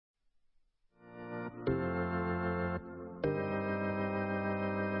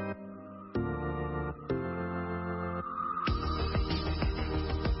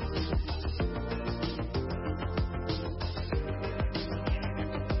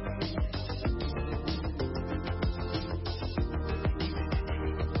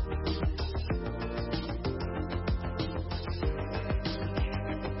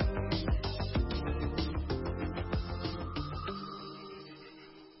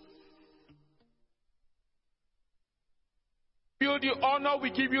the honor,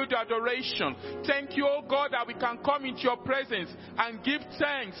 we give you the adoration. Thank you, oh God, that we can come into your presence and give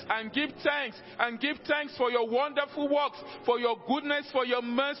thanks and give thanks and give thanks for your wonderful works, for your goodness, for your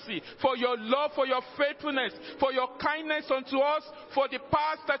mercy, for your love, for your faithfulness, for your kindness unto us for the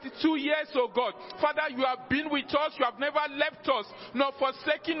past 32 years, oh God. Father, you have been with us. You have never left us, nor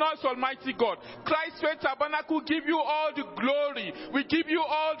forsaken us, Almighty God. Christ Faith Tabernacle, give you all the glory. We give you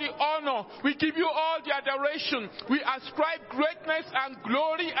all the honor. We give you all the adoration. We ascribe greatness and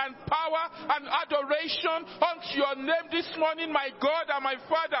glory and power and adoration unto your name this morning, my God and my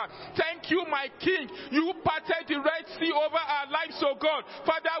Father. Thank you, my King. You parted the Red Sea over our lives, oh God.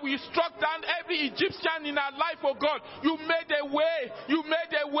 Father, we struck down every Egyptian in our life, oh God. You made a way. You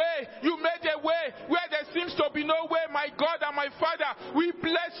made a way. You made a way where there seems to be no way, my God and my Father. We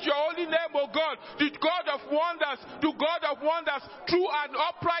bless your holy name, oh God. The God of wonders, the God of wonders. True and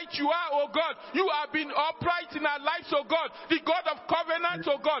upright you are, oh God. You have been upright in our lives, oh God. The God of covenant,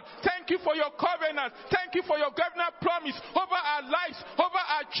 oh God. Thank you for your covenant. Thank you for your covenant promise over our lives, over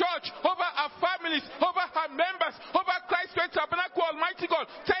our church, over our families, over our members, over Christ Faith Tabernacle, Almighty God.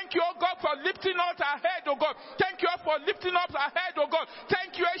 Thank you, oh God, for lifting up our head, oh God. Thank you for lifting up our head, oh God.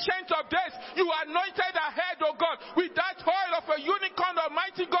 Thank you, Ancient of Days. You anointed our head, oh God, with that oil of a unicorn,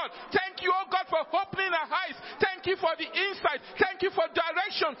 Almighty God. Thank you, oh God, for opening our eyes. Thank you for the insight. Thank you for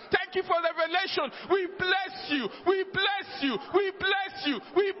direction. Thank you for revelation. We bless you. We bless you. We bless you.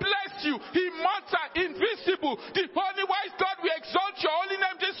 We bless you. Immortal, invisible, the only wise God, we exalt your holy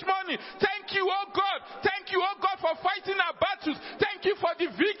name this morning. Thank you, oh God. Thank you, oh God, for fighting our battles. Thank you for the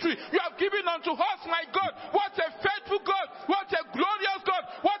victory you have given unto us, my God. What a faithful God. What a glorious God.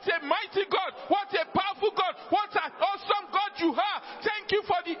 What a mighty God. What a powerful God. What an awesome God you are. Thank you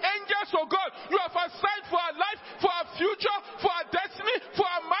for the angels, oh God. You have assigned for our life, for our future, for our destiny, for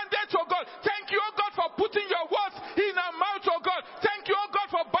our mandate, oh God. Thank you, oh God, for putting your words in our mouth, oh God. Thank you, oh God,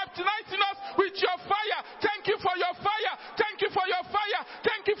 for baptizing us with your fire. Thank you for your fire. Thank you for your fire.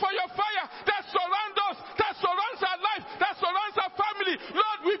 Thank you for your fire that surrounds us, that surrounds our life, that surrounds our family.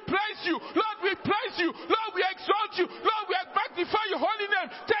 Lord, we praise you. Lord, we praise you. Lord, we exalt you. Lord, we magnify your holy name.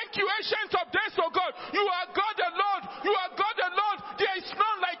 Thank you, Ancient of Days, oh God. You are God the Lord. You are God the Lord. There is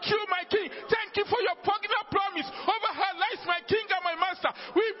none like you, my King. Thank you for your covenant promise over our lives, my King and my Master.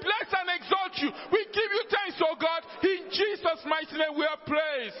 We bless and exalt you. We give you thanks, oh God. In Jesus' mighty name we are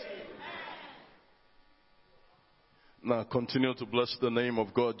praised. Now continue to bless the name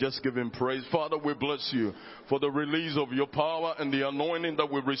of God. Just give him praise. Father, we bless you for the release of your power and the anointing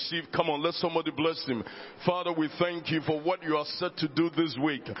that we receive. Come on, let somebody bless him. Father, we thank you for what you are set to do this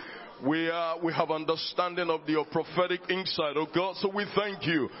week. We have understanding of your prophetic insight, oh God. So we thank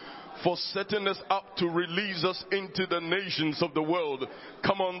you for setting us up to release us into the nations of the world.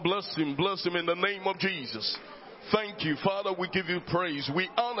 Come on, bless him in the name of Jesus. Thank you, Father. We give you praise. We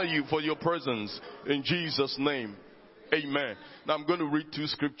honor you for your presence in Jesus' name. Amen. Now I'm going to read two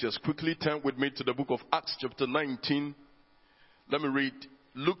scriptures. Quickly turn with me to the book of Acts chapter 19. Let me read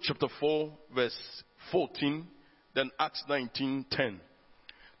Luke chapter 4 verse 14. Then Acts 19:10.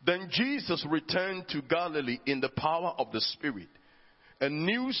 Then Jesus returned to Galilee in the power of the Spirit, and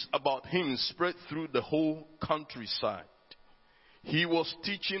news about him spread through the whole countryside. He was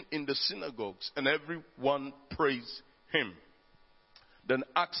teaching in the synagogues, and everyone praised him. Then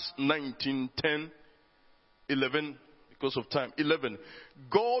Acts 19:10, 11. Because of time. 11.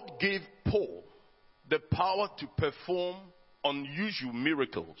 God gave Paul the power to perform unusual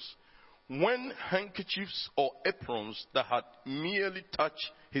miracles. When handkerchiefs or aprons that had merely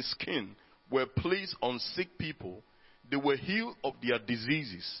touched his skin were placed on sick people, they were healed of their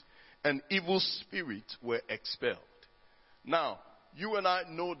diseases, and evil spirits were expelled. Now, you and I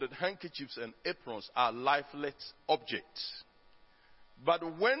know that handkerchiefs and aprons are lifeless objects. But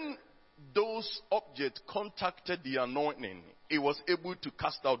when those objects contacted the anointing, it was able to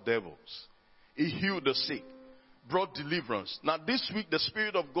cast out devils. It healed the sick, brought deliverance. Now this week the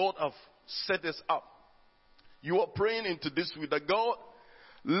Spirit of God have set us up. You are praying into this week that God,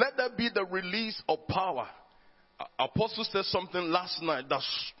 let there be the release of power. Apostle said something last night that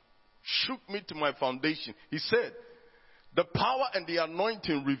shook me to my foundation. He said, the power and the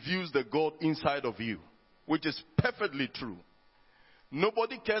anointing reveals the God inside of you, which is perfectly true.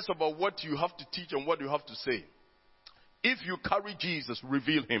 Nobody cares about what you have to teach and what you have to say. If you carry Jesus,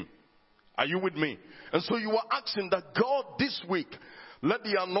 reveal him. Are you with me? And so you are asking that God this week, let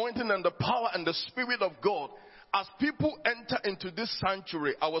the anointing and the power and the Spirit of God, as people enter into this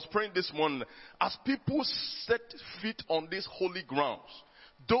sanctuary, I was praying this morning, as people set feet on these holy grounds,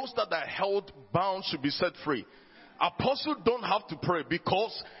 those that are held bound should be set free. Apostles don't have to pray,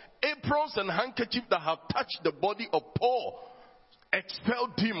 because aprons and handkerchiefs that have touched the body of Paul expel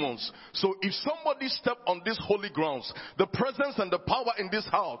demons. So if somebody step on these holy grounds, the presence and the power in this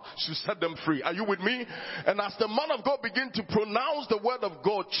house should set them free. Are you with me? And as the man of God begin to pronounce the word of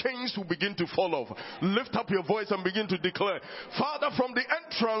God, chains will begin to fall off. Lift up your voice and begin to declare. Father, from the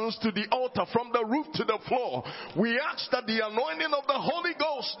entrance to the altar, from the roof to the floor, we ask that the anointing of the Holy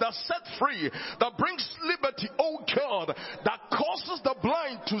Ghost that set free, that brings liberty, oh God, that causes the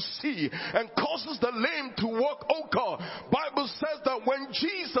blind to see and causes the lame to walk, oh God. Bible says that when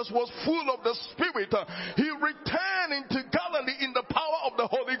Jesus was full of the Spirit, he returned into Galilee in the power of the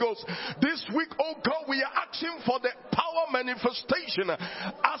Holy Ghost. This week, oh God, we are asking for the power manifestation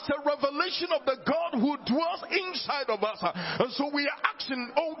as a revelation of the God who dwells inside of us. And so we are asking,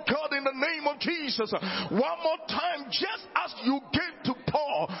 oh God, in the name of Jesus, one more time, just as you gave to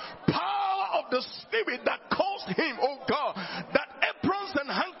Paul power of the Spirit that caused him, oh God, that aprons and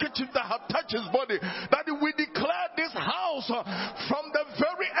handkerchiefs that have touched his body, that we declare this house from the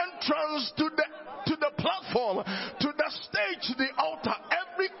very entrance to the platform, to the stage, to the altar,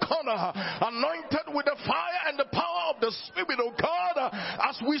 every corner, anointed with the fire and the power of the Spirit, oh God,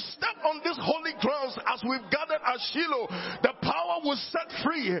 as we step on these holy grounds, as we've gathered at Shiloh, the power will set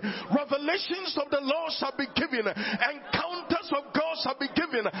free. Revelations of the Lord shall be given. Encounters of God shall be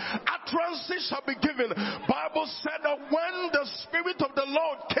given. Utterances shall be given. Bible said that when the Spirit of the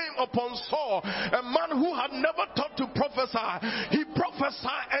Lord came upon Saul, a man who had never thought to prophesy, he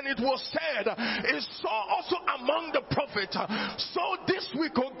prophesied, and it was said, is Saul also among the prophets. So this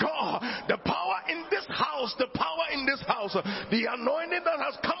week, oh God, the power in this house, the power in this house, the anointing that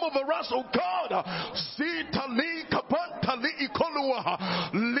has come over us, oh God, Zitali Kapantali Ikolua,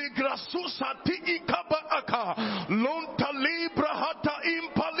 Ligrasusati Ikabaaka, Lontali Brahata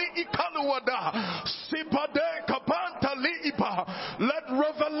Impali Ikaluada, Sipade Kapantali Ipa. Let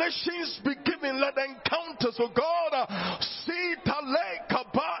revelations be given, let encounters, oh God, Sitale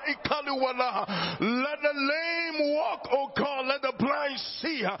Kaba Ikaluala, let the lame walk, oh God, let the blind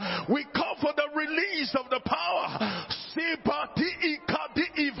see. We call for the release of the power.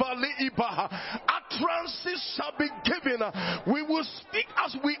 Utterances shall be given. We will speak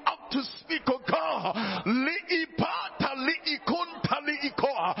as we ought to speak, oh God.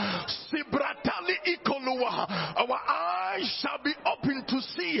 Our eyes shall be open to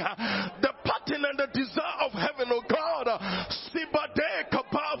see the pattern and the desire of heaven, oh God.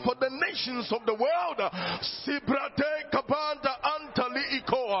 For the nations of the world.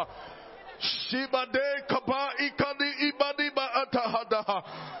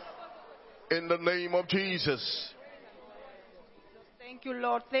 In the name of Jesus. Thank you,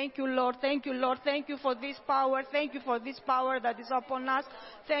 Lord. Thank you, Lord. Thank you, Lord. Thank you for this power. Thank you for this power that is upon us.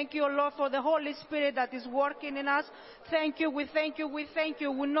 Thank you, Lord, for the Holy Spirit that is working in us. Thank you. We thank you. We thank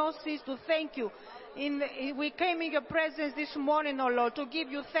you. We no cease to thank you. We came in your presence this morning, oh Lord, to give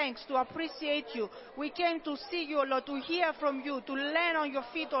you thanks, to appreciate you. We came to see you, oh Lord, to hear from you, to land on your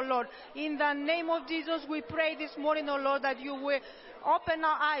feet, oh Lord. In the name of Jesus, we pray this morning, oh Lord, that you will open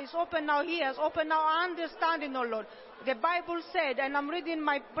our eyes, open our ears, open our understanding, oh Lord. The Bible said, and I'm reading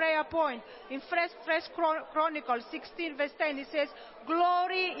my prayer point, in First Chronicles 16 verse 10, it says,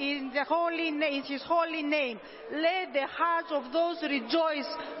 glory in the holy name, in his holy name. Let the hearts of those rejoice,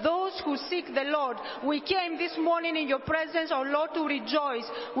 those who seek the Lord. We came this morning in your presence, oh Lord, to rejoice.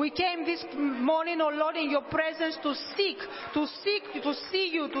 We came this morning, oh Lord, in your presence to seek, to see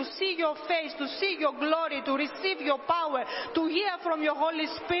you, to see your face, to see your glory, to receive your power, to hear from your Holy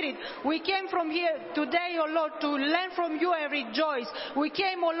Spirit. We came from here today, oh Lord, to learn from you and rejoice. We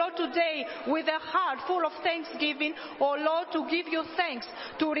came, oh Lord, today with a heart full of thanksgiving, oh Lord, to give you thanks,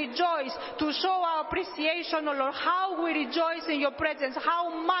 to rejoice, to show our appreciation, oh Lord, how we rejoice in your presence, how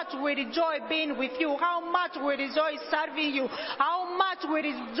much we rejoice being with you, how much we rejoice serving you, how much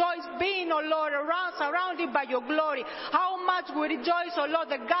we rejoice being, oh Lord, surrounded by your glory, how much we rejoice, oh Lord,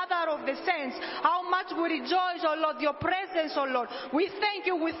 the gather of the saints, how much we rejoice, oh Lord, your presence, oh Lord. We thank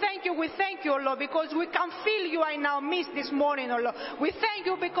you, we thank you, we thank you, oh Lord, because we can feel you in our midst this morning, oh Lord. We thank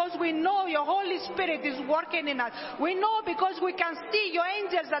you because we know your Holy Spirit is working in us. We know because we can see your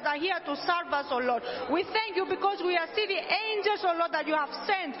angels that are here to serve us, oh Lord. We thank you because we are seeing the angels, oh Lord, that you have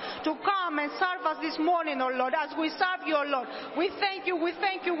sent to come and serve us this morning, oh Lord, as we serve you, oh Lord. We thank you, we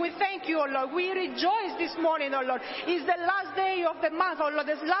thank you, we thank you, oh Lord. We rejoice this morning, oh Lord. It's the last day of the month, oh Lord.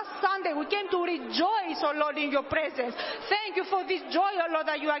 This last Sunday, we came to rejoice, oh Lord, in your presence. Thank you for this joy, oh Lord,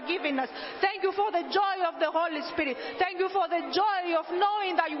 that you are giving us. Thank you for the joy of the Holy Spirit. Spirit. Thank you for the joy of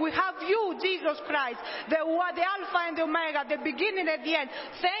knowing that we have you, Jesus Christ, the Alpha and the Omega, the beginning and the end.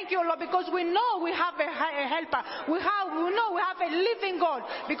 Thank you, Lord, because we know we have a helper. We know we have a living God,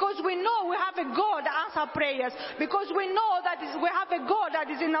 because we know we have a God that answers prayers, because we know that we have a God that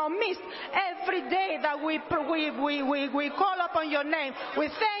is in our midst every day that we call upon your name. We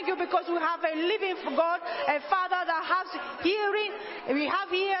thank you because we have a living God, a Father that has hearing. We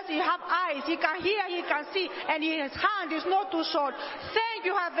have ears, he has eyes. He can hear, he can see, and his hand is not too short. Thank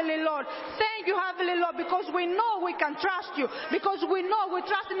you, Heavenly Lord. Thank you, Heavenly Lord, because we know we can trust you, because we know we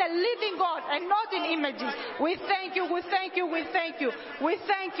trust in a living God and not in images. We thank you, we thank you, we thank you. We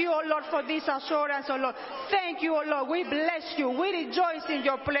thank you, O Lord, for this assurance, O Lord. Thank you, O Lord. We bless you. We rejoice in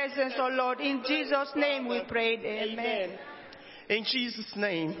your presence, O Lord. In Jesus' name we pray. Amen. In Jesus'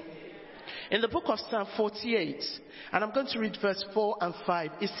 name. In the book of Psalm 48, and I'm going to read verse 4 and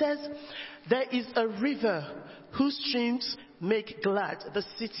 5, it says, there is a river whose streams make glad the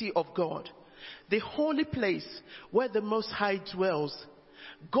city of God, the holy place where the Most High dwells.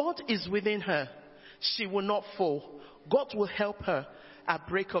 God is within her. She will not fall. God will help her at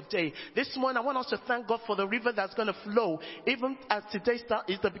break of day. This morning, I want us to thank God for the river that's going to flow. Even as today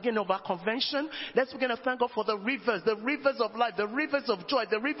is the beginning of our convention, let's begin to thank God for the rivers of life, the rivers of joy,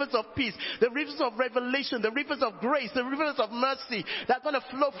 the rivers of peace, the rivers of revelation, the rivers of grace, the rivers of mercy that are going to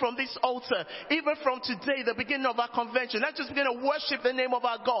flow from this altar. Even from today, the beginning of our convention, let's just begin to worship the name of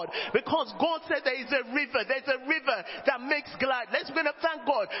our God, because God said there's a river that makes glad. Let's begin to thank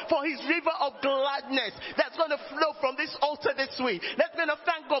God for his river of gladness that's going to flow from this altar this week. Let's going to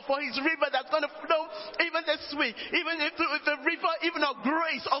thank God for his river that's going to flow even this week, even the river even of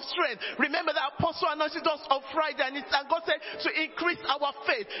grace, of strength. Remember that Apostle anointed us on Friday, and God said to increase our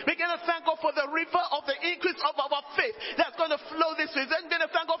faith. We're going to thank God for the river of the increase of our faith that's going to flow this week. Then we're going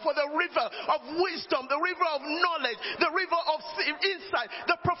to thank God for the river of wisdom, the river of knowledge, the river of insight,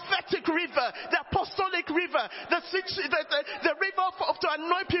 the prophetic river, the apostolic river, the river to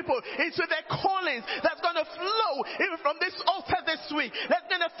anoint people into their callings that's going to flow even from this altar this week. Let's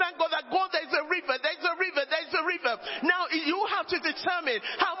going to thank God that God, there's a river. Now you have to determine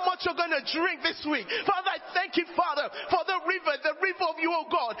how much you're going to drink this week. Father, I thank you, Father, for the river of you, oh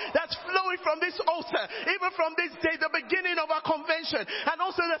God, that's flowing from this altar, even from this day, the beginning of our convention, and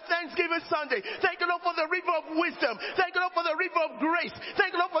also the Thanksgiving Sunday. Thank you, Lord, for the river of wisdom. Thank you, Lord, for the river of grace.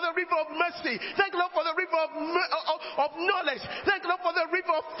 Thank you, Lord, for the river of mercy. Thank you, Lord, for the river of knowledge. Thank you, Lord, for the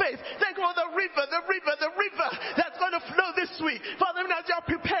river of faith. Thank you for the river that's going to flow this week. Father, as you have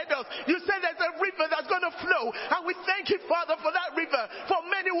prepared us, you said there's a river that's going to flow, and we thank you, Father, for that river. For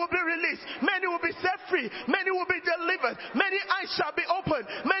many will be released, many will be set free, many will be delivered, many eyes shall be opened,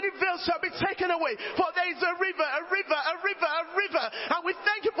 many veils shall be taken away. For there is a river, and we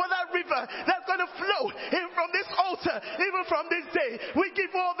thank you for that river that's going to flow even from this altar, even from this day. We give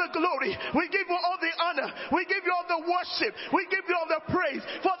you all the glory, we give you all the honor, we give you all the worship, we give you all the praise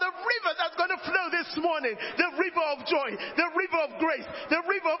for the river that's going to flow this morning, the river of joy, the river of grace, the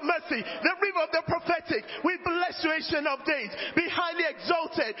river of mercy, the river of the prophetic. We bless you, Ancient of Days. Be highly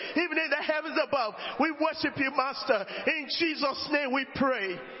exalted, even in the heavens above. We worship you, Master. In Jesus' name we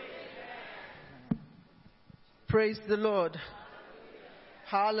pray. Praise the Lord.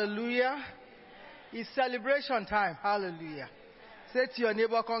 Hallelujah. It's celebration time. Hallelujah. Say to your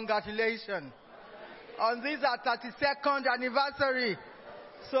neighbor, congratulations on this our 32nd anniversary.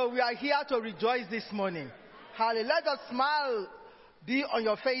 So we are here to rejoice this morning. Hallelujah. Let a smile be on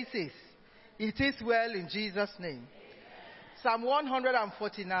your faces. It is well in Jesus' name. Psalm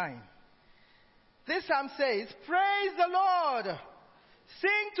 149. This psalm says, praise the Lord.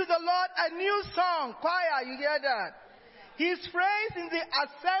 Sing to the Lord a new song. Choir, you hear that? His praise in the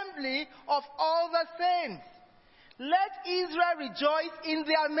assembly of all the saints. Let Israel rejoice in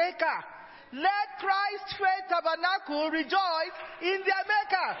their Maker. Let Christ's Faith Tabernacle rejoice in their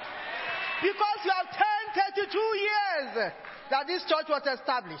Maker. Because you have 32 years that this church was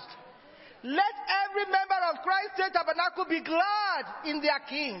established. Let every member of Christ's Faith Tabernacle be glad in their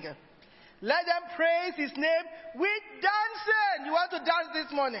King. Let them praise his name with dancing. You want to dance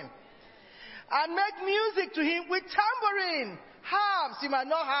this morning? And make music to him with tambourine. Harps. You might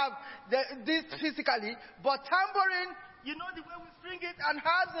not have this physically, but tambourine, you know the way we string it, and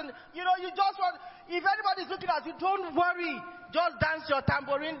harps, and you know, you just want, if anybody's looking at you, don't worry. Just dance your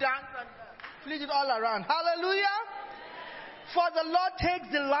tambourine dance and fling it all around. Hallelujah. For the Lord takes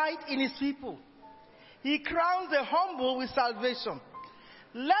delight in his people. He crowns the humble with salvation.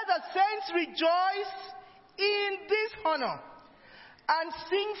 Let the saints rejoice in this honor and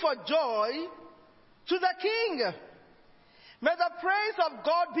sing for joy to the King. May the praise of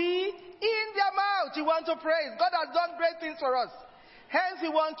God be in their mouth. You want to praise. God has done great things for us. Hence we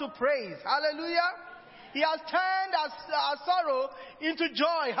want to praise. Hallelujah. He has turned our sorrow into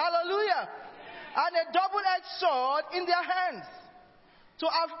joy. Hallelujah. And a double-edged sword in their hands to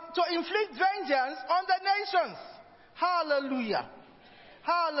inflict vengeance on the nations. Hallelujah.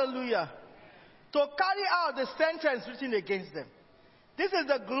 Hallelujah. To carry out the sentence written against them. This is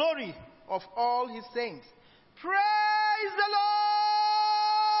the glory of all his saints. Praise the Lord.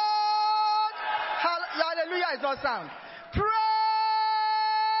 Hallelujah is not sound. Praise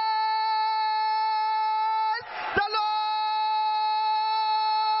the Lord.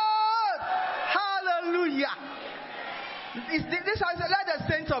 Hallelujah. This has let the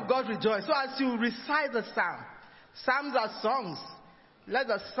saints of God rejoice. So as you recite the psalm, psalms are songs. Let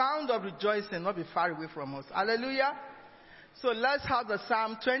the sound of rejoicing not be far away from us. Hallelujah. So let's have the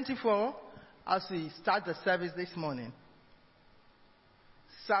Psalm 24 as we start the service this morning.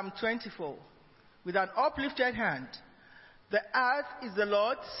 Psalm 24. With an uplifted hand. The earth is the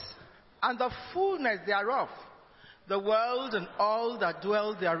Lord's, and the fullness thereof, the world and all that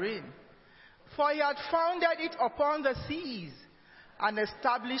dwell therein. For he hath founded it upon the seas, and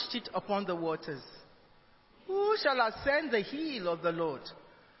established it upon the waters. Who shall ascend the hill of the Lord?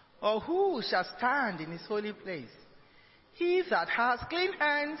 Or who shall stand in his holy place? He that has clean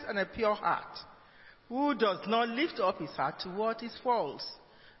hands and a pure heart, who does not lift up his heart to what is false,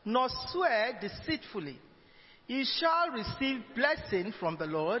 nor swear deceitfully, he shall receive blessing from the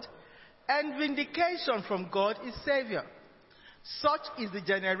Lord, and vindication from God his Savior. Such is the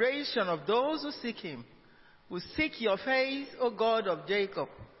generation of those who seek him, who seek your face, O God of Jacob.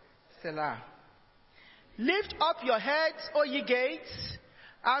 Selah. Lift up your heads, O ye gates,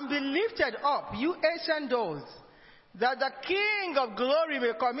 and be lifted up, you ancient doors, that the King of glory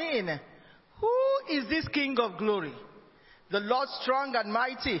may come in. Who is this King of glory? The Lord strong and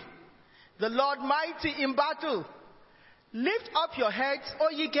mighty, the Lord mighty in battle. Lift up your heads, O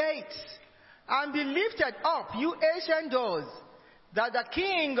ye gates, and be lifted up, you ancient doors, that the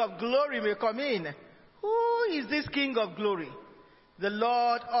King of glory may come in. Who is this King of glory? The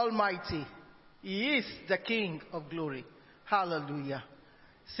Lord Almighty. He is the King of glory. Hallelujah.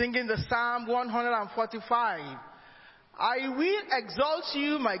 Singing the Psalm 145. I will exalt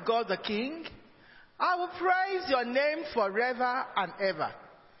you, my God the King. I will praise your name forever and ever.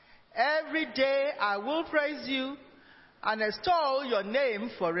 Every day I will praise you and extol your name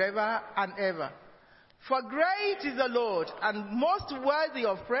forever and ever. For great is the Lord and most worthy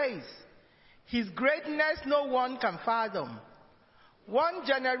of praise. His greatness no one can fathom. One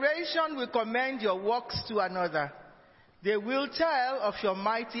generation will commend your works to another. They will tell of your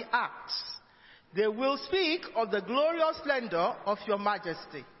mighty acts. They will speak of the glorious splendor of your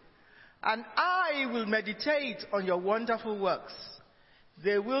majesty. And I will meditate on your wonderful works.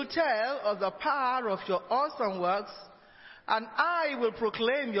 They will tell of the power of your awesome works, and I will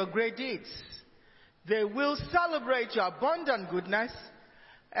proclaim your great deeds. They will celebrate your abundant goodness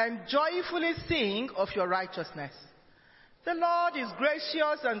and joyfully sing of your righteousness. The Lord is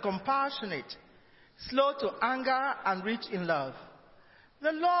gracious and compassionate, slow to anger and rich in love.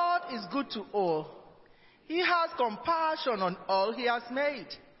 The Lord is good to all. He has compassion on all he has made.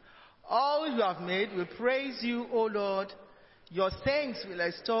 All you have made will praise you, O Lord. Your saints will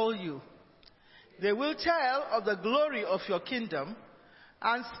extol you. They will tell of the glory of your kingdom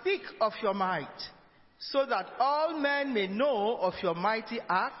and speak of your might, so that all men may know of your mighty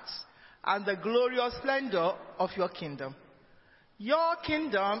acts and the glorious splendor of your kingdom. Your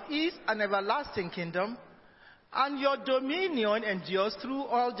kingdom is an everlasting kingdom, and your dominion endures through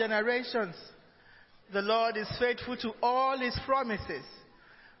all generations. The Lord is faithful to all his promises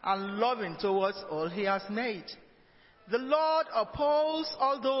and loving towards all he has made. The Lord upholds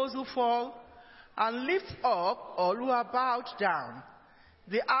all those who fall and lifts up all who are bowed down.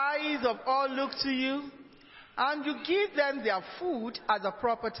 The eyes of all look to you, and you give them their food at the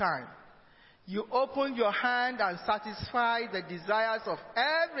proper time. You open your hand and satisfy the desires of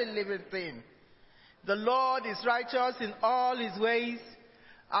every living thing. The Lord is righteous in all his ways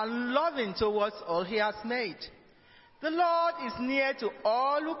and loving towards all he has made. The Lord is near to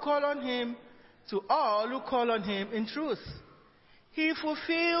all who call on him, to all who call on him in truth. He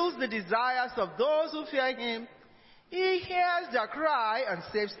fulfills the desires of those who fear him. He hears their cry and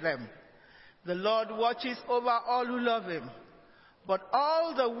saves them. The Lord watches over all who love him, but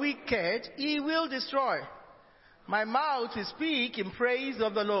all the wicked he will destroy. My mouth will speak in praise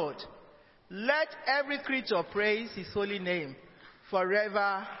of the Lord. Let every creature praise his holy name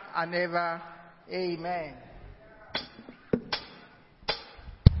forever and ever. Amen.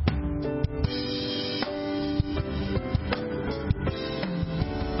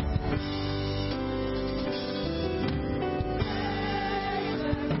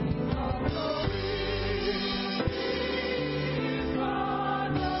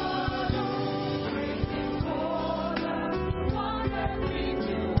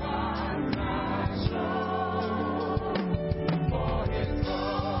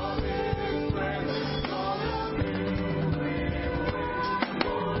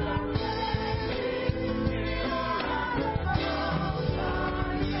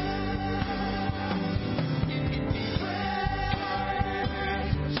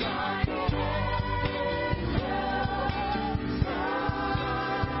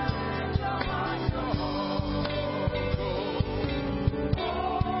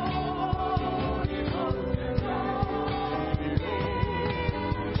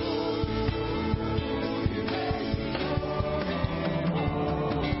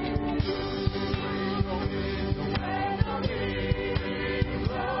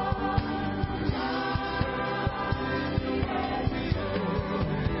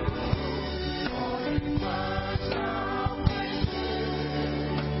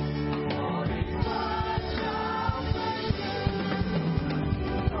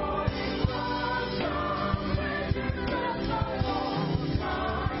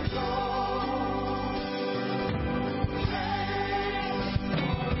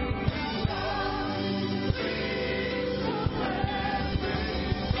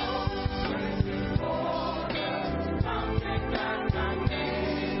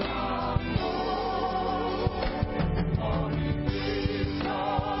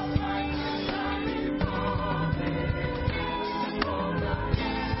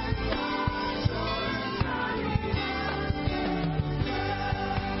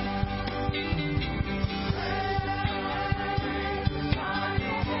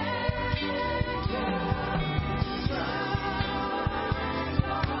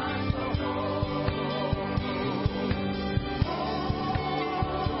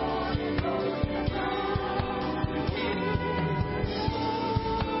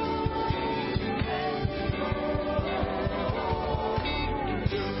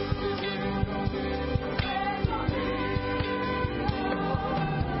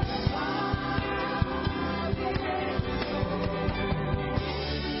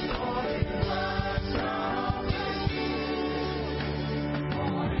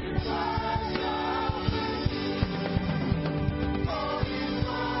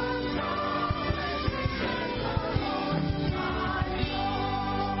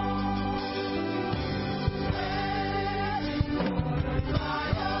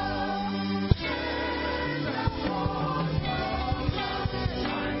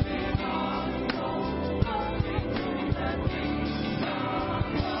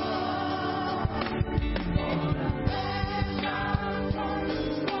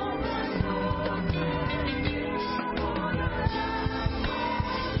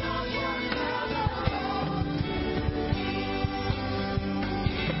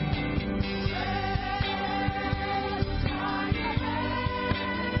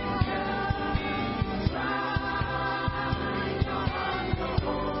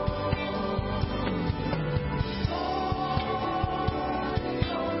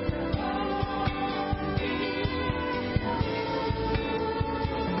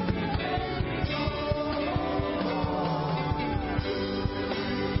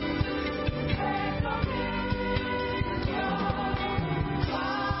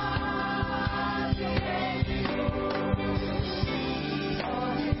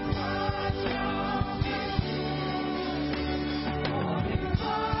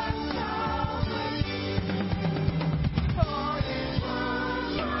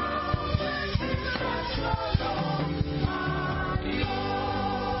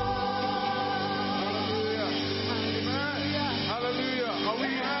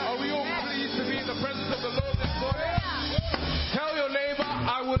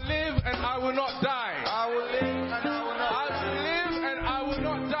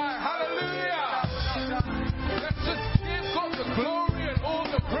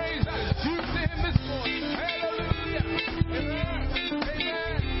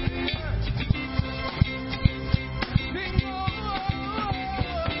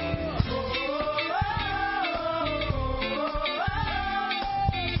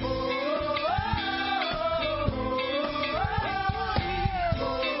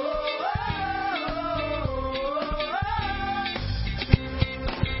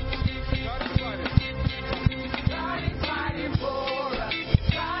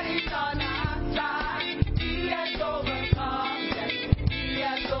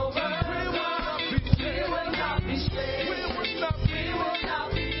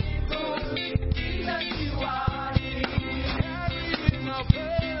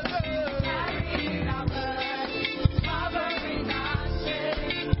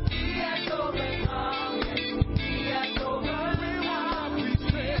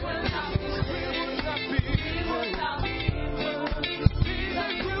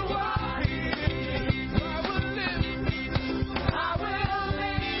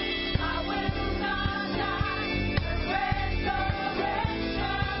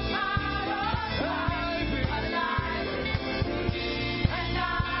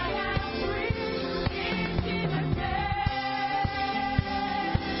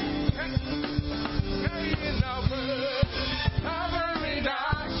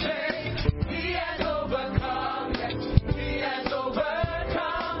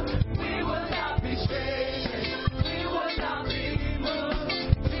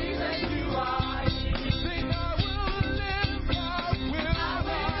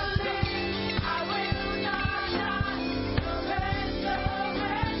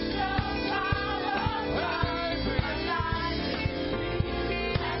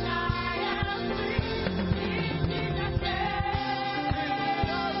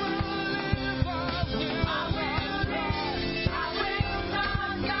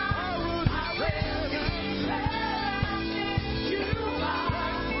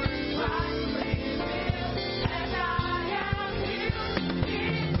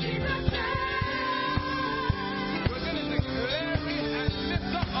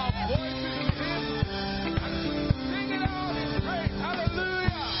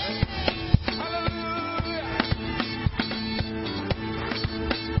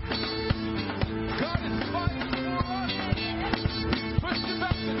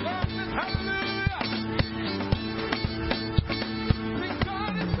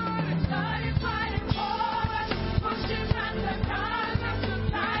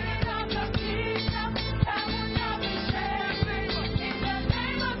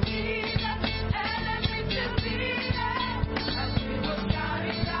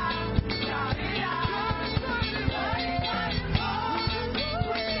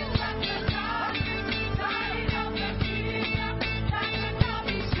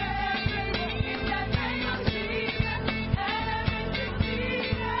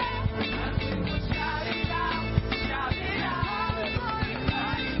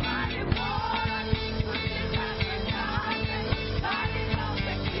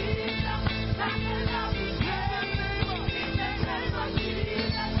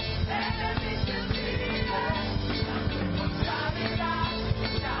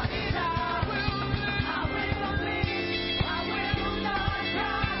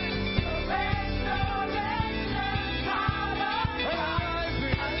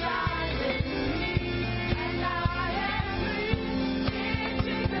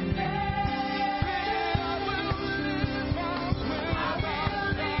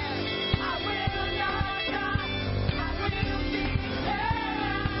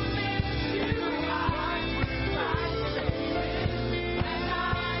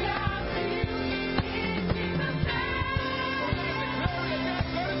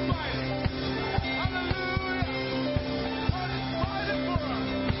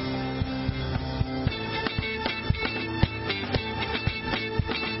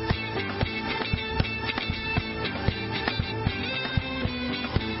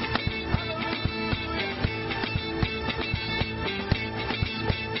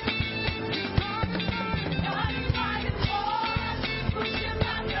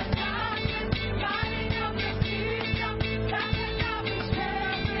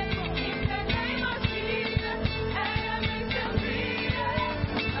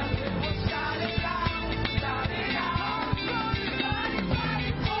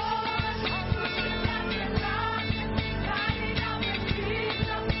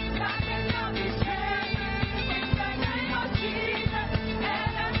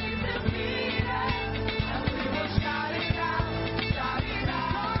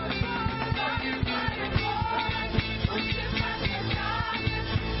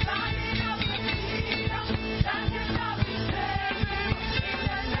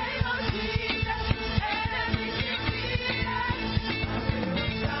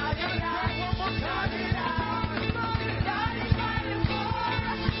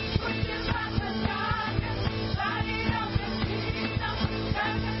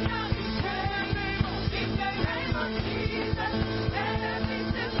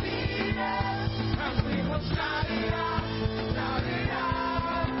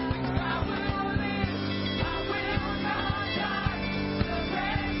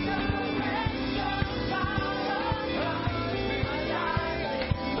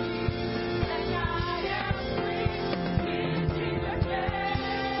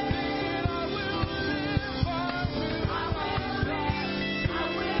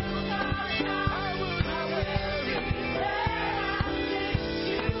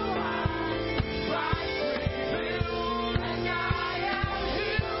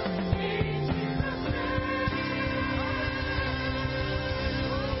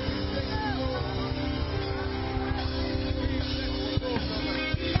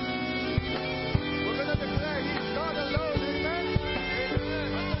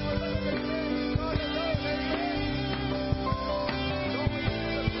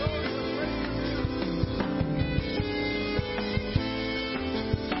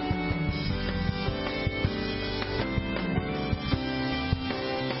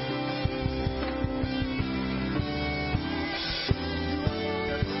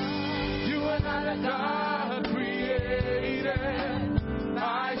 God created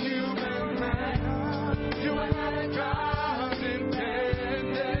by human hands. You are not a God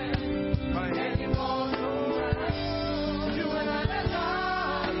dependent by any mortal man. You are not a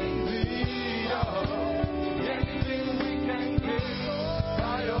God in need of anything we can give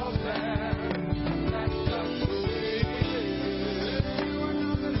by your plan. That's just the way it is.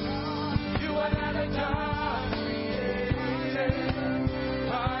 You are not a God created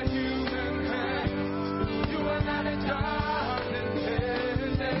by human hands.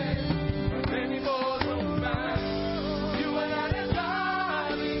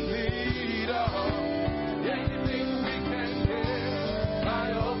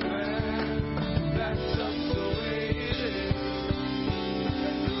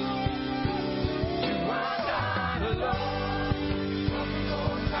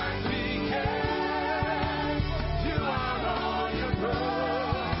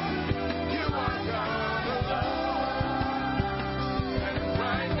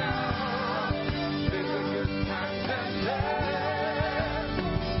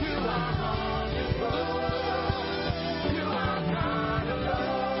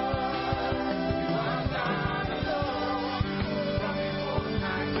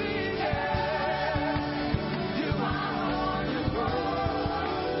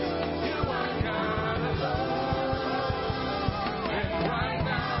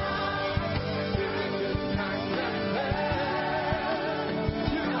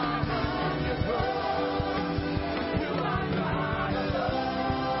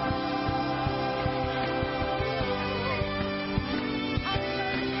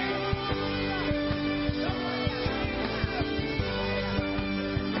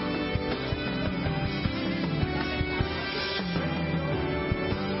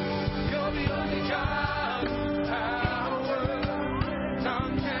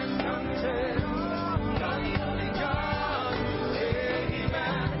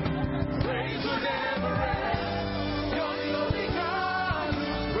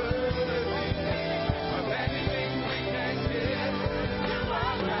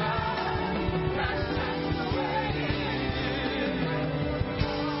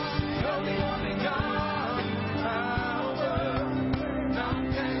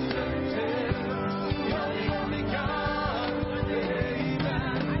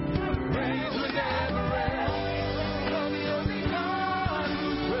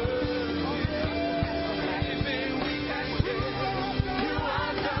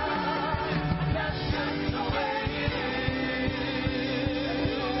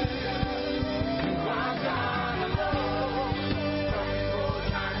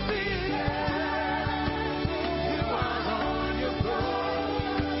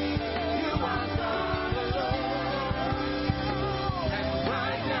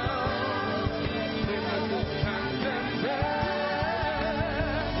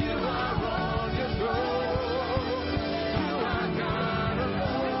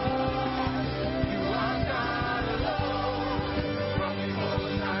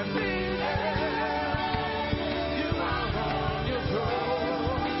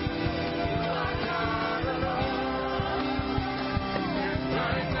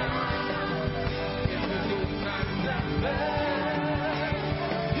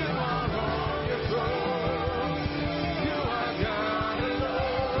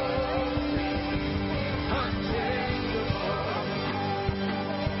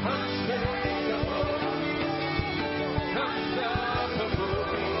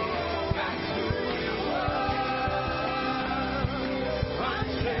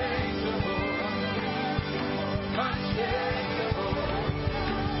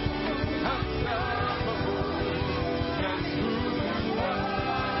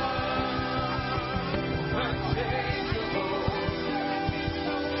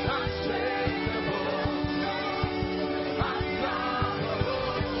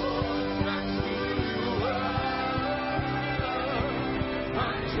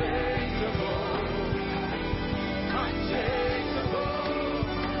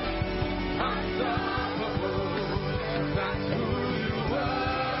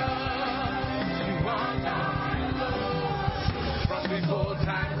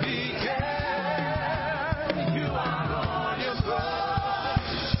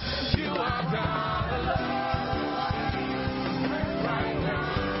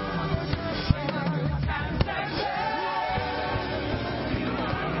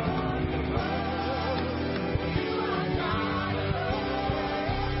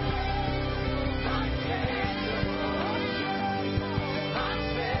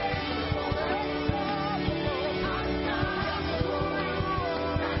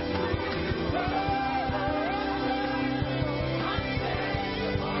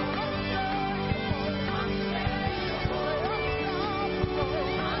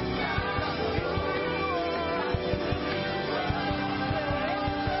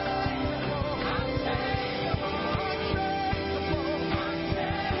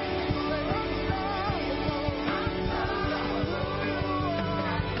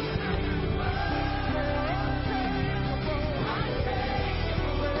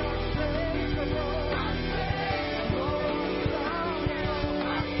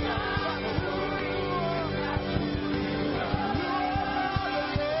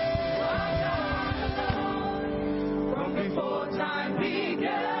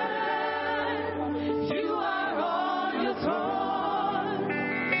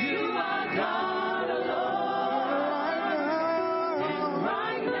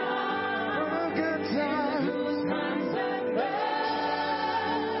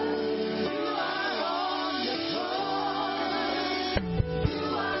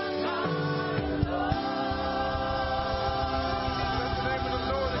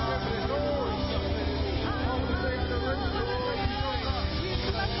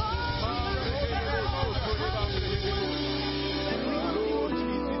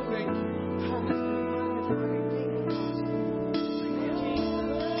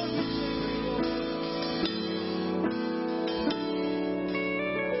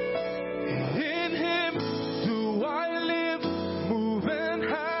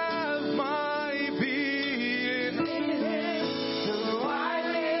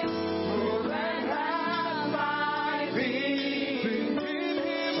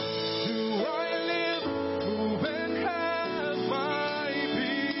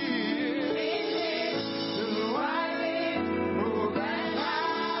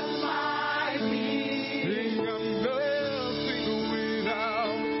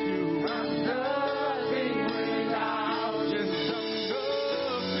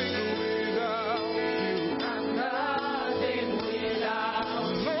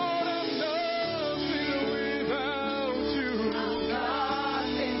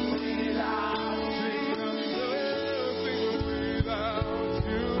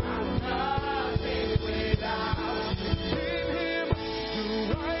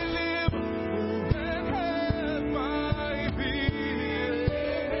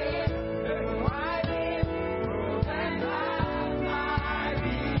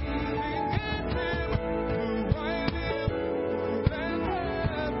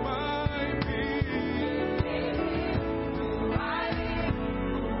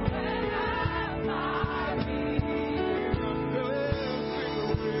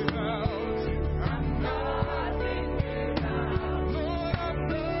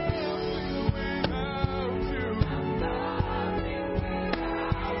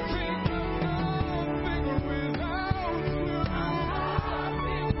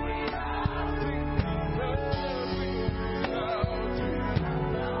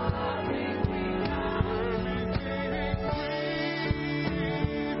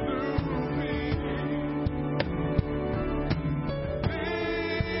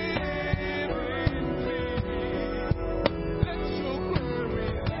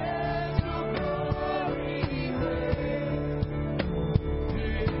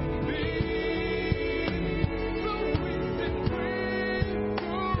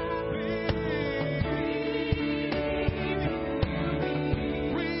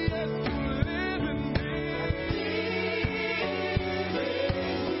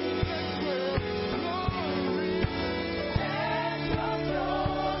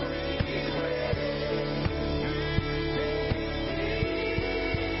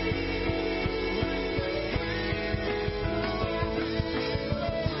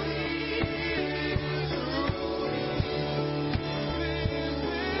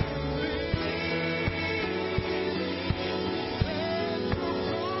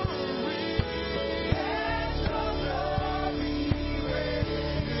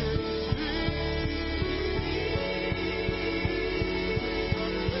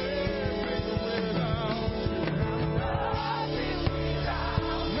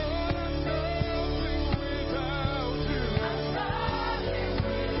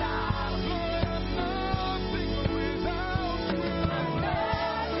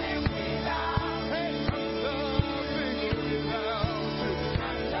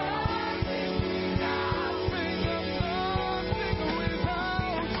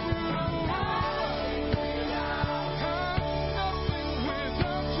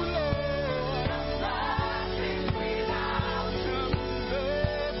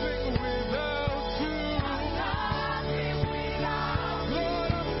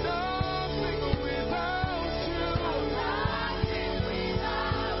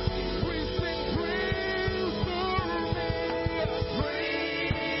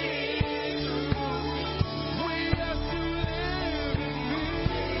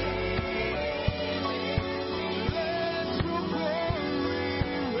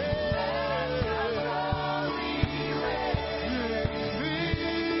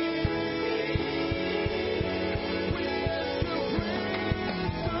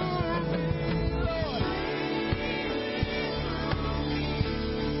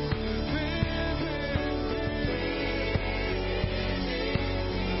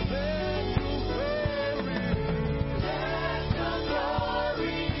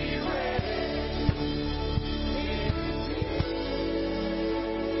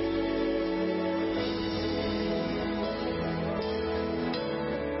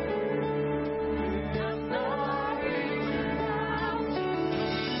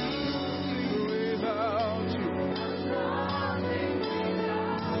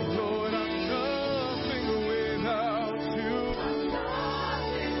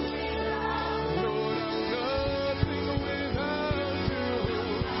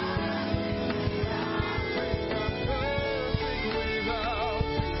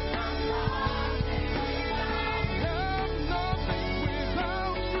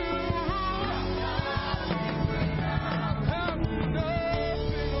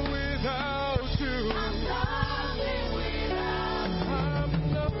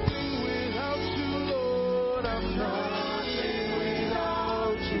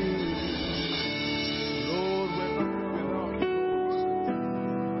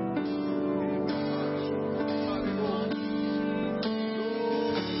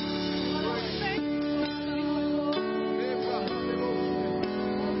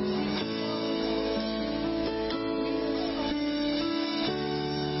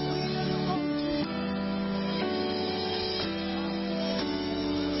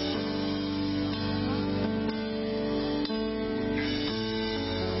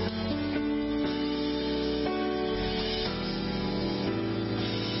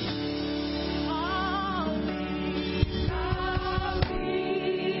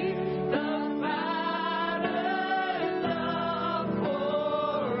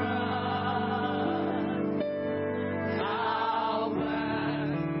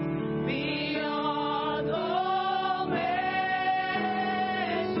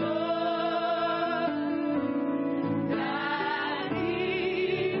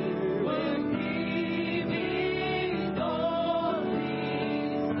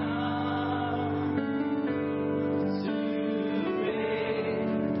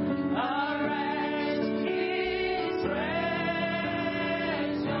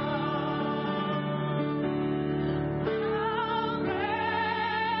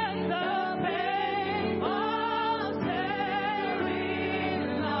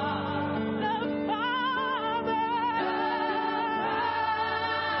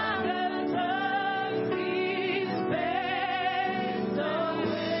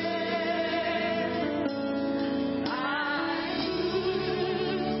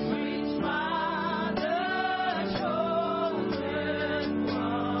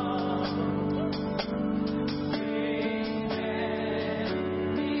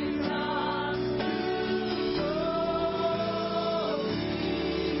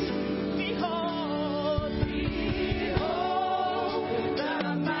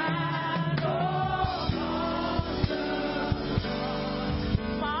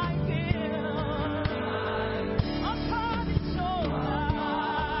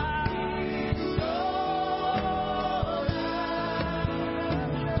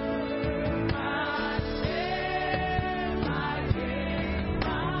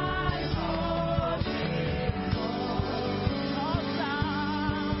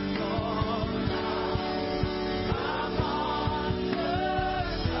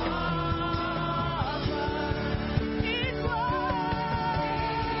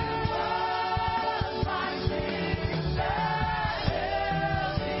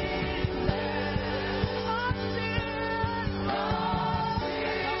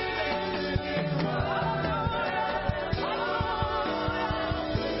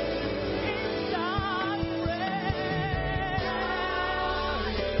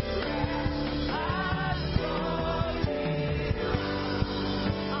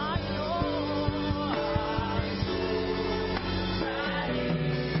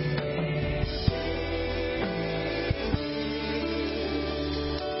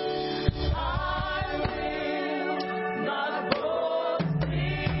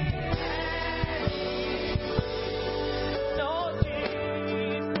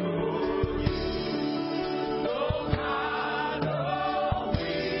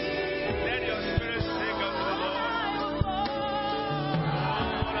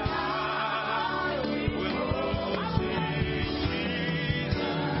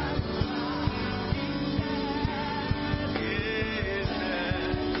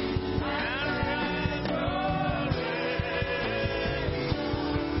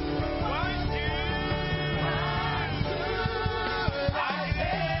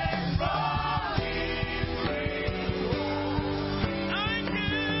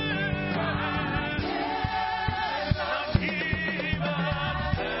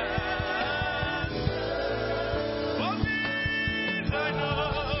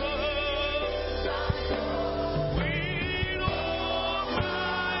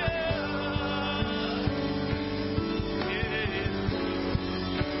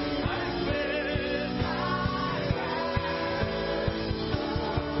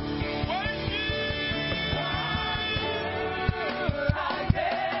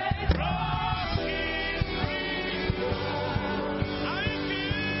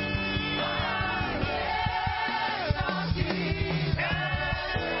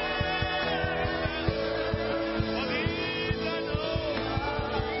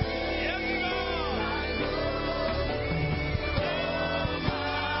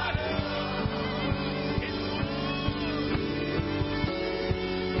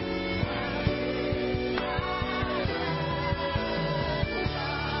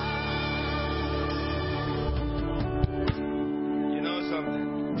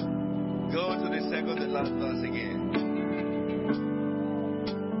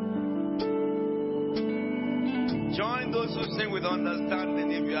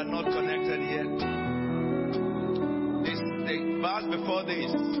 understanding if you are not connected yet. The verse before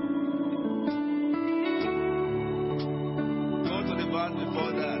this. Go to the verse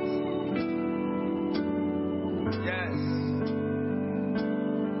before that. Yes.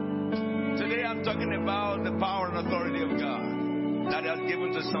 Today I'm talking about the power and authority of God that He has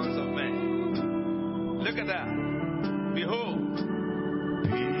given to sons of men. Look at that. Behold.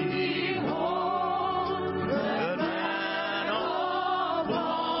 Behold the man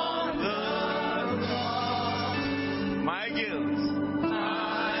upon the cross. My guilt.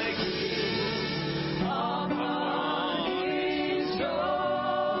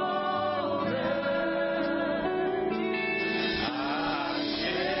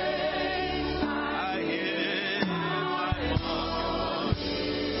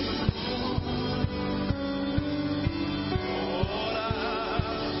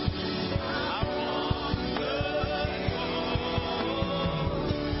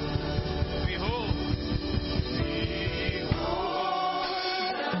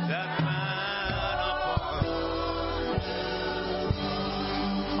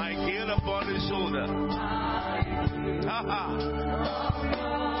 My guilt upon His shoulder.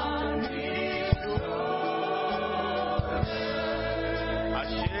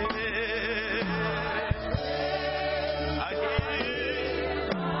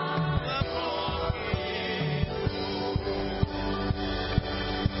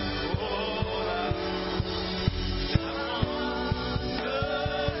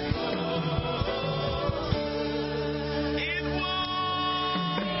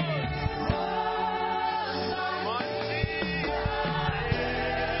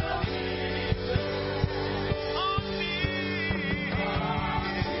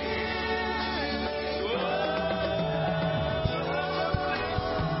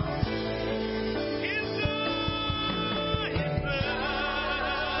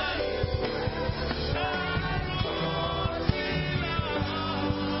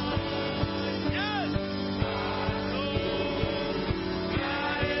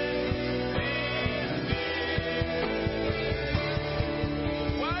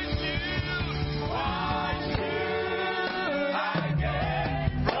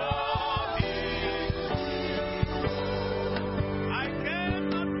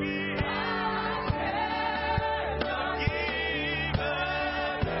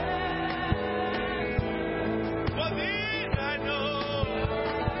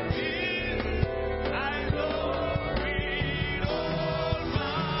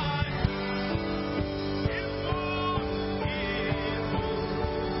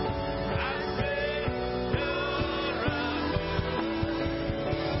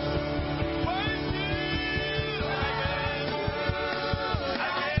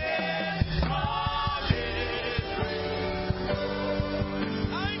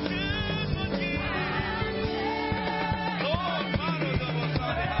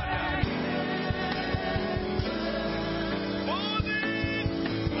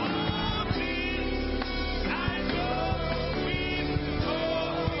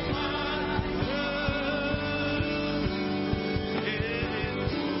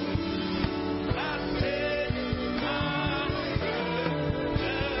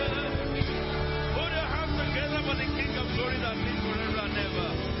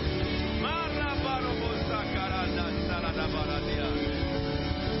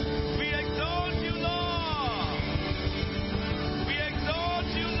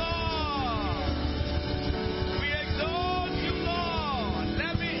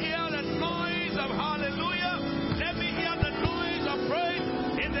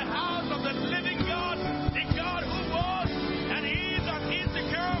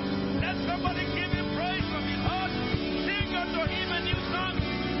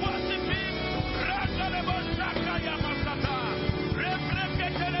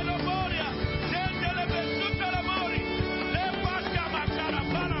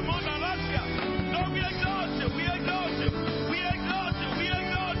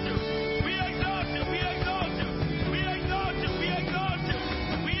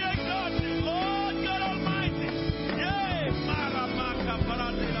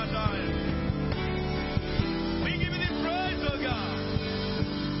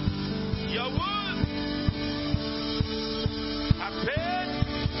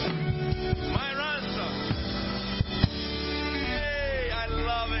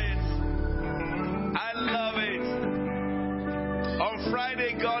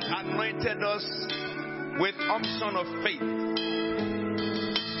 anointed us with unction of faith.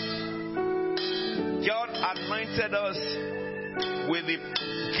 God anointed us with the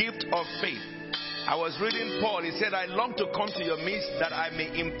gift of faith. I was reading Paul. He said, I long to come to your midst that I may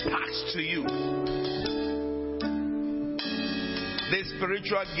impart to you the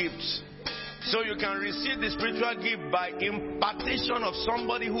spiritual gifts. So you can receive the spiritual gift by impartation of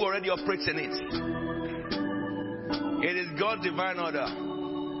somebody who already operates in it. It is God's divine order.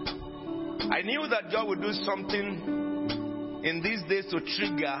 I knew that God would do something in these days to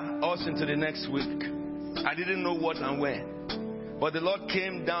trigger us into the next week. I didn't know what and when. But the Lord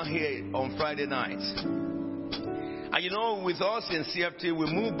came down here on Friday night. And you know, with us in CFT,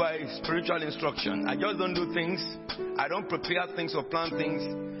 we move by spiritual instruction. I just don't do things. I don't prepare things or plan things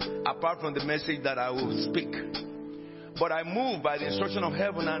apart from the message that I will speak. But I move by the instruction of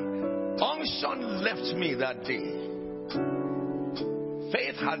heaven, and unction left me that day.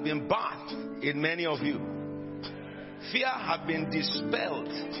 Faith has been birthed in many of you. Fear has been dispelled.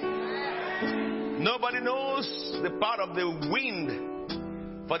 Nobody knows the part of the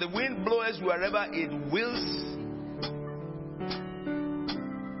wind, for the wind blows wherever it wills.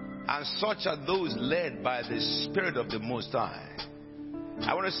 And such are those led by the Spirit of the Most High.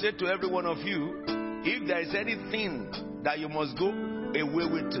 I want to say to every one of you, if there is anything that you must go away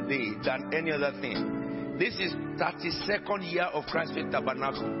with today than any other thing, this is 32nd year of Christ Faith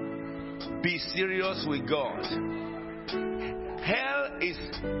Tabernacle. Be serious with God. Hell is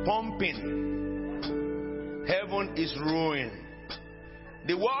pumping. Heaven is ruined.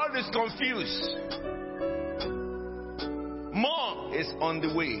 The world is confused. More is on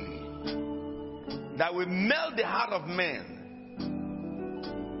the way that will melt the heart of men.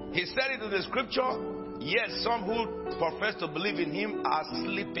 He said it in the scripture. Yes, some who profess to believe in him are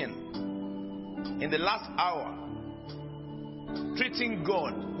sleeping in the last hour, treating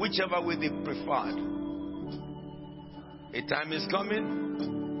God whichever way they preferred. A time is coming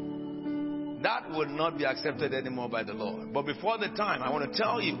that will not be accepted anymore by the Lord. But before the time, I want to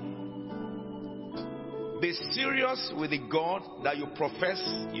tell you, be serious with the God that you profess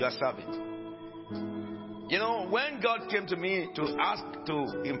you are serving. You know, when God came to me to ask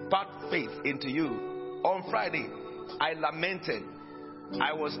to impart faith into you on Friday, I lamented.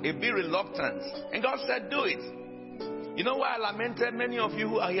 I was a bit reluctant. And God said, do it. You know why I lamented? Many of you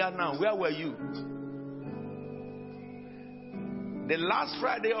who are here now, where were you? The last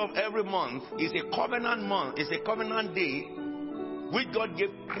Friday of every month is a covenant month. It's a covenant day which God gave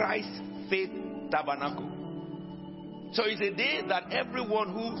Christ Faith Tabernacle. So it's a day that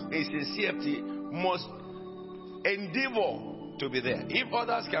everyone who is in CFT must endeavor to be there. If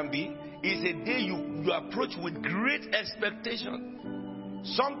others can be, it's a day you approach with great expectation.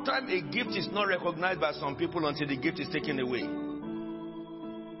 Sometimes a gift is not recognized by some people until the gift is taken away.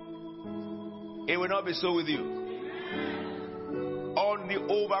 It will not be so with you. On the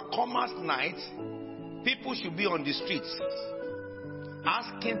Overcomers Night, people should be on the streets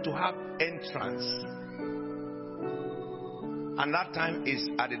asking to have entrance. And that time is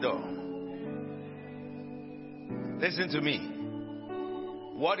at the door. Listen to me.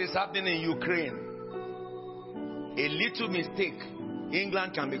 What is happening in Ukraine? A little mistake,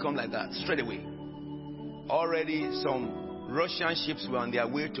 England can become like that straight away. Already some Russian ships were on their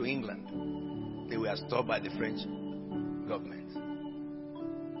way to England. They were stopped by the French government.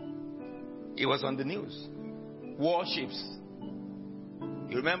 It was on the news. Warships.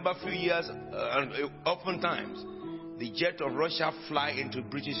 You remember a few years, oftentimes, the jet of Russia fly into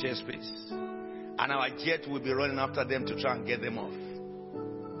British airspace. And our jet will be running after them to try and get them off.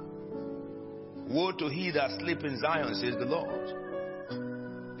 Woe to he that sleep in Zion, says the Lord.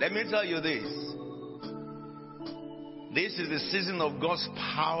 Let me tell you this. This is the season of God's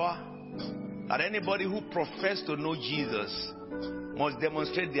power. That anybody who professes to know Jesus must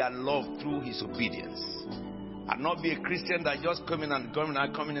demonstrate their love through his obedience. And not be a Christian that just coming and going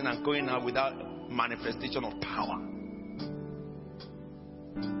out, coming in and going out without manifestation of power.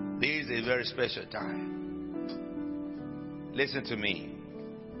 This is a very special time. Listen to me.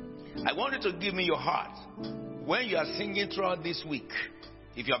 I want you to give me your heart. When you are singing throughout this week,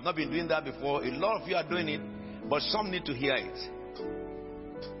 if you have not been doing that before, a lot of you are doing it, but some need to hear it.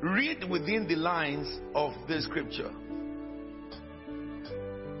 Read within the lines of the scripture.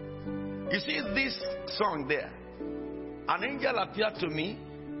 You see this song there. An angel appeared to me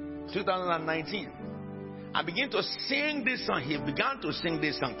 2019 and began to sing this song. He began to sing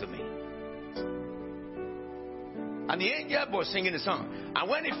this song to me. And the angel was singing the song. And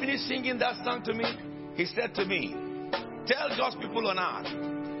when he finished singing that song to me, he said to me, tell God's people on earth,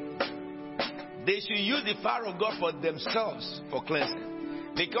 they should use the fire of God for themselves for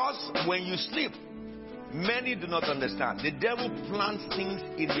cleansing. Because when you sleep, many do not understand. The devil plants things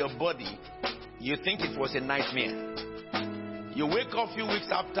in your body. You think it was a nightmare. You wake up a few weeks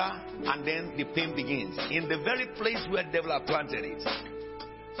after, and then the pain begins. In the very place where the devil had planted it.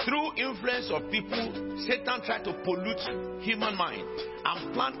 Through influence of people, Satan tried to pollute human mind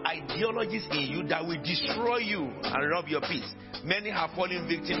and plant ideologies in you that will destroy you and rob your peace. Many have fallen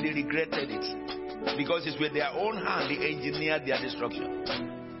victim, they regretted it. Because it's with their own hand they engineered their destruction.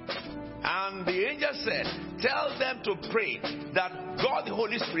 And the angel said, tell them to pray that God the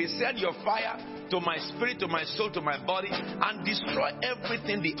Holy Spirit send your fire to my spirit, to my soul, to my body, and destroy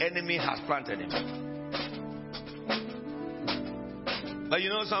everything the enemy has planted in me. But you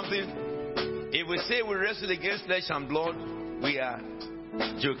know something? If we say we wrestle against flesh and blood, we are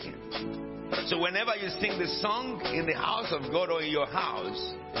joking. So whenever you sing the song in the house of God or in your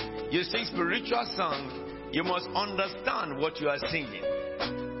house, you sing spiritual song, you must understand what you are singing.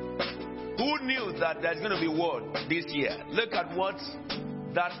 Who knew that there's going to be war this year? Look at what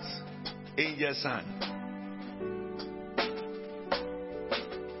that angel sang.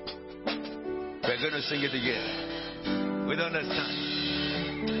 We're going to sing it again. We don't understand.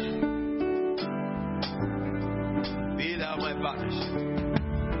 Be thou my battle.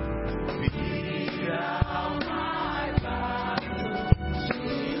 Be thou my battle.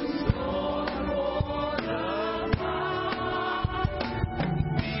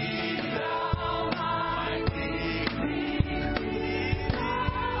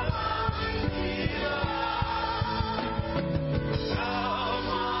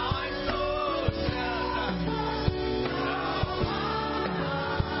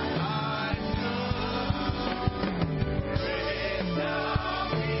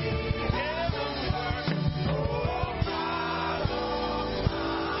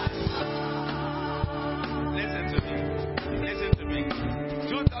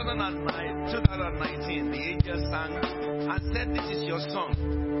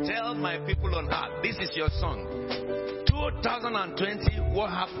 People on earth, this is your song. 2020, what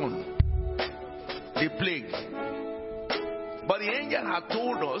happened? The plague. But the angel had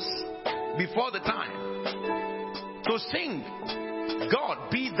told us before the time to sing, God,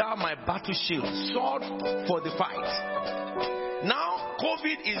 be thou my battle shield, sword for the fight. Now,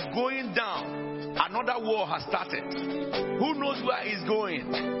 COVID is going down. Another war has started. Who knows where it's going?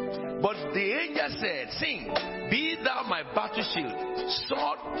 But the angel said, sing, be thou my battle shield,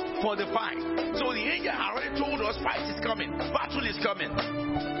 sword for the fight. So the angel already told us fight is coming, battle is coming.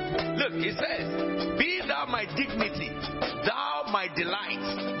 Look, it says, be thou my dignity, thou my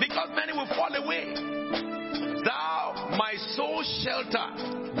delight, because many will fall away. Thou my soul shelter,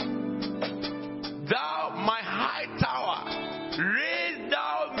 thou my high tower, raise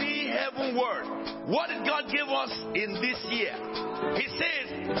thou me heavenward. What did God give us in this year? He says,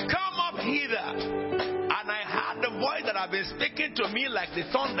 come up hither. And I heard the voice that had been speaking to me like the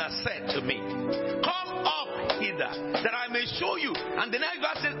thunder said to me, come up hither, that I may show you. And the next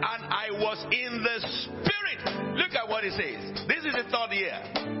verse says, and I was in the spirit. Look at what it says. This is the third year.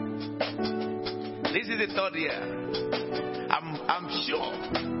 This is the third year. I'm sure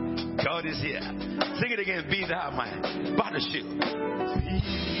God is here. Sing it again. Be thou my battle shield.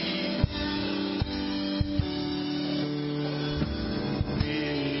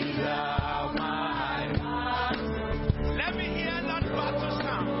 Let me hear that battle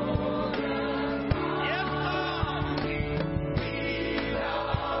sound. Yes, Lord. Be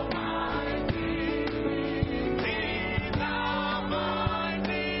thou my delight. Be thou my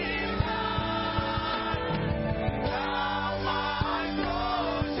delight. Thou my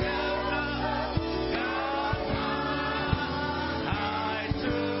soul shelter. God my high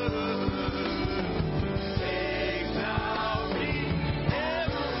tower. Take thou me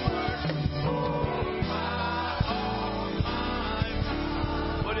heavenward. Oh my.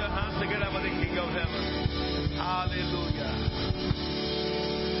 Put your hands together for the King of Heaven. Hallelujah.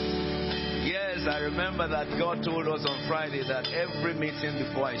 Yes, I remember that God told us on Friday that every meeting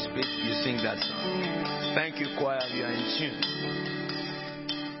before I speak, you sing that song. Thank you, choir. You are in tune.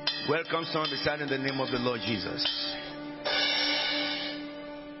 Welcome, song beside in the name of the Lord Jesus.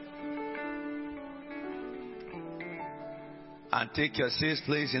 And take your safe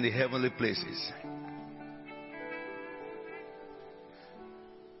place in the heavenly places.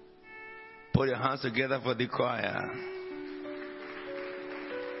 Put your hands together for the choir.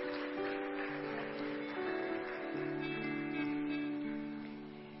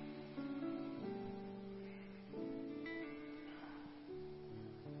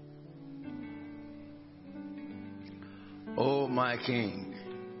 Oh, my King,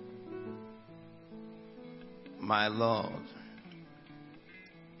 my Lord.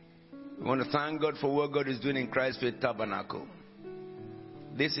 We want to thank God for what God is doing in Christ Faith Tabernacle.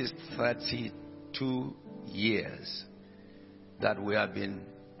 This is 32 years that we have been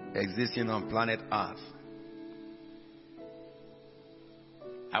existing on planet Earth.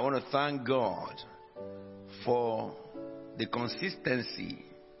 I want to thank God for the consistency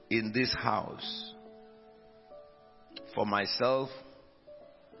in this house. For myself,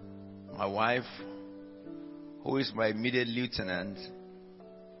 my wife, who is my immediate lieutenant,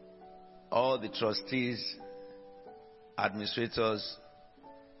 all the trustees, administrators,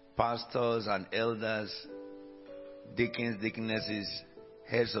 pastors and elders, deacons, deaconesses,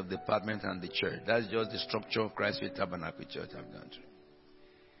 heads of department and the church. That's just the structure of Christ Faith Tabernacle Church I've gone through.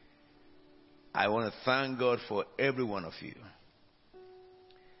 I want to thank God for every one of you.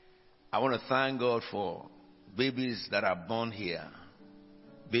 I want to thank God for babies that are born here,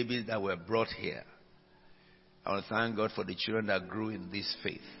 babies that were brought here. I want to thank God for the children that grew in this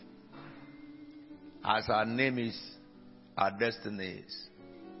faith. As our name is, our destiny is.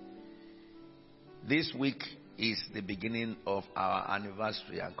 This week is the beginning of our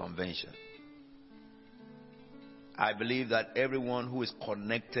anniversary and convention. I believe that everyone who is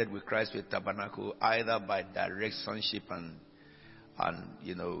connected with Christ Faith Tabernacle, either by direct sonship and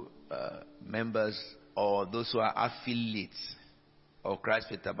members, or those who are affiliates of Christ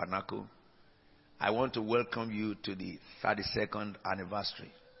Faith Tabernacle, I want to welcome you to the 32nd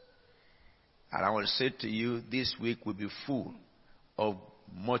anniversary. And I want to say to you, this week will be full of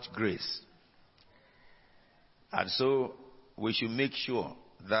much grace. And so we should make sure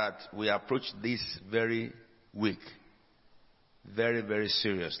that we approach this very week very, very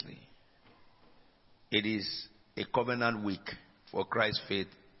seriously. It is a covenant week for Christ Faith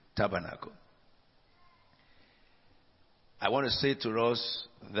Tabernacle. I want to say to us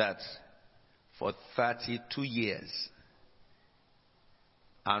that for 32 years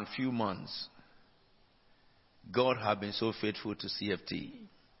and few months, God has been so faithful to CFT.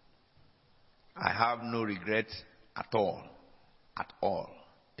 I have no regret at all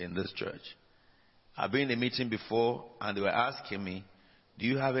in this church. I've been in a meeting before and they were asking me, do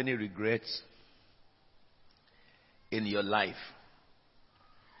you have any regrets in your life?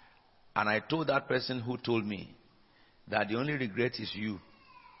 And I told that person who told me that the only regret is you.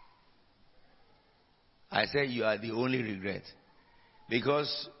 I said, you are the only regret.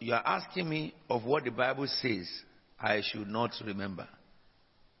 Because you are asking me of what the Bible says I should not remember.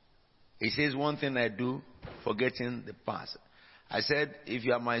 It says one thing I do, forgetting the past. I said, if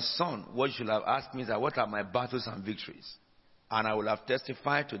you are my son, what you should have asked me is that what are my battles and victories? And I will have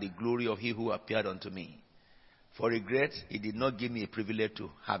testified to the glory of he who appeared unto me. For regret, he did not give me a privilege to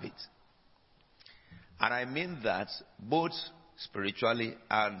have it. And I mean that both spiritually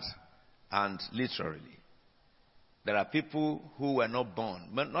and literally. There are people who were not born.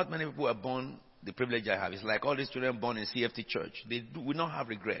 But not many people were born the privilege I have. It's like all these children born in CFT church. They will not have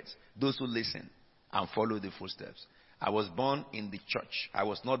regrets. Those who listen and follow the footsteps. I was born in the church. I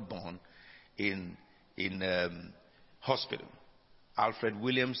was not born in hospital. Alfred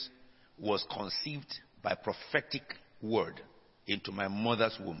Williams was conceived by prophetic word into my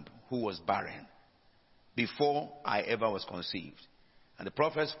mother's womb, who was barren, before I ever was conceived. And the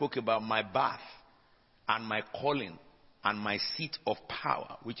prophet spoke about my birth and my calling and my seat of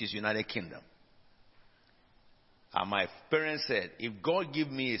power, which is United Kingdom. And my parents said, if God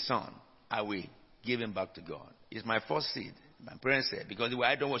give me a son, I will give him back to God. It's my first seed. My parents said, because they were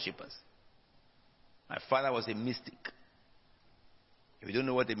idol worshippers. My father was a mystic. If you don't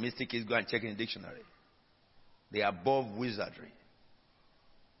know what a mystic is, go and check in the dictionary. They are above wizardry.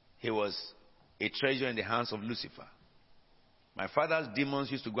 He was a treasure in the hands of Lucifer. My father's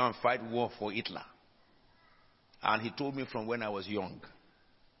demons used to go and fight war for Hitler. And he told me from when I was young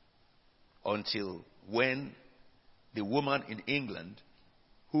until when the woman in England,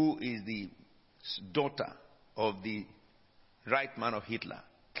 who is the daughter of the right man of Hitler,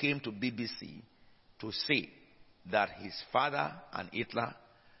 came to BBC to say that his father and Hitler,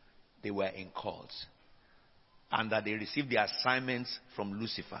 they were in cults. And that they received the assignments from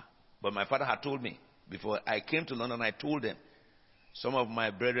Lucifer. But my father had told me, before I came to London, I told them, some of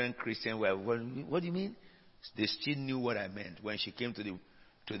my brethren Christians were, what do you mean? They still knew what I meant when she came to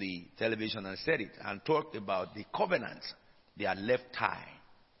the television and said it and talked about the covenant, their left thigh.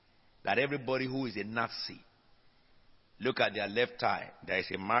 That everybody who is a Nazi, look at their left thigh. There is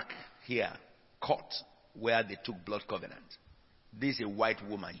a mark here, cut, where they took blood covenant. This is a white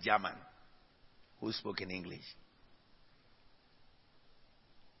woman, German, who spoke in English.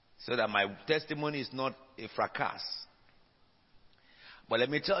 So that my testimony is not a fracas. But let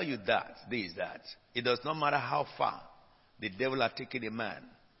me tell you that it does not matter how far the devil has taken a man,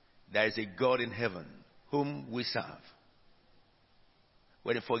 there is a God in heaven whom we serve.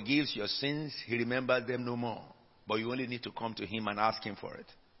 When he forgives your sins, he remembers them no more. But you only need to come to him and ask him for it.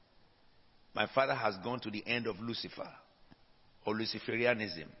 My father has gone to the end of Lucifer or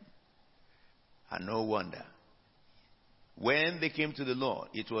Luciferianism. And no wonder. When they came to the Lord,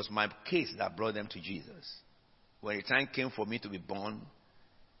 it was my case that brought them to Jesus. When the time came for me to be born,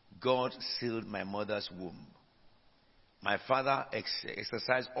 God sealed my mother's womb. My father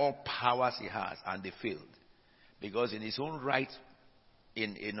exercised all powers he has, and they failed. Because in his own right,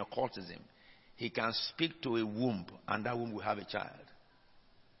 in occultism, he can speak to a womb, and that womb will have a child.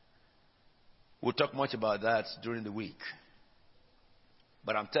 We'll talk much about that during the week.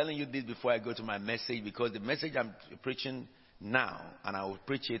 But I'm telling you this before I go to my message, because the message I'm preaching now, and I will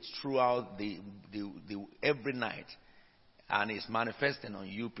preach it throughout the every night, and it's manifesting on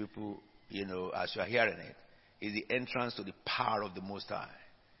you people, as you are hearing it, is the entrance to the power of the Most High.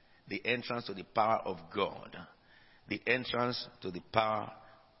 The entrance to the power of God. The entrance to the power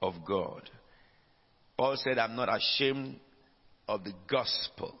of God. Paul said, I'm not ashamed of the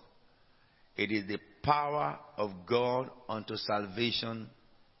gospel. It is the power of God unto salvation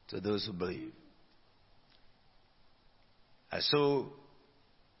to those who believe. And so,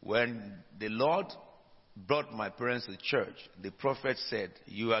 when the Lord brought my parents to church, the prophet said,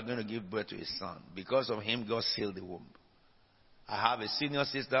 you are going to give birth to a son. Because of him, God sealed the womb. I have a senior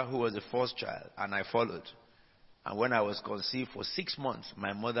sister who was the first child, and I followed. And when I was conceived for 6 months,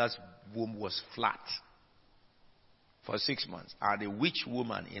 my mother's womb was flat. For 6 months. And a witch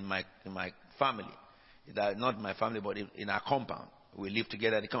woman in my family, not my family, but in our compound, we lived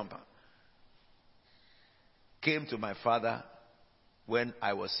together in the compound, came to my father when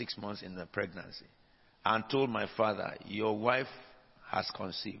I was 6 months in the pregnancy and told my father, your wife has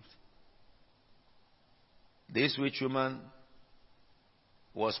conceived. This witch woman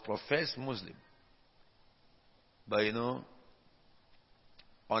was professed Muslim. But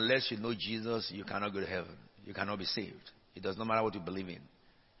unless you know Jesus, you cannot go to heaven. You cannot be saved. It does not matter what you believe in.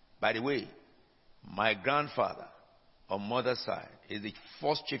 By the way, my grandfather on mother's side is the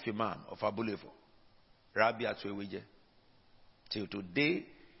first chief imam of Abulefo, Rabbi Atwewije. Till today,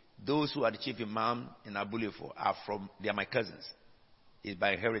 those who are the chief imam in Abulefo they are my cousins. It's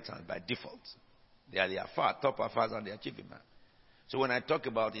by inheritance, by default. They are the Afar, top Afars, and they are chief imam. So when I talk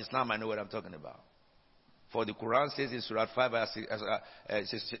about Islam, I know what I'm talking about. For the Quran says in Surah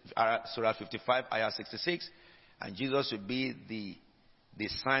 55, ayah 66, and Jesus will be the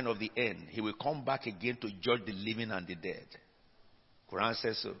sign of the end. He will come back again to judge the living and the dead. Quran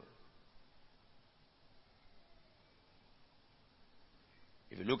says so.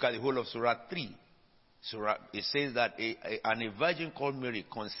 If you look at the whole of Surah 3, it says that a virgin called Mary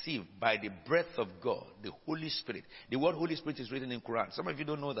conceived by the breath of God, the Holy Spirit. The word Holy Spirit is written in Quran. Some of you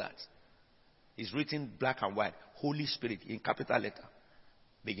don't know that. It's written black and white. Holy Spirit in capital letter.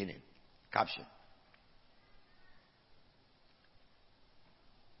 Beginning. Caption.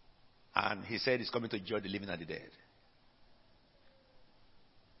 And he said he's coming to judge the living and the dead.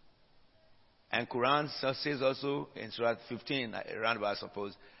 And Quran says also in Surah 15, around about I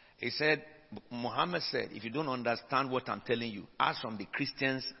suppose, Muhammad said, if you don't understand what I'm telling you, ask from the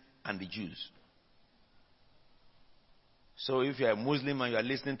Christians and the Jews. So if you're a Muslim and you are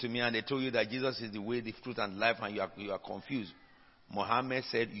listening to me and they told you that Jesus is the way, the truth, and life, and you are confused, Muhammad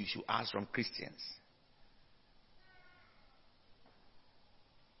said you should ask from Christians.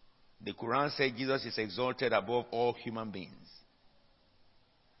 The Quran said Jesus is exalted above all human beings.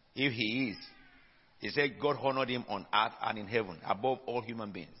 If he is, he said God honored him on earth and in heaven, above all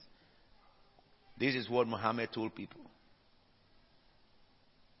human beings. This is what Muhammad told people.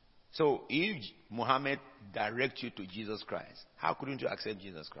 So if Muhammad directs you to Jesus Christ, how couldn't you accept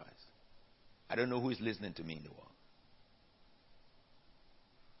Jesus Christ? I don't know who is listening to me in the world.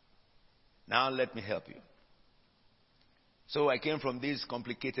 Now let me help you. So I came from this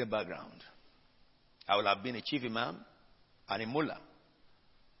complicated background. I would have been a chief imam and a mullah.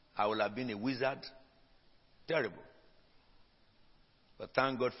 I would have been a wizard. Terrible. But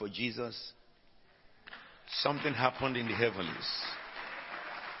thank God for Jesus. Something happened in the heavenlies.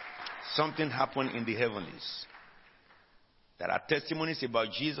 Something happened in the heavenlies. There are testimonies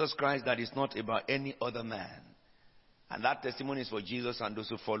about Jesus Christ that is not about any other man. And that testimony is for Jesus and those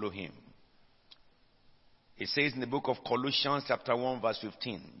who follow him. It says in the book of Colossians chapter 1 verse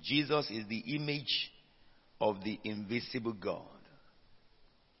 15, Jesus is the image of the invisible God,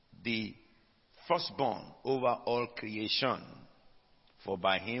 the firstborn over all creation. For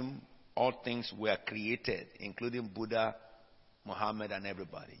by him all things were created, including Buddha, Muhammad, and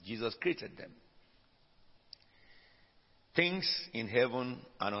everybody. Jesus created them. Things in heaven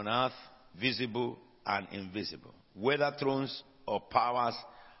and on earth, visible and invisible. Whether thrones or powers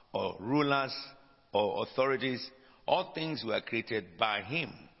or rulers or authorities. All things were created by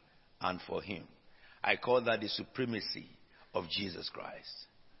him and for him. I call that the supremacy of Jesus Christ.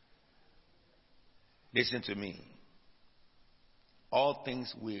 Listen to me. All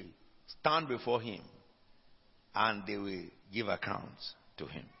things will stand before him and they will give accounts to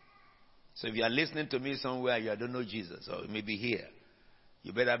him. So if you are listening to me somewhere, you don't know Jesus, or maybe here,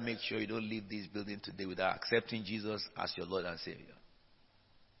 you better make sure you don't leave this building today without accepting Jesus as your Lord and Savior.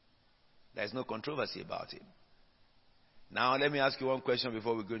 There's no controversy about it. Now let me ask you one question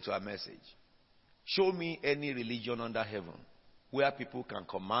before we go into our message. Show me any religion under heaven where people can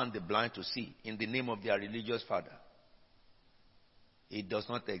command the blind to see in the name of their religious father. It does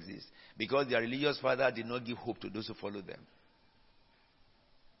not exist. Because their religious father did not give hope to those who follow them.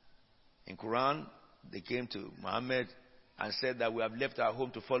 In Quran, they came to Muhammad and said that we have left our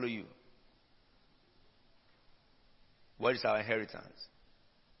home to follow you. What is our inheritance?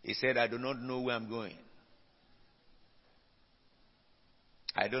 He said, I do not know where I'm going.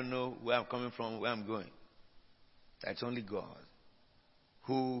 I don't know where I'm coming from, where I'm going. That's only God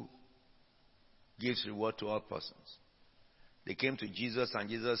who gives reward to all persons. They came to Jesus and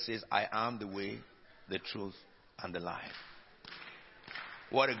Jesus says, I am the way, the truth, and the life.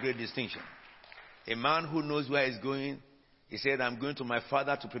 What a great distinction. A man who knows where he's going, he said, I'm going to my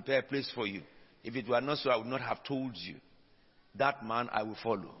Father to prepare a place for you. If it were not so, I would not have told you. That man I will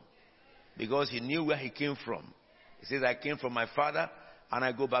follow. Because he knew where he came from. He says, I came from my Father and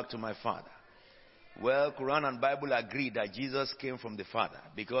I go back to my Father. Well, Quran and Bible agree that Jesus came from the Father.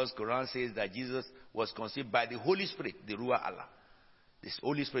 Because Quran says that Jesus was conceived by the Holy Spirit, the Ruach Allah. This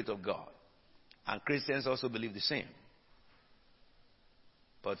Holy Spirit of God. And Christians also believe the same.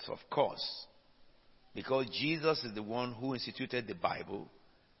 But of course, because Jesus is the one who instituted the Bible,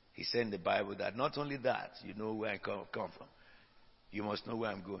 he said in the Bible that not only that, you know where I come from. You must know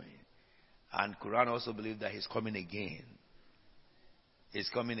where I'm going. And Quran also believes that he's coming again. He's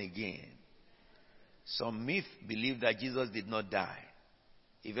coming again. Some myth believe that Jesus did not die.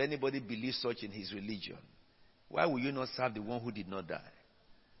 If anybody believes such in his religion, why will you not serve the one who did not die?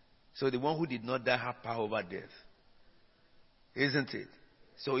 So the one who did not die has power over death. Isn't it?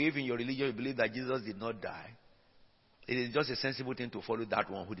 So if in your religion you believe that Jesus did not die, it is just a sensible thing to follow that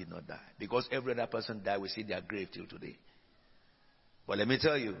one who did not die. Because every other person died, we see their grave till today. But let me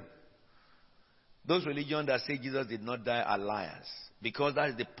tell you, those religions that say Jesus did not die are liars. Because that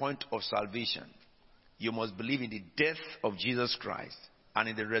is the point of salvation. You must believe in the death of Jesus Christ and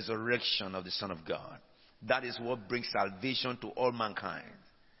in the resurrection of the Son of God. That is what brings salvation to all mankind.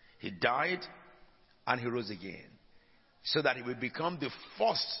 He died and he rose again. So that he will become the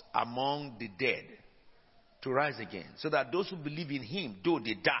first among the dead to rise again. So that those who believe in him, though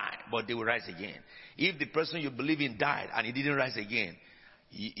they die, but they will rise again. If the person you believe in died and he didn't rise again,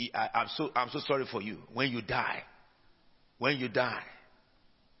 I'm so sorry for you. When you die,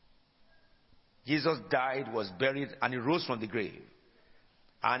 Jesus died, was buried, and he rose from the grave.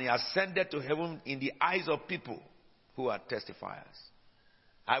 And he ascended to heaven in the eyes of people who are testifiers.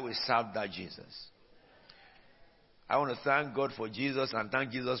 I will serve that Jesus. I want to thank God for Jesus and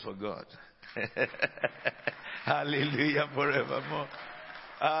thank Jesus for God. Hallelujah forevermore.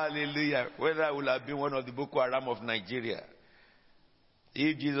 Hallelujah. Whether I would have been one of the Boko Haram of Nigeria,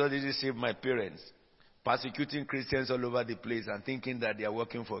 if Jesus didn't save my parents, persecuting Christians all over the place and thinking that they are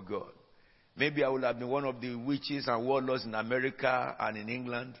working for God, maybe I would have been one of the witches and warlords in America and in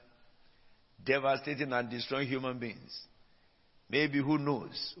England, devastating and destroying human beings. Maybe who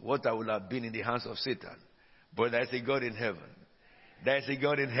knows what I would have been in the hands of Satan. But there is a God in heaven. There is a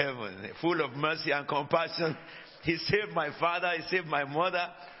God in heaven, full of mercy and compassion. He saved my father, he saved my mother,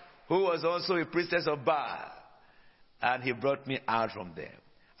 who was also a priestess of Baal. And he brought me out from there.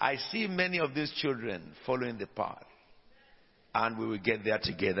 I see many of these children following the path. And we will get there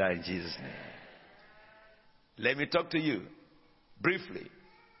together in Jesus' name. Let me talk to you briefly.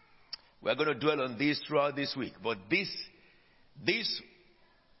 We're going to dwell on this throughout this week. But this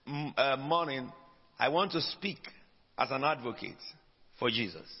morning, I want to speak as an advocate for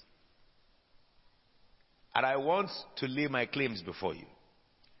Jesus. And I want to lay my claims before you.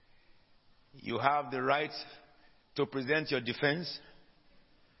 You have the right to present your defense.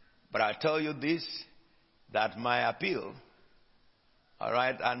 But I tell you this, that my appeal, all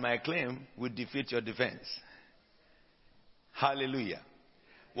right, and my claim will defeat your defense. Hallelujah.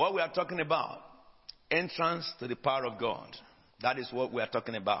 What we are talking about, entrance to the power of God. That is what we are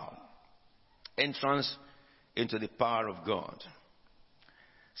talking about. Entrance into the power of God.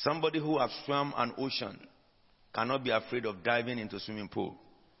 Somebody who has swum an ocean cannot be afraid of diving into a swimming pool.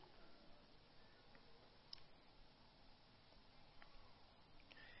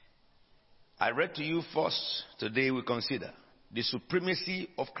 I read to you first. Today we consider the supremacy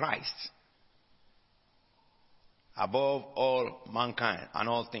of Christ above all mankind and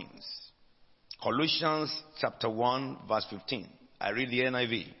all things. Colossians chapter 1 verse 15. I read the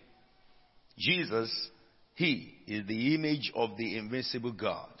NIV. Jesus, he is the image of the invisible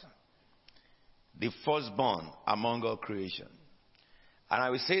God, the firstborn among all creation. And I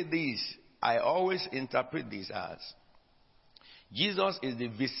will say this, I always interpret this as Jesus is the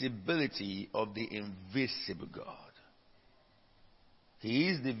visibility of the invisible God. He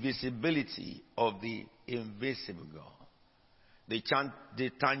is the visibility of the invisible God. The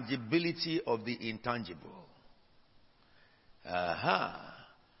tangibility of the intangible.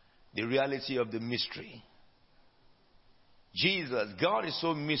 The reality of the mystery. Jesus, God is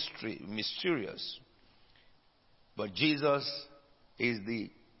so mysterious. But Jesus is the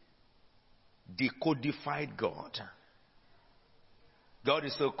decodified God. God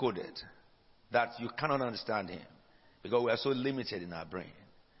is so coded that you cannot understand him because we are so limited in our brain.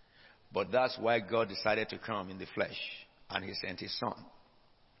 But that's why God decided to come in the flesh and he sent his son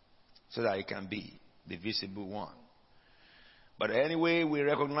so that he can be the visible one. But anyway, we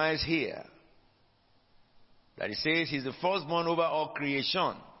recognize here that he says he's the firstborn over all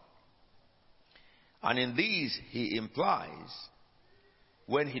creation. And in this he implies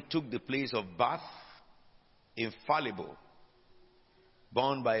when he took the place of birth, infallible,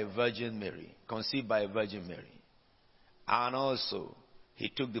 born by a Virgin Mary, conceived by a Virgin Mary. And also, he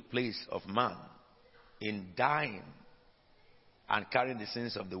took the place of man in dying and carrying the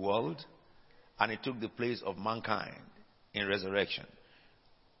sins of the world. And he took the place of mankind in resurrection.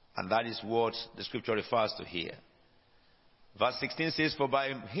 And that is what the scripture refers to here. Verse 16 says, for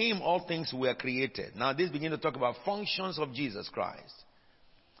by him all things were created. Now this begins to talk about functions of Jesus Christ.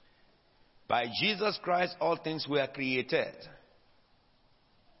 By Jesus Christ all things were created.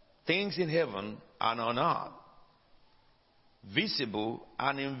 Things in heaven and on earth, visible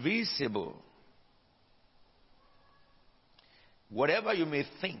and invisible. Whatever you may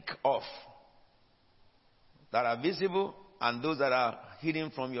think of that are visible and those that are hidden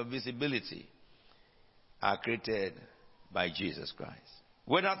from your visibility are created by Jesus Christ.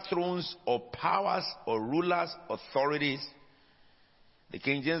 Whether thrones or powers or rulers, authorities. The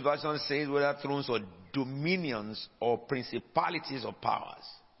King James Version says whether thrones or dominions or principalities or powers.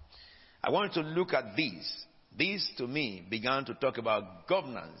 I want to look at these. These, to me, began to talk about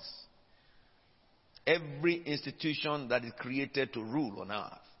governance. Every institution that is created to rule on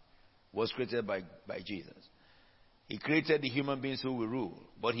earth was created by Jesus. He created the human beings who will rule,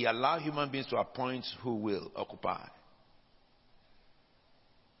 but he allowed human beings to appoint who will occupy.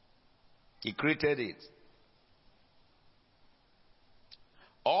 He created it.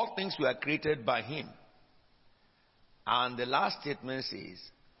 All things were created by him. And the last statement says,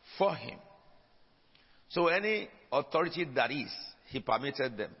 for him. So any authority that is, he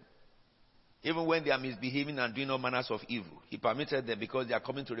permitted them. Even when they are misbehaving and doing all manners of evil, he permitted them because they are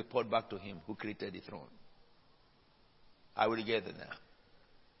coming to report back to him who created the throne. I will get it now.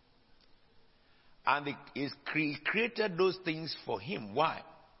 And he created those things for him. Why?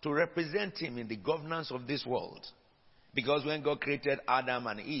 To represent him in the governance of this world. Because when God created Adam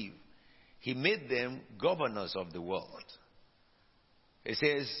and Eve, he made them governors of the world. It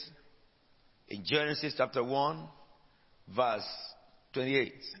says in Genesis chapter 1, verse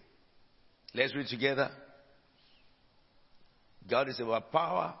 28. Let's read together. God is about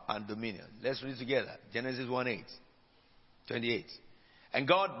power and dominion. Let's read together. Genesis 1:8, 28. And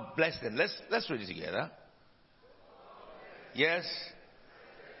God blessed them. Let's read it together. Yes.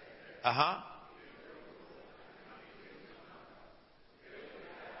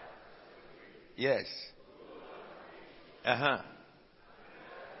 Yes.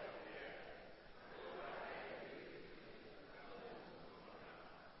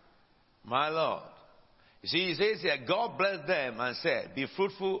 My Lord. You see, he says here, God blessed them and said, be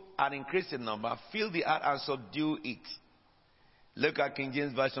fruitful and increase in number, fill the earth and subdue it. Look at King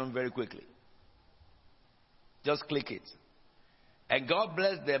James Version very quickly. Just click it. And God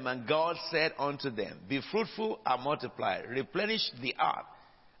blessed them, and God said unto them, be fruitful and multiply, replenish the earth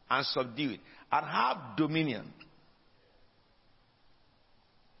and subdue it, and have dominion.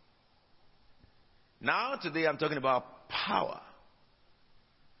 Now today I'm talking about power.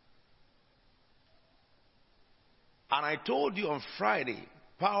 And I told you on Friday,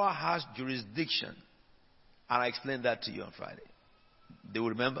 power has jurisdiction. And I explained that to you on Friday. Do you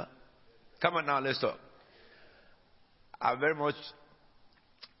remember? Come on now, let's talk. I'm very much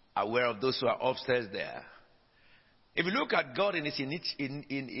aware of those who are upstairs there. If you look at God in his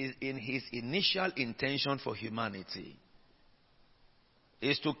initial intention for humanity,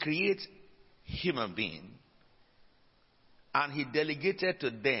 is to create human being, and he delegated to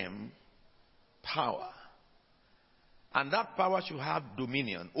them power. And that power should have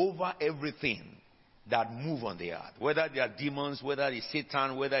dominion over everything that move on the earth, whether they are demons, whether it's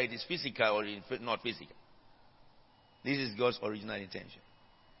Satan, whether it is physical or not physical. This is God's original intention.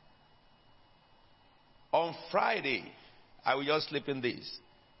 On Friday, I will just slip in this.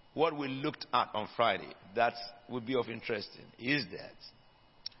 What we looked at on Friday that would be of interest is that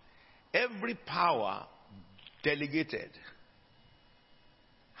every power delegated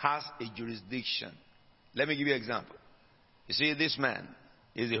has a jurisdiction. Let me give you an example. You see, this man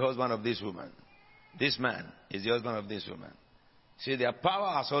is the husband of this woman. This man is the husband of this woman. See, their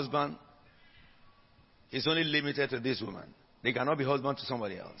power as husband is only limited to this woman. They cannot be husband to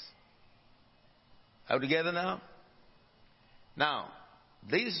somebody else. Are we together now? Now,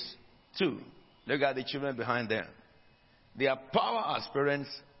 these two, look at the children behind them. Their power as parents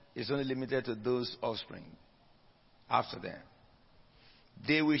is only limited to those offspring after them.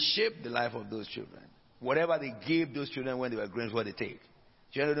 They will shape the life of those children. Whatever they gave those children when they were growing is what they take.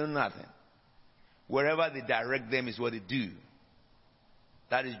 Children do nothing. Wherever they direct them is what they do.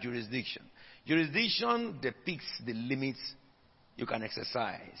 That is jurisdiction. Jurisdiction depicts the limits you can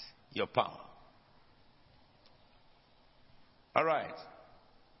exercise your power. All right.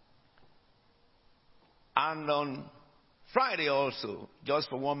 And on Friday also, just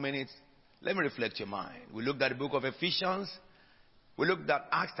for 1 minute, let me reflect your mind. We looked at the book of Ephesians. We looked at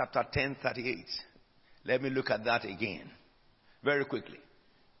Acts chapter 10:38. Let me look at that again very quickly.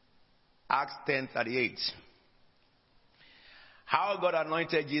 Acts 10:38. How God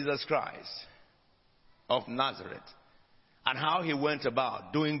anointed Jesus Christ of Nazareth and how he went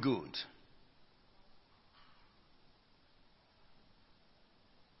about doing good.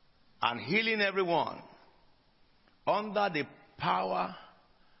 And healing everyone under the power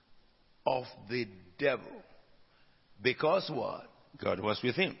of the devil. Because what? God was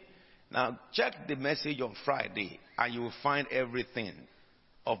with him. Now check the message on Friday and you will find everything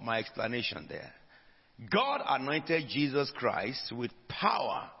of my explanation there. God anointed Jesus Christ with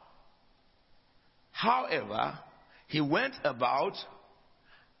power. However, he went about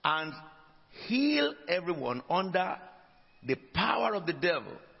and healed everyone under the power of the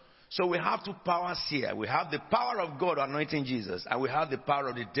devil. So we have two powers here. We have the power of God anointing Jesus, and we have the power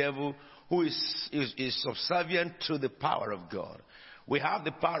of the devil who is subservient to the power of God. We have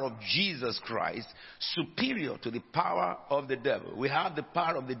the power of Jesus Christ superior to the power of the devil. We have the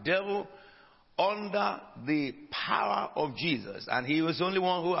power of the devil under the power of Jesus, and he was the only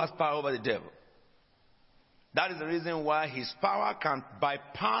one who has power over the devil. That is the reason why his power can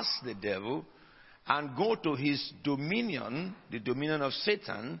bypass the devil and go to his dominion, the dominion of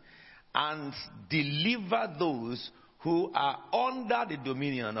Satan, and deliver those who are under the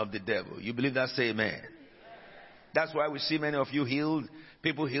dominion of the devil. You believe that? Say amen. That's why we see many of you healed,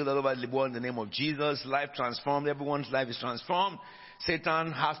 people healed all over the world in the name of Jesus, life transformed, everyone's life is transformed.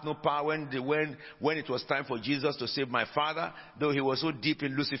 Satan has no power when it was time for Jesus to save my father, though he was so deep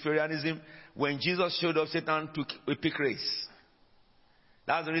in Luciferianism. When Jesus showed up, Satan took a pick race.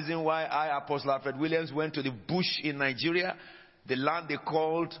 That's the reason why I, Apostle Alfred Williams, went to the bush in Nigeria, the land they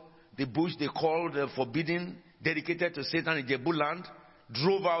called, the bush they called forbidden, dedicated to Satan in Jebu land,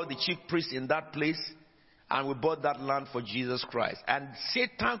 drove out the chief priest in that place, and we bought that land for Jesus Christ. And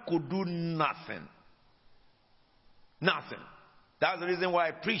Satan could do nothing. Nothing. That's the reason why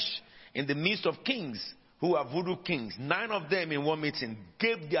I preach in the midst of kings who are voodoo kings. 9 of them in one meeting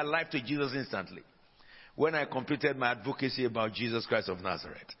gave their life to Jesus instantly when I completed my advocacy about Jesus Christ of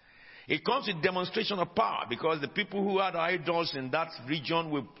Nazareth. It comes with demonstration of power because the people who had idols in that region,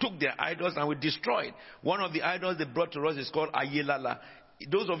 we took their idols and we destroyed. One of the idols they brought to us is called Ayelala.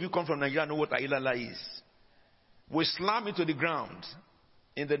 Those of you who come from Nigeria know what Ayelala is. We slam it to the ground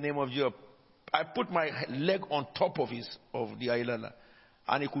in the name of Jesus. I put my leg on top of the Ayelala,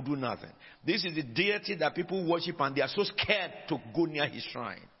 and he could do nothing. This is the deity that people worship, and they are so scared to go near his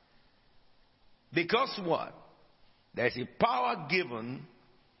shrine. Because what? There is a power given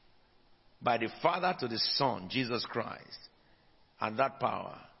by the Father to the Son, Jesus Christ. And that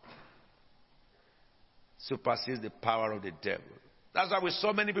power supersedes the power of the devil. That's why we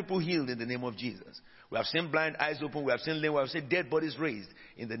saw many people healed in the name of Jesus. We have seen blind eyes open. We have seen lame. We have seen dead bodies raised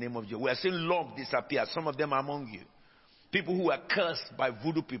in the name of Jesus. We have seen lumps disappear. Some of them are among you. People who were cursed by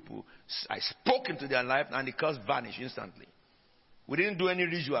voodoo people, I spoke into their life and the curse vanished instantly. We didn't do any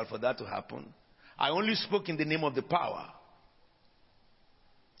ritual for that to happen. I only spoke in the name of the power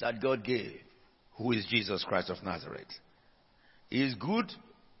that God gave, who is Jesus Christ of Nazareth. He is good.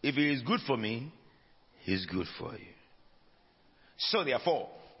 If he is good for me, he is good for you. So therefore,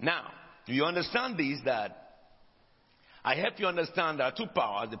 now, do you understand this? That I help you understand there are two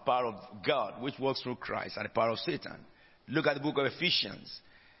powers, the power of God, which works through Christ, and the power of Satan. Look at the book of Ephesians.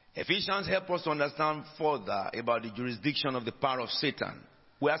 Ephesians help us to understand further about the jurisdiction of the power of Satan,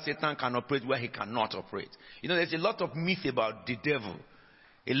 where Satan can operate, where he cannot operate. You know, there's a lot of myth about the devil.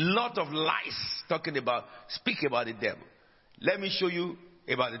 A lot of lies speak about the devil. Let me show you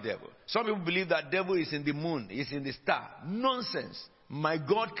about the devil. Some people believe that devil is in the moon, is in the star. Nonsense. My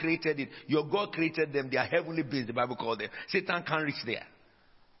God created it. Your God created them. They are heavenly beings, the Bible calls them. Satan can't reach there.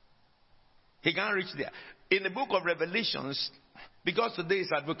 He can't reach there. In the book of Revelations, because today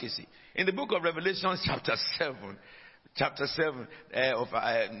is advocacy, in the book of Revelation chapter 7,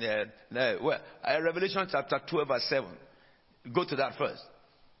 Revelation chapter 12 verse 7. Go to that first.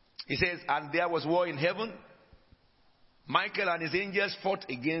 It says, and there was war in heaven. Michael and his angels fought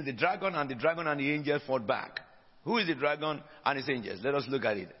against the dragon, and the dragon and the angels fought back. Who is the dragon and his angels? Let us look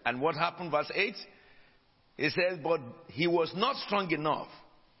at it. And what happened, verse 8? It says, but he was not strong enough,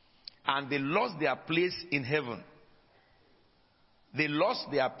 and they lost their place in heaven. They lost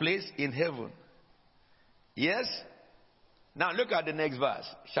their place in heaven. Yes? Now look at the next verse.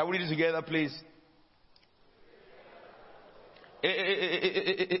 Shall we read it together, please?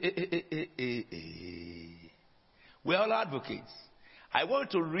 We are all advocates. I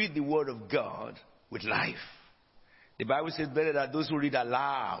want to read the word of God with life. The Bible says better that those who read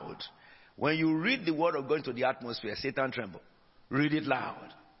aloud. When you read the word of God into the atmosphere, Satan tremble. Read it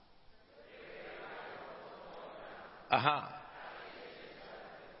loud.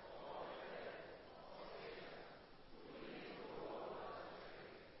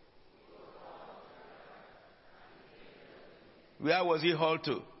 Where was he hauled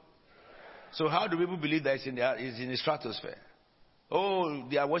to? So how do people believe that it's in the stratosphere? Oh,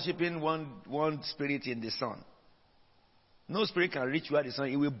 they are worshiping one spirit in the sun. No spirit can reach where the sun.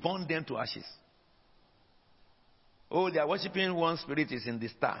 It will burn them to ashes. Oh, they are worshiping one spirit is in the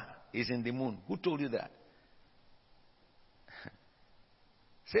star, is in the moon. Who told you that?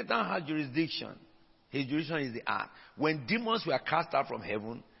 Satan has jurisdiction. His jurisdiction is the earth. When demons were cast out from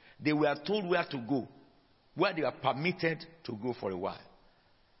heaven, they were told where to go, where they were permitted to go for a while.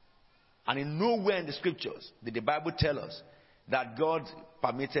 And in nowhere in the scriptures did the Bible tell us that God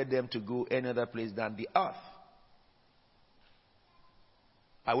permitted them to go any other place than the earth.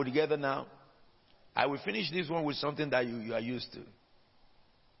 Are we together now? I will finish this one with something that you are used to.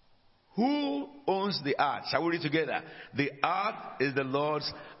 Who owns the earth? Shall we read together? The earth is the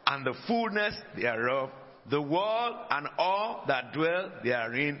Lord's, and the fullness thereof, the world and all that dwell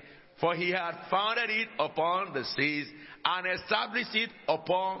therein. For he hath founded it upon the seas, and established it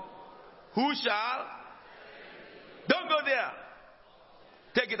upon... Who shall? Don't go there.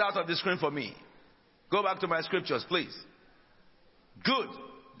 Take it out of the screen for me. Go back to my scriptures, please. Good.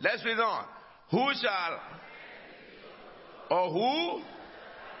 Let's read on. Who shall? Or who?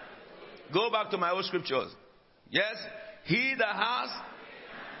 Go back to my old scriptures. Yes? He that has.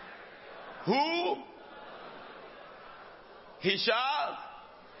 Who? He shall.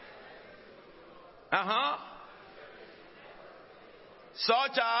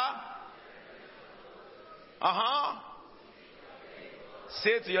 Such a.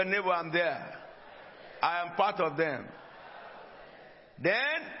 Say to your neighbor, I'm there. I am part of them. Then,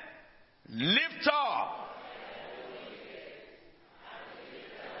 lift up.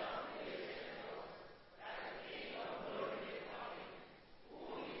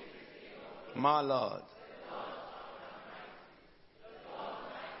 My Lord.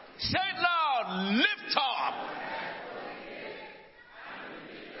 Say it loud. Lift up.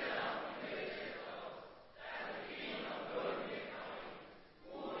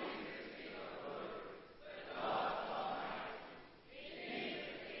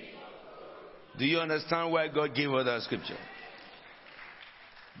 Do you understand why God gave us that scripture?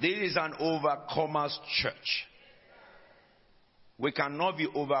 This is an overcomer's church. We cannot be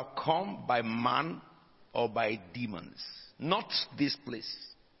overcome by man or by demons. Not this place.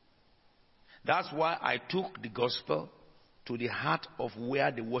 That's why I took the gospel to the heart of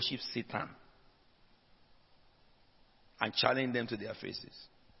where they worship Satan and challenged them to their faces.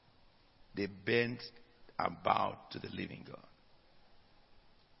 They bent and bowed to the living God.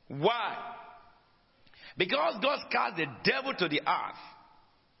 Why? Because God cast the devil to the earth.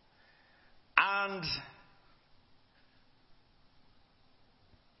 And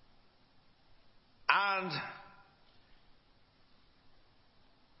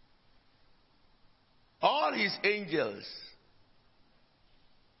all his angels.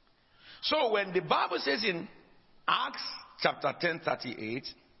 So when the Bible says in Acts chapter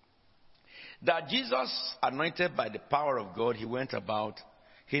 10:38 that Jesus, anointed by the power of God, he went about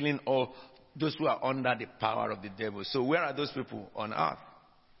healing all those who are under the power of the devil. So where are those people on earth?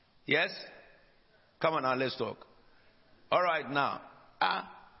 Yes? Come on now, let's talk. All right, now.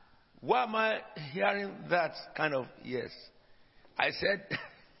 Why am I hearing that kind of yes? I said,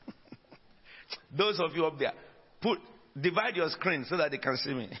 those of you up there, divide your screen so that they can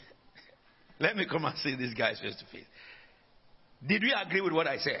see me. Let me come and see these guys face to face. Did we agree with what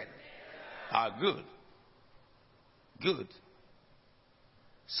I said? Good. Good.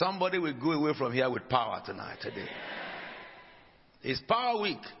 Somebody will go away from here with power today. It's power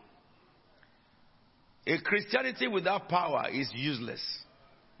week. A Christianity without power is useless.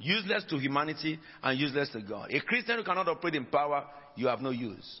 Useless to humanity and useless to God. A Christian who cannot operate in power, you have no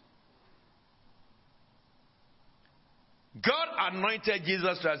use. God anointed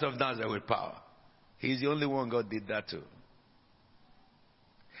Jesus Christ of Nazareth with power. He's the only one God did that to.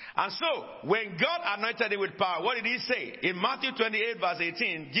 And so, when God anointed him with power, what did he say? In Matthew 28 verse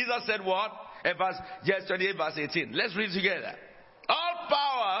 18, Jesus said what? Just 28 verse 18. Let's read together. All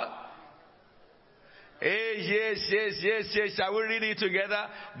power. Yes. Shall we read it together?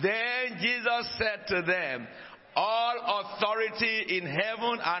 Then Jesus said to them, all authority in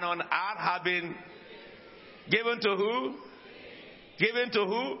heaven and on earth have been given to who? Given to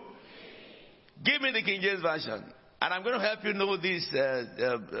who? Give me the King James Version. And I'm going to help you know this,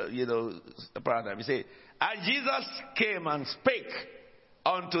 paradigm. You say, and Jesus came and spake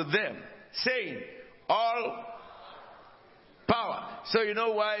unto them, saying, all power. So you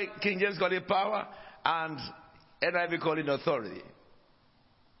know why King James called it power and NIV called it authority?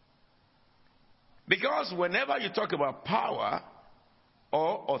 Because whenever you talk about power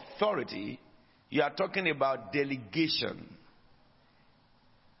or authority, you are talking about delegation.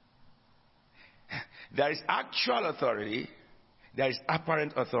 There is actual authority. There is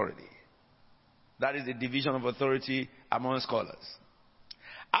apparent authority. That is the division of authority among scholars.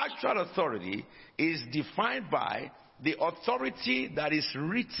 Actual authority is defined by the authority that is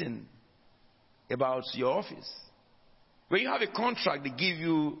written about your office. When you have a contract, they give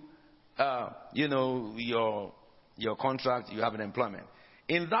you, your contract, you have an employment.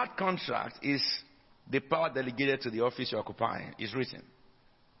 In that contract is the power delegated to the office you're occupying is written.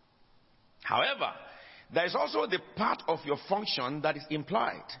 However, there is also the part of your function that is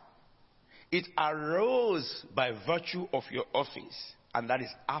implied. It arose by virtue of your office, and that is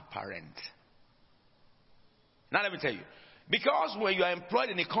apparent. Now let me tell you. Because when you are employed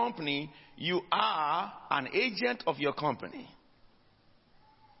in a company, you are an agent of your company.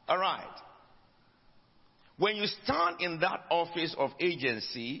 All right. When you stand in that office of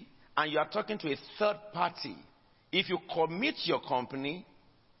agency and you are talking to a third party, if you commit your company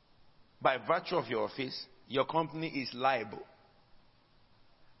by virtue of your office, your company is liable.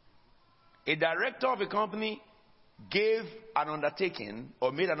 A director of a company gave an undertaking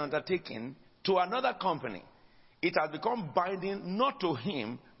or made an undertaking to another company. It has become binding not to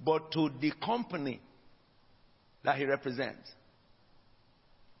him, but to the company that he represents.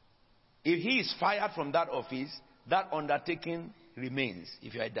 If he is fired from that office, that undertaking remains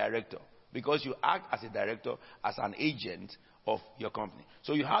if you are a director. Because you act as a director, as an agent of your company.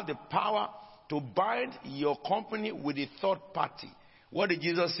 So you have the power to bind your company with a third party. What did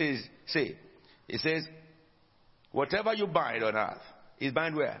Jesus say? He says, whatever you bind on earth is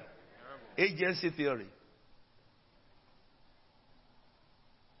bind where? Agency theory.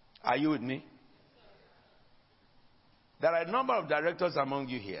 Are you with me? There are a number of directors among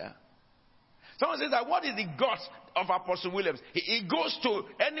you here. Someone says that what is the guts of Apostle Williams? He goes to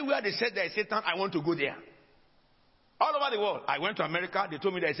anywhere they said there is Satan, I want to go there. All over the world. I went to America, they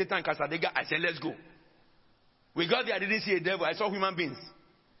told me there is Satan in Casadega. I said, let's go. We got there, I didn't see a devil, I saw human beings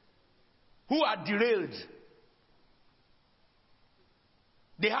who are derailed.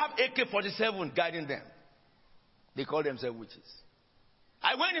 They have AK-47 guiding them. They call themselves witches.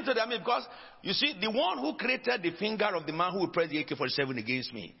 I went into the army because, you see, the one who created the finger of the man who will press the AK-47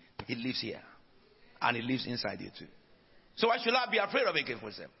 against me, he lives here. And he lives inside you too. So why should I be afraid of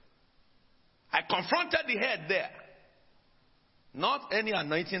AK-47? I confronted the head there. Not any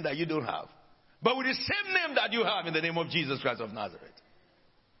anointing that you don't have, but with the same name that you have in the name of Jesus Christ of Nazareth.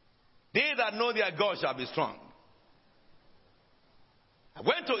 They that know their God shall be strong. I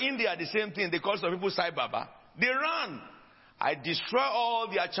went to India, the same thing. They call some people Sai Baba. They ran. I destroy all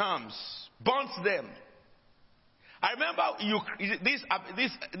their charms, burnt them. I remember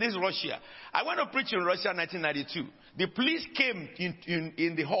this Russia. I went to preach in Russia in 1992. The police came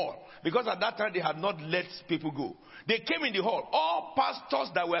in the hall because at that time they had not let people go. They came in the hall. All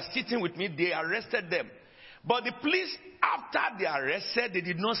pastors that were sitting with me, they arrested them. But the police, after they arrested, they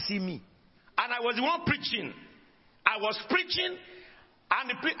did not see me. And I was the one preaching. I was preaching And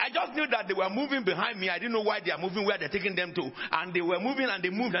I just knew that they were moving behind me. I didn't know why they are moving, where they're taking them to. And they were moving and they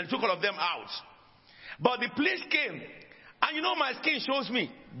moved and took all of them out. But the police came. And you know my skin shows me.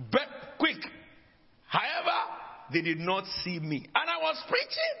 Quick. However, they did not see me. And I was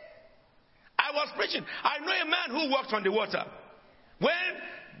preaching. I know a man who walks on the water. When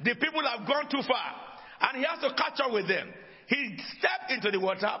the people have gone too far and he has to catch up with them, he stepped into the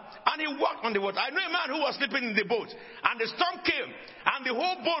water and he walked on the water. I know a man who was sleeping in the boat and the storm came and the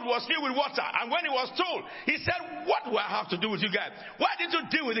whole boat was filled with water. And when he was told, he said, what do I have to do with you guys? Why didn't you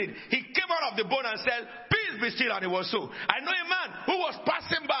deal with it? He came out of the boat and said, peace be still, and it was so. I know a man who was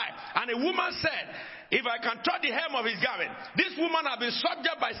passing by and a woman said, if I can touch the hem of his garment, this woman has been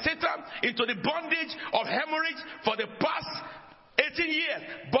subject by Satan into the bondage of hemorrhage for the past 18 years.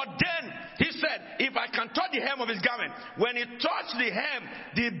 But then he said, if I can touch the hem of his garment, when he touched the hem,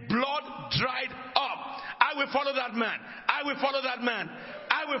 the blood dried up. I will follow that man. I will follow that man.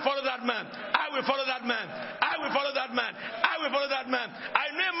 I will follow that man. I will follow that man. I will follow that man. I will follow that man.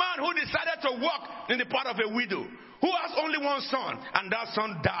 I know a man who decided to walk in the path of a widow who has only one son, and that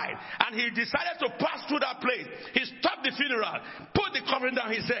son died. And he decided to pass through that place. He stopped the funeral, put the covering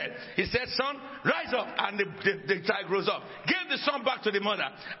down his head. He said, son, rise up. And the child rose up. Gave the son back to the mother.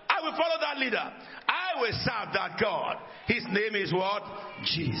 I will follow that leader. I will serve that God. His name is what?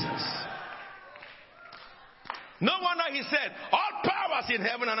 Jesus. No wonder he said, all powers in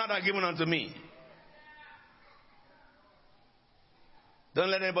heaven and earth are given unto me. Don't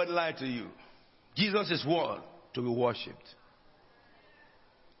let anybody lie to you. Jesus is worthy to be worshipped.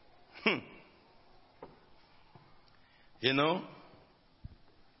 You know,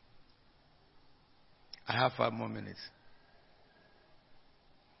 I have 5 more minutes.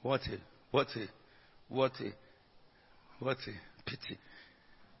 What a pity.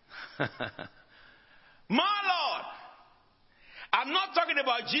 My Lord, I'm not talking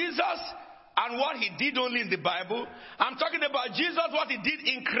about Jesus and what he did only in the Bible. I'm talking about Jesus, what he did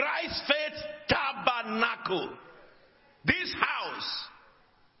in Christ's faith tabernacle. This house.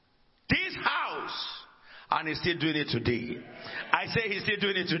 And he's still doing it today. I say he's still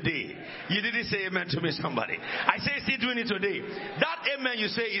doing it today. You didn't say amen to me, somebody. I say he's still doing it today. That amen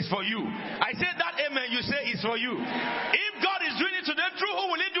you say is for you. I say that amen you say is for you. If God is doing it today, through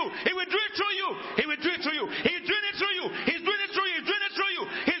who will he do? He will do it through you. He will do it through you. He's doing it through you. He's doing it through you. He's doing it through you.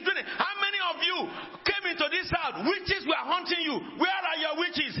 He's doing it. How many of you came into this house? Witches were hunting you. Where are your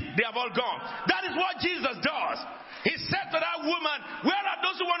witches? They have all gone. That is what Jesus does. He said to that woman, where are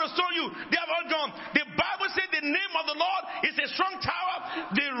those who want to stone you? They have all gone. The Bible said the name of the Lord is a strong tower.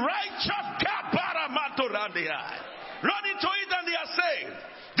 The righteous run into it and they are saved.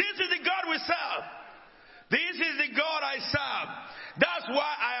 This is the God we serve. This is the God I serve. That's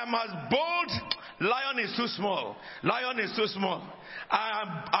why I am as bold. Lion is too small. Lion is too small.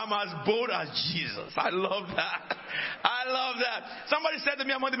 I'm as bold as Jesus. I love that. I love that. Somebody said to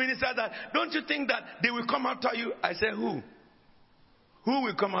me among the ministers that, don't you think that they will come after you? I said, who? Who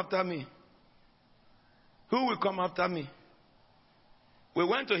will come after me? Who will come after me? We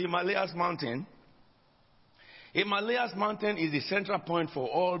went to Himalayas Mountain. Himalayas Mountain is the central point for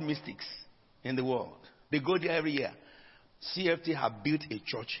all mystics in the world. They go there every year. CFT have built a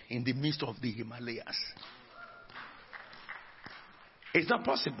church in the midst of the Himalayas. It's not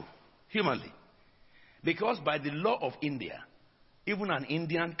possible, humanly. Because by the law of India, even an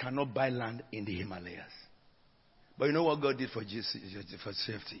Indian cannot buy land in the Himalayas. But you know what God did for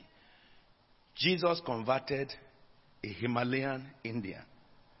CFT? Jesus converted a Himalayan Indian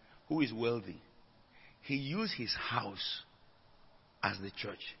who is wealthy. He used his house as the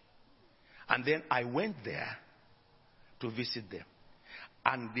church. And then I went there to visit them.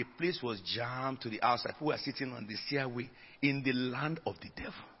 And the place was jammed to the outside. We were sitting on the stairway in the land of the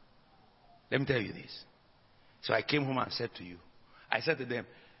devil. Let me tell you this. So I came home and said to you, I said to them,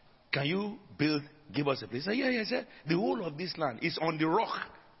 can you give us a place? I said, yeah. I said, the whole of this land is on the rock.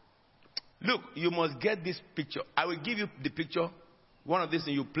 Look, you must get this picture. I will give you the picture. One of these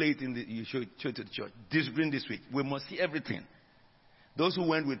things, you play it you show it to the church. Bring this week. We must see everything. Those who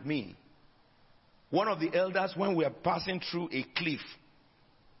went with me, one of the elders, when we are passing through a cliff,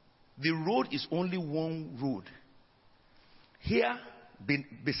 the road is only one road. Here,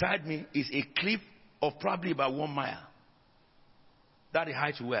 beside me, is a cliff of probably about 1 mile. That is the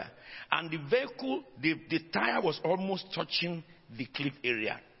height we were. And the vehicle, the tire was almost touching the cliff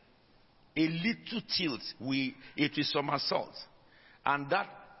area. A little tilt, it is somersault. And that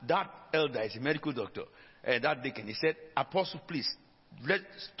elder is a medical doctor, that deacon. He said, Apostle, please, let's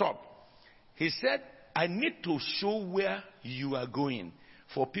stop. He said, I need to show where you are going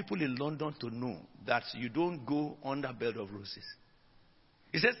for people in London to know that you don't go under bed of roses.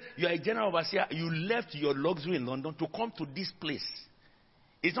 He says, you are a general overseer. You left your luxury in London to come to this place.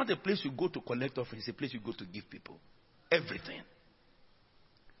 It's not a place you go to collect offering. It's a place you go to give people everything.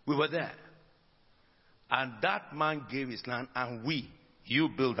 We were there. And that man gave his land, and you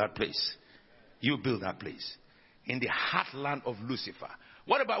build that place. You build that place. In the heartland of Lucifer.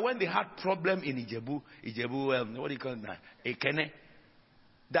 What about when they had problem in Ijebu, what do you call it now? Ekene?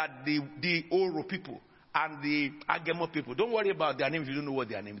 That the Oro people and the Agemo people, don't worry about their name if you don't know what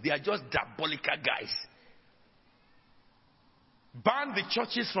their name is. They are just diabolical guys. Banned the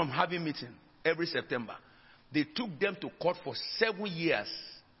churches from having meeting every September. They took them to court for 7 years.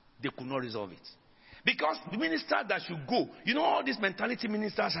 They could not resolve it. Because the minister that should go, all these mentality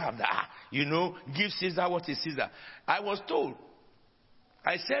ministers have that, give Caesar what is Caesar. I was told,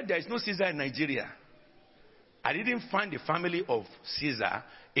 I said there is no Caesar in Nigeria. I didn't find the family of Caesar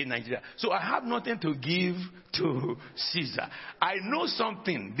in Nigeria. So I have nothing to give to Caesar. I know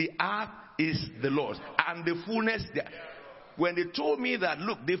something. The earth is the Lord's and the fullness there. When they told me that,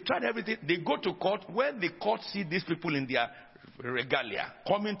 look, they've tried everything, they go to court. When the court see these people in their regalia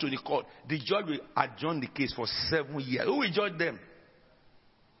coming to the court, the judge will adjourn the case for 7 years. Who will judge them?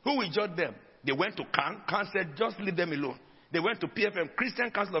 Who will judge them? They went to Khan said, just leave them alone. They went to PFM,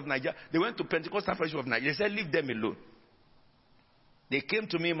 Christian Council of Nigeria. They went to Pentecostal Fellowship of Nigeria. They said, leave them alone. They came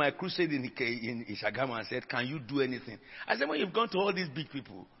to me in my crusade in Ishagama and said, can you do anything? I said, well, you've gone to all these big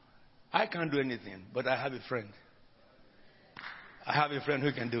people. I can't do anything, but I have a friend. I have a friend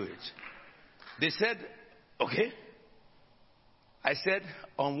who can do it. They said, okay. I said,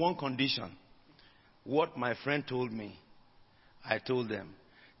 on one condition, what my friend told me, I told them,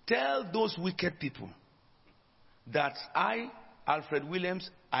 tell those wicked people that I, Alfred Williams,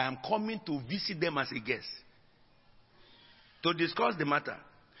 I am coming to visit them as a guest to discuss the matter.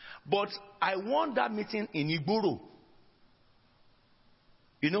 But I want that meeting in Igboro.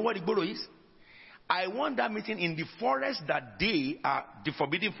 You know what Igboro is? I want that meeting in the forest that they are, the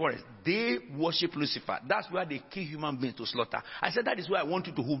forbidden forest. They worship Lucifer. That's where they kill human beings to slaughter. I said, that is why I want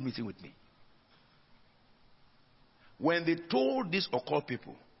you to hold meeting with me. When they told these occult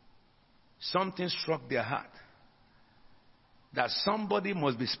people, something struck their heart. That somebody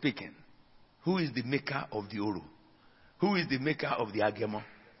must be speaking. Who is the maker of the Oro? Who is the maker of the Agemo?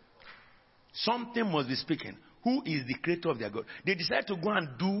 Something must be speaking. Who is the creator of their God? They decided to go and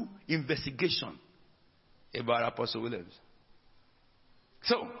do investigation about Apostle Williams.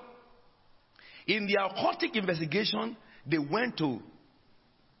 So, in their occultic investigation, they went to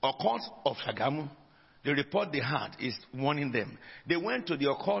occult of Shagamu. The report they had is warning them. They went to the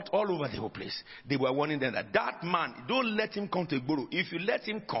occult all over the whole place. They were warning them that man, don't let him come to Igboro. If you let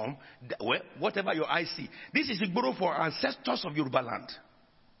him come, whatever your eyes see. This is Igboro for ancestors of Yoruba land.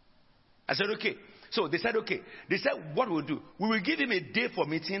 I said, okay. So they said, okay. They said, what we'll do? We will give him a day for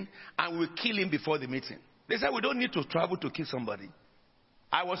meeting and we'll kill him before the meeting. They said, we don't need to travel to kill somebody.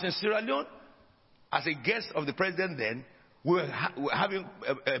 I was in Sierra Leone as a guest of the president then. We were having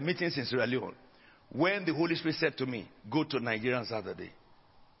meetings in Sierra Leone. When the Holy Spirit said to me, go to Nigeria on Saturday,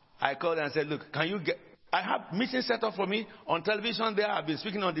 I called and said, look, can you get, I have meetings set up for me on television there. I've been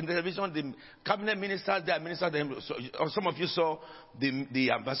speaking on the television. The cabinet ministers there, some of you saw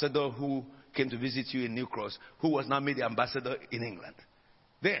the ambassador who came to visit you in New Cross, who was now made the ambassador in England.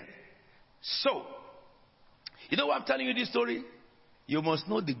 Then, so, you know why I'm telling you this story? You must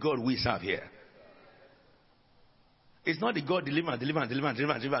know the God we serve here. It's not the God deliver.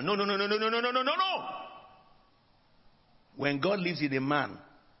 No. When God lives in a man,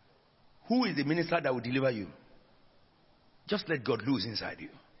 who is the minister that will deliver you? Just let God loose inside you.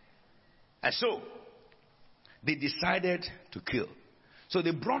 And so, they decided to kill. So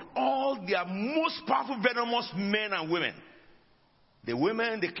they brought all their most powerful, venomous men and women. The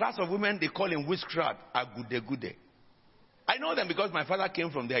women, the class of women, they call in witchcraft Agude. I know them because my father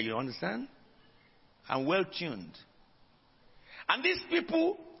came from there, you understand? I'm well tuned. And these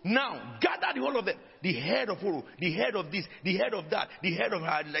people now gathered the whole of them. The head of Oro, the head of this, the head of that, the head of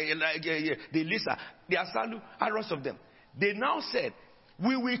the Lisa, the Asalu, and rest of them. They now said,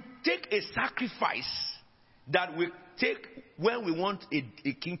 we will take a sacrifice that we take when we want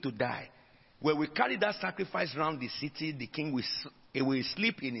a king to die. When we carry that sacrifice around the city, the king will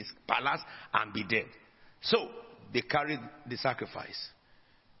sleep in his palace and be dead. So, they carried the sacrifice.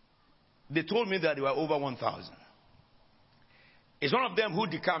 They told me that there were over 1,000. It's one of them who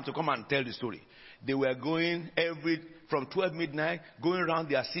decamped to come and tell the story. They were going from 12 midnight, going around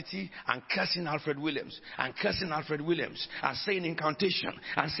their city and cursing Alfred Williams, and cursing Alfred Williams, and saying incantation,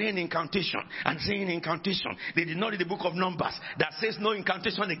 and saying incantation, and saying incantation. They did not read the book of Numbers that says no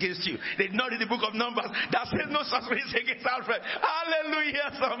incantation against you. They did not read the book of Numbers that says no sorceries against Alfred.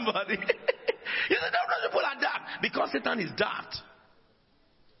 Hallelujah, somebody. You see, there are people like that because Satan is daft.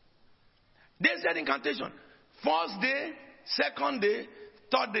 They said incantation. First day, second day,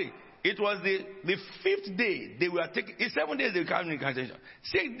 third day. It was the fifth day they were taking. In 7 days they were coming in incantation.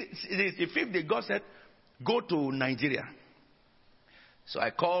 The fifth day God said, go to Nigeria. So I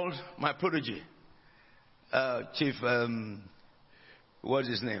called my protege, Chief, what's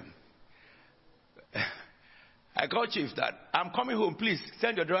his name? I called Chief that I'm coming home. Please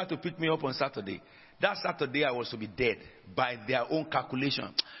send your driver to pick me up on Saturday. That Saturday I was to be dead by their own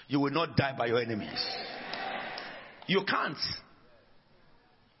calculation. You will not die by your enemies. You can't.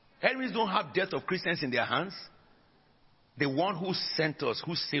 Enemies don't have death of Christians in their hands. The one who sent us,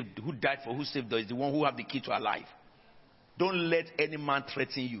 who died for, who saved us, is the one who have the key to our life. Don't let any man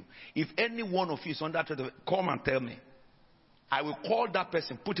threaten you. If any one of you is under threat, come and tell me. I will call that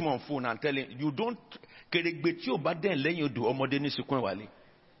person, put him on phone and tell him, you don't. You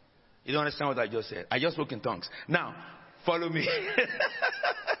don't understand what I just said? I just spoke in tongues. Now, follow me.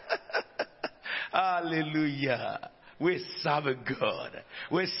 Hallelujah. We serve a God.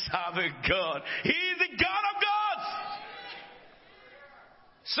 We serve a God. He is the God of gods.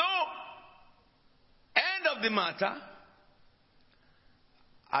 So, end of the matter,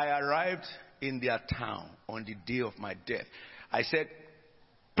 I arrived in their town on the day of my death. I said,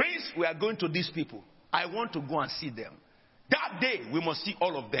 Prince, we are going to these people. I want to go and see them. That day, we must see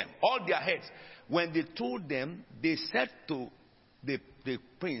all of them, all their heads. When they told them, they said to the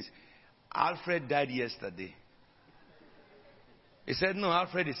prince, Alfred died yesterday. He said, no,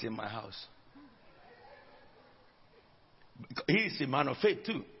 Alfred is in my house. He is a man of faith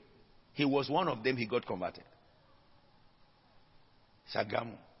too. He was one of them, he got converted.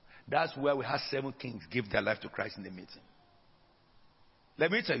 Shagamu. That's where we had 7 kings give their life to Christ in the meeting.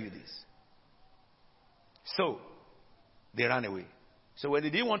 Let me tell you this. So, they ran away. So when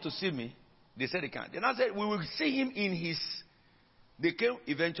they didn't want to see me, they said they can't. Then I said, we will see him in his... They came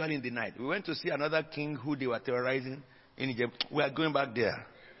eventually in the night. We went to see another king who they were terrorizing in Egypt. We are going back there. Amen.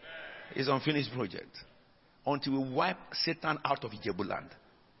 It's an unfinished project. Until we wipe Satan out of Egypt land.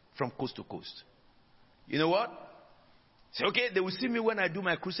 From coast to coast. You know what? Say, okay, they will see me when I do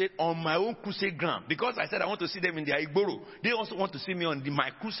my crusade on my own crusade ground. Because I said I want to see them in their Igboro. They also want to see me on my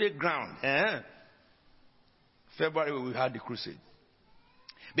crusade ground. February we had the crusade.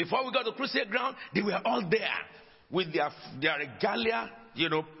 Before we got the crusade ground, they were all there with their regalia. You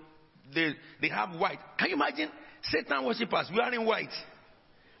know, they have white. Can you imagine Satan worshippers wearing white?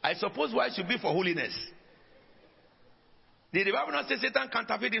 I suppose white should be for holiness. Did the Bible not say Satan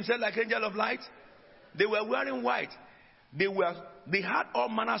counterfeit himself like angel of light? They were wearing white. They had all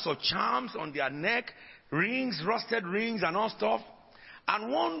manners of charms on their neck, rings, rusted rings and all stuff.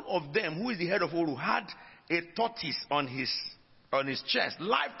 And one of them, who is the head of Oru, had a tortoise on his chest,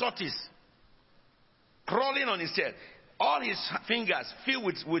 live tortoise, crawling on his chest. All his fingers filled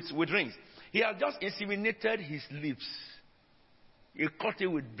with rings. He had just inseminated his lips. He cut it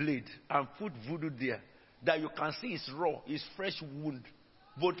with blade and put voodoo there. That you can see his raw, his fresh wound,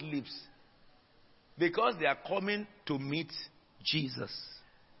 both lips. Because they are coming to meet Jesus.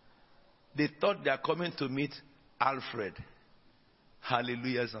 They thought they are coming to meet Alfred.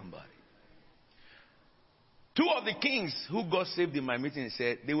 Hallelujah, somebody. 2 of the kings who got saved in my meeting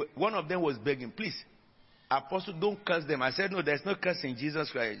said, one of them was begging, please, Apostle, don't curse them. I said, no, there's no curse in Jesus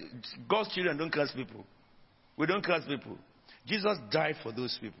Christ. God's children don't curse people. We don't curse people. Jesus died for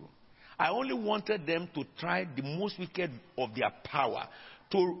those people. I only wanted them to try the most wicked of their power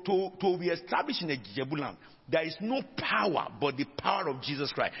to be established in a Jebuland. There is no power but the power of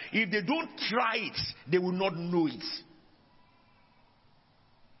Jesus Christ. If they don't try it, they will not know it.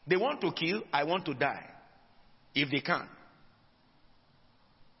 They want to kill, I want to die. If they can.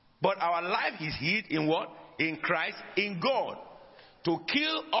 But our life is hid in what? In Christ, in God. To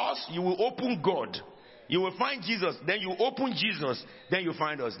kill us, you will open God. You will find Jesus, then you open Jesus, then you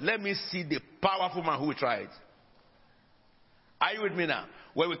find us. Let me see the powerful man who will try it. Are you with me now?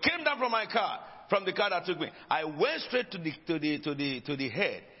 When we came down from the car that took me, I went straight to the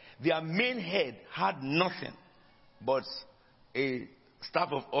head. Their main head had nothing but a staff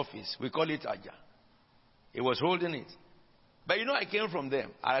of office. We call it Aja. He was holding it. But you know, I came from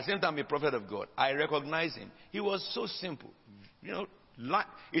them. At the same time, a prophet of God. I recognized him. He was so simple. You know,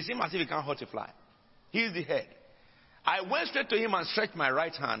 it seemed as if he can't hurt a fly. He is the head. I went straight to him and stretched my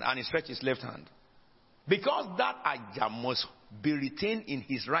right hand, and he stretched his left hand. Because that ayah must be retained in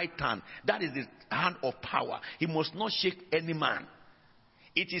his right hand. That is the hand of power. He must not shake any man.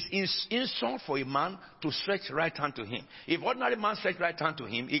 It is insult for a man to stretch right hand to him. If ordinary man stretch right hand to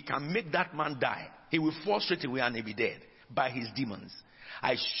him, he can make that man die. He will fall straight away and he'll be dead by his demons.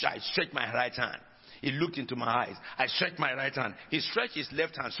 I stretched my right hand. He looked into my eyes. I stretched my right hand. He stretched his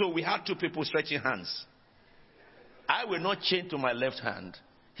left hand. So we had two people stretching hands. I will not change to my left hand.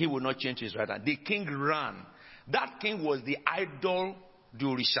 He will not change to his right hand. The king ran. That king was the idol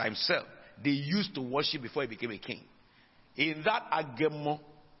Durisha himself. They used to worship before he became a king. In that agemo,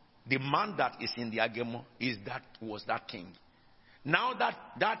 the man that is in the agemo was that king. Now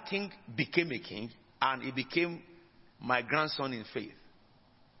that king became a king, and he became my grandson in faith.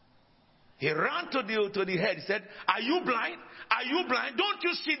 He ran to the head. He said, "Are you blind? Are you blind? Don't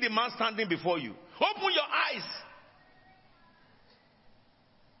you see the man standing before you? Open your eyes."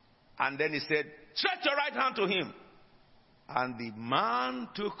 And then he said, "Stretch your right hand to him." And the man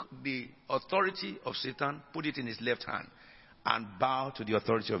took the authority of Satan, put it in his left hand, and bowed to the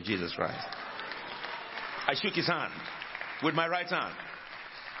authority of Jesus Christ. I shook his hand with my right hand.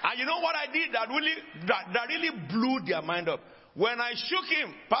 And you know what I did that really blew their mind up? When I shook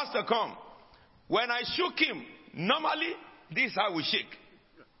him, Pastor, come. When I shook him, normally, this is how we shake.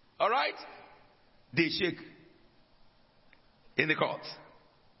 All right? They shake in the court.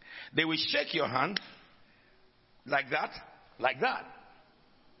 They will shake your hand like that, like that.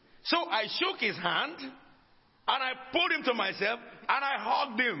 So I shook his hand, and I pulled him to myself, and I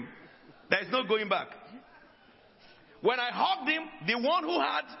hugged him. There is no going back. When I hugged him, the one who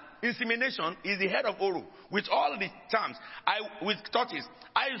had insemination is the head of Oro, with all the charms, with torches.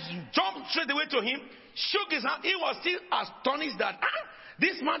 I jumped straight away to him, shook his hand. He was still astonished that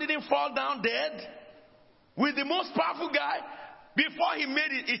this man didn't fall down dead with the most powerful guy. Before he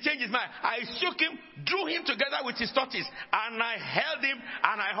changed his mind, I shook him, drew him together with his torches, and I held him,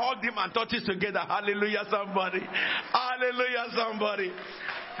 and I hugged him and torches together. Hallelujah, somebody. Hallelujah, somebody.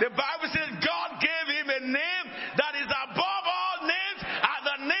 The Bible says God gave him a name that is above all names, at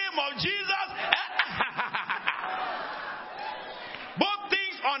the name of Jesus. Both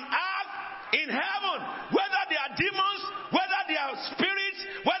things on earth, in heaven, whether they are demons, whether they are spirits,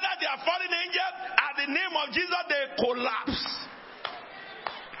 whether they are fallen angels, at the name of Jesus, they collapse.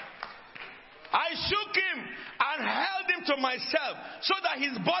 I shook him and held him to myself so that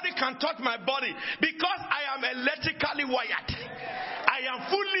his body can touch my body, because I am electrically wired. I am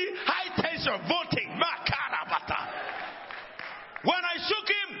fully high tension voltage. When I shook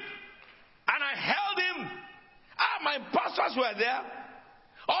him and I held him, my pastors were there.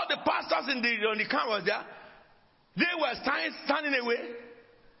 All the pastors on the camp was there. They were standing away.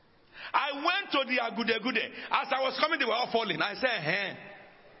 I went to the agude. As I was coming, they were all falling. I said,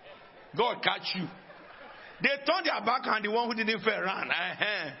 God catch you. They turned their back, and the one who didn't fall ran.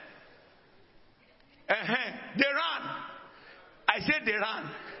 They ran. I said they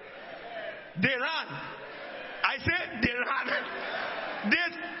ran. They ran. I said they ran.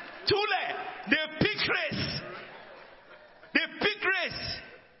 They pick race. They pick race.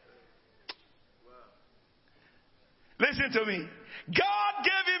 Listen to me. God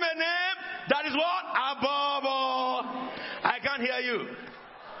gave him a name that is what? Above all. I can't hear you.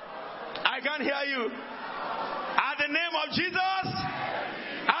 I can't hear you. At the name of Jesus.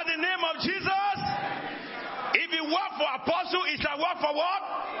 At the name of Jesus. If it work for apostle, it shall work for what?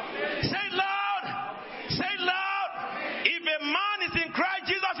 Say it loud. Say it loud. If a man is in Christ,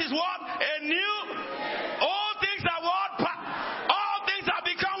 Jesus is what? A new. All things are what? All things have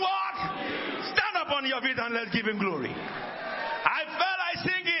become what? Stand up on your feet and let's give him glory. I felt like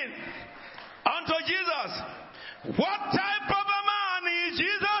singing unto Jesus. What type of a man is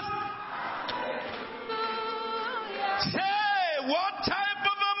Jesus? Say, what type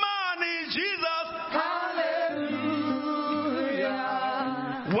of a man is Jesus? Hallelujah.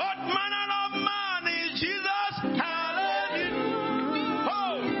 What manner of man is Jesus? Hallelujah.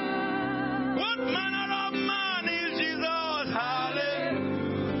 Oh. What manner of man is Jesus? Hallelujah.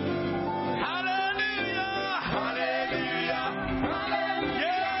 Hallelujah. Hallelujah.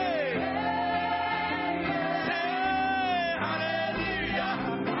 Hallelujah. Say, hallelujah.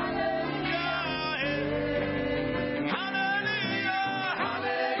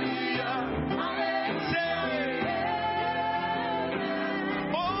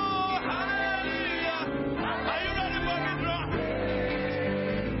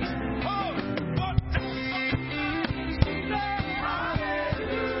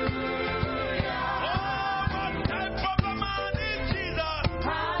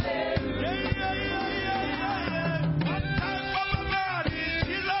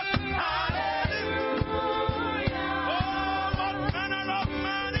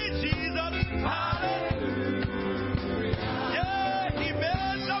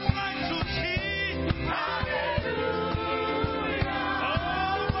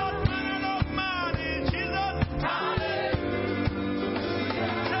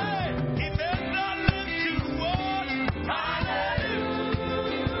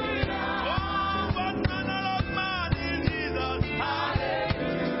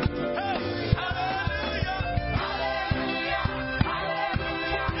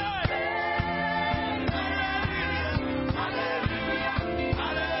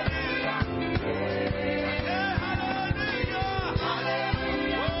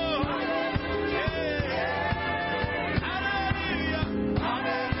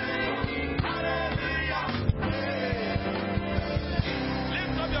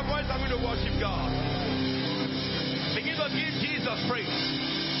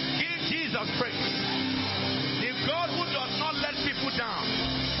 Jesus praise. The God who does not let people down.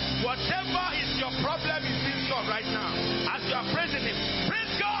 Whatever is your problem is being solved right now. As you are praising Him, praise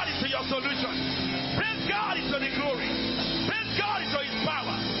God into your solution. Praise God into the glory. Praise God into His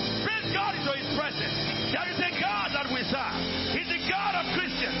power. Praise God into His presence. There is a God that we serve. He's the God of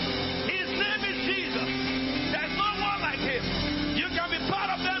Christians. His name is Jesus. There's no one like Him. You can be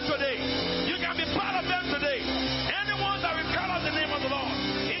part of them today. You can be part of them today. Anyone that will call out the name of the Lord,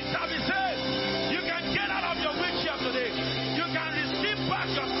 it shall be said. You can get out of your wheelchair today. You can receive back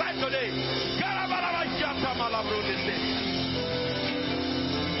your sight today.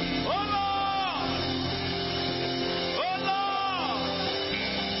 Oh Lord! Oh Lord!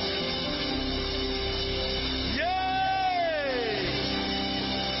 Yay!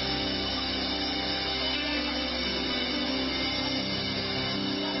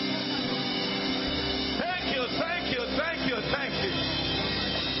 Thank you, thank you, thank you, thank you.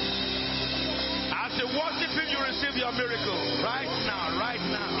 As you worship Him, you receive your miracle right now, right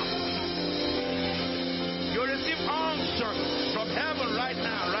now. You receive unction from heaven right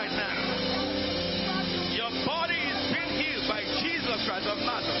now, right now. Your body is being healed by Jesus Christ of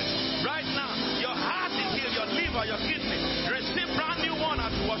Nazareth. Right now, your heart is healed, your liver, your kidney. Receive brand new one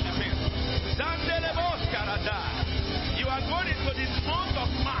as you worship Him. You are going into this month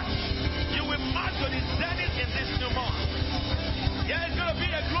of March. You will march to the zenith in this new month. Yeah, it's going to be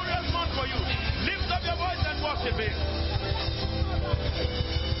a glorious month for you. Lift up your voice and worship Him.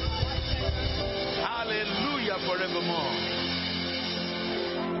 Hallelujah forevermore.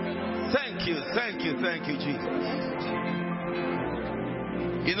 Thank you, thank you, thank you, Jesus.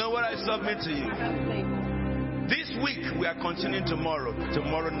 You know what I submit to you? This week we are continuing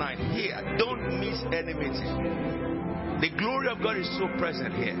tomorrow night. Here, don't miss any meeting. The glory of God is so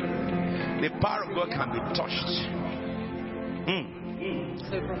present here. The power of God can be touched.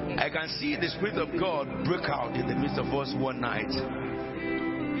 I can see the Spirit of God break out in the midst of us one night.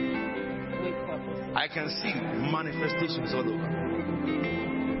 I can see manifestations all over.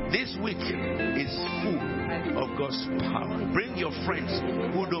 This week is full of God's power. Bring your friends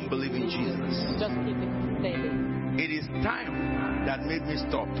who don't believe in Jesus. It is time that made me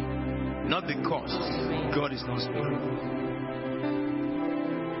stop, not because God is not speaking.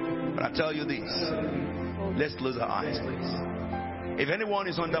 But I tell you this, let's close our eyes, please. If anyone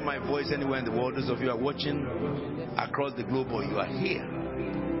is under my voice anywhere in the world, those of you who are watching across the globe, or you are here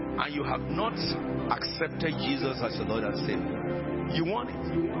and you have not accepted Jesus as your Lord and Savior, you want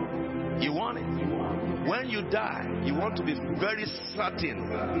it. You want it. When you die, you want to be very certain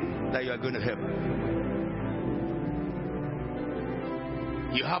that you are going to heaven.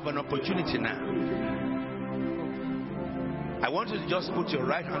 You have an opportunity now. I want you to just put your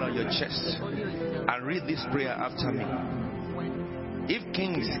right hand on your chest and read this prayer after me. If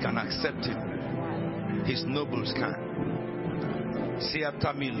kings can accept it, his nobles can. Say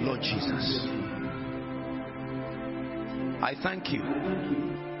after me, Lord Jesus, I thank you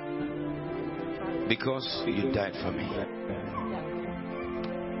because you died for me.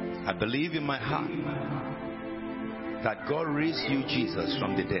 I believe in my heart that God raised you, Jesus,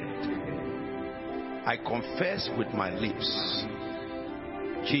 from the dead. I confess with my lips,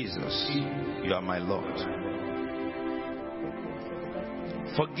 Jesus, you are my Lord.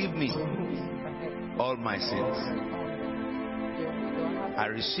 Forgive me all my sins. I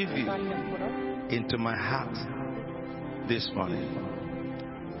receive you into my heart this morning.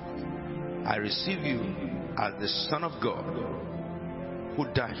 I receive you as the Son of God who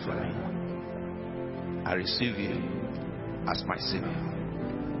died for me. I receive you as my Savior.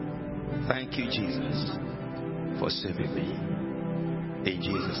 Thank you, Jesus, for saving me. In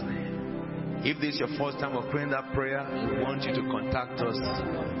Jesus' name. If this is your first time of praying that prayer, we want you to contact us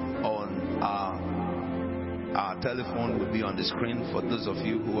on our telephone will be on the screen for those of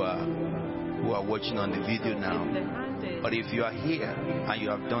you who are watching on the video now. But if you are here and you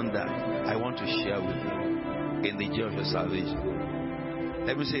have done that, I want to share with you in the joy of your salvation.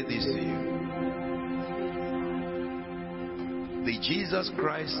 Let me say this to you. The Jesus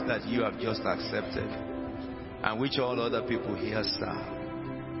Christ that you have just accepted, and which all other people here serve,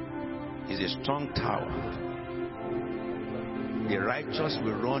 is a strong tower. The righteous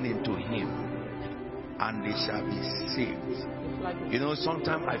will run into him and they shall be saved. You know,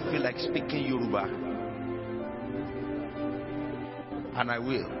 sometimes I feel like speaking Yoruba, and I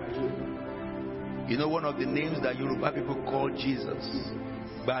will. You know, one of the names that Yoruba people call Jesus,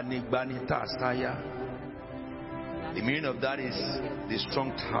 Bani Bani Tasaya. The meaning of that is the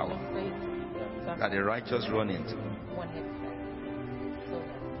strong tower that the righteous run into.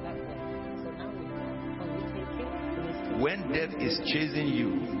 When death is chasing you,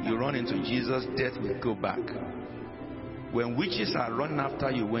 you run into Jesus, death will go back. When witches are running after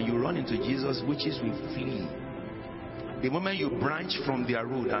you, when you run into Jesus, witches will flee. The moment you branch from their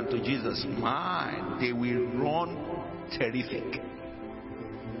road and to Jesus, they will run terrific.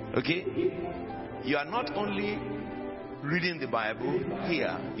 Okay? You are not only reading the Bible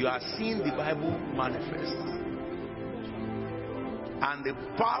here, you are seeing the Bible manifest. And the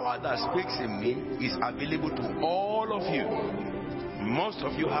power that speaks in me is available to all of you. Most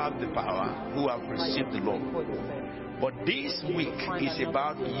of you have the power who have received the Lord. But this week is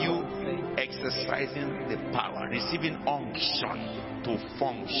about you exercising the power, receiving unction to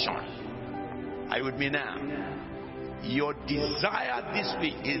function. Are you with me now? Your desire this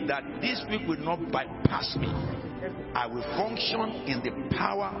week is that this week will not bypass me. I will function in the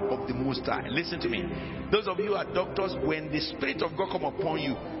power of the Most High. Listen to me. Those of you who are doctors, when the Spirit of God come upon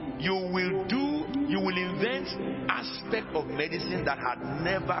you, you will invent aspect of medicine that had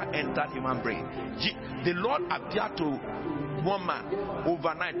never entered human brain. The Lord appeared to one man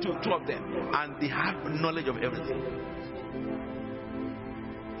overnight, two of them, and they have knowledge of everything.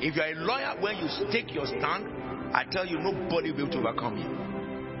 If you are a lawyer, when you take your stand, I tell you, nobody will be able to overcome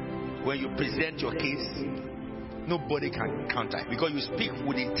you. When you present your case, nobody can counter it, because you speak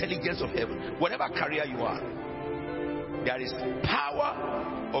with the intelligence of heaven. Whatever career you are, there is power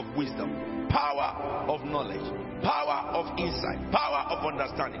of wisdom, power of knowledge, power of insight, power of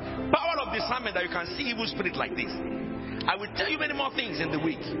understanding, power of discernment that you can see evil spirit like this. I will tell you many more things in the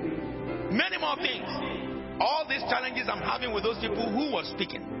week. Many more things. All these challenges I'm having with those people who were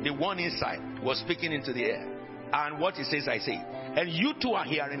speaking, the one inside was speaking into the air. And what he says, I say. And you too are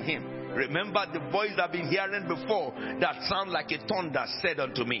hearing him. Remember the voice I've been hearing before that sound like a thunder said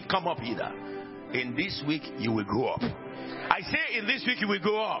unto me, come up hither. In this week you will go up. I say in this week you will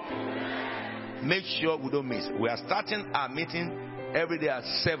go up. Make sure we don't miss. We are starting our meeting every day at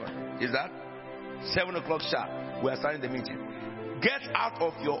 7. Is that? 7 o'clock sharp. We are starting the meeting. Get out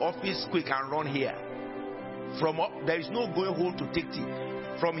of your office quick and run here. There is no going home to take tea.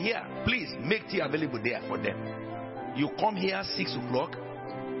 From here, please make tea available there for them. You come here 6 o'clock.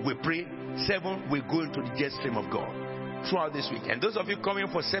 We pray. 7, we go into the jet stream of God throughout this week. And those of you coming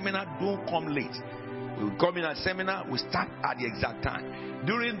for seminar, don't come late. We will come in at seminar. We start at the exact time.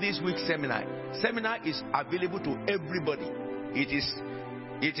 During this week's seminar is available to everybody. It is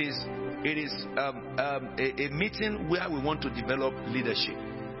a meeting where we want to develop leadership.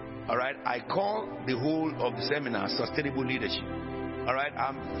 All right. I call the whole of the seminar sustainable leadership. All right.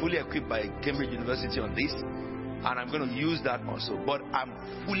 I'm fully equipped by Cambridge University on this. And I'm going to use that also. But I'm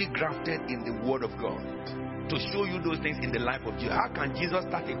fully grafted in the Word of God to show you those things in the life of Jesus. How can Jesus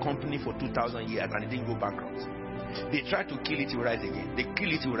start a company for 2,000 years and it didn't go bankrupt? They tried to kill it, he will rise again. They kill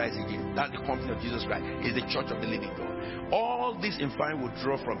it, he will rise again. That's the company of Jesus Christ. It's the church of the living God. All this inspiring will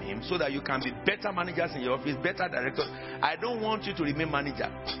draw from him so that you can be better managers in your office, better directors. I don't want you to remain manager.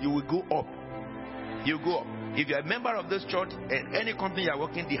 You will go up. You go up. If you're a member of this church and any company you're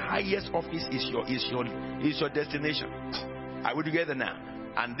working, the highest office is your destination. Are we together now?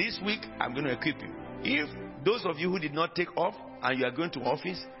 And this week, I'm going to equip you. If those of you who did not take off and you are going to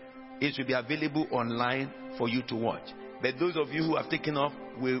office, it will be available online for you to watch. But those of you who have taken off,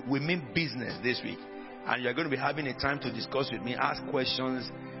 we mean business this week. And you're going to be having a time to discuss with me, ask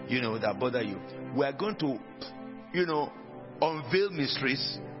questions, that bother you. We are going to, unveil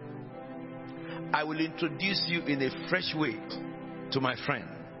mysteries. I will introduce you in a fresh way to my friend,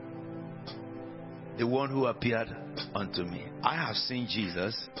 the one who appeared unto me. I have seen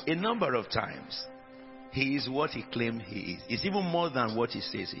Jesus a number of times. He is what he claimed he is. It's even more than what he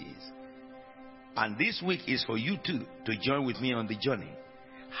says he is. And this week is for you too to join with me on the journey.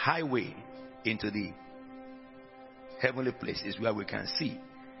 Highway into the heavenly places where we can see.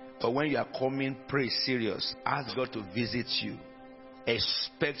 But when you are coming, pray serious. Ask God to visit you.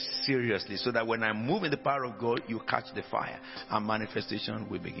 Expect seriously so that when I move in the power of God, you catch the fire and manifestation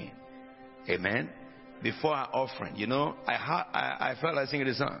will begin. Amen. Before our offering, I felt like singing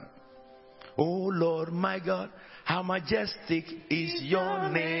the song. Oh Lord my God, how majestic is your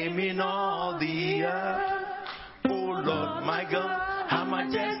name in all the earth. Oh Lord my God, how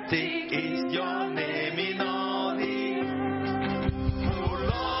majestic is your name in all the earth. Oh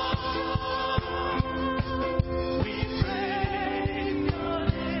Lord, we praise your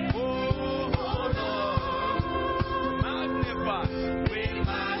name. Oh Lord, we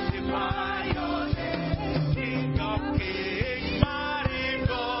magnify your name. King of kings, mighty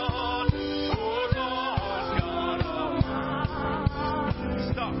God.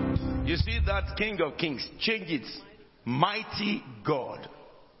 Stop. You see that King of Kings, change it. Mighty God.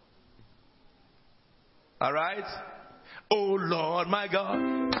 Alright? Oh Lord, my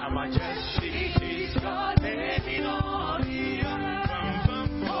God, how majestic is your name in all the earth. Oh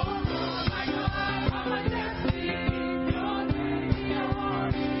Lord, my God, how majestic is your name in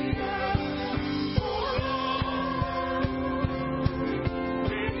all the earth. Oh Lord,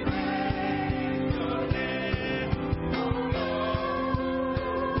 we praise your name. Oh Lord,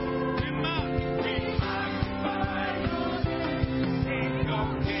 we magnify your name. King of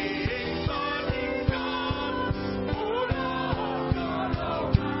kings, Lord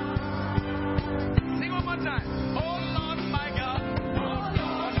of God. Sing one more time. Oh Lord, my God. Oh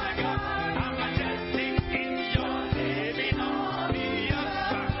Lord, my God. How majestic is your name in all the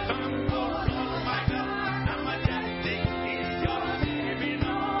earth. Oh Lord, my God. How majestic is your name in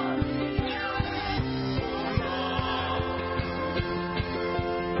all the earth. Oh Lord.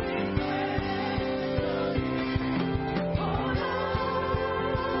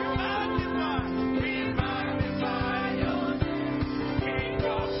 We magnify your name. King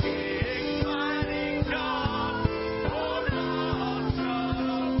of kings, mighty God. Oh Lord, God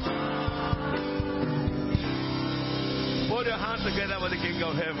Almighty. Put your hands together with the King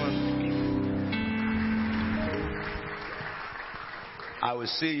of heaven. I will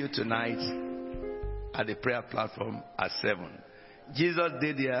see you tonight at the prayer platform at 7. Jesus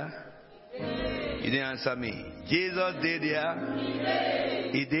did here. You didn't answer me. Jesus did here.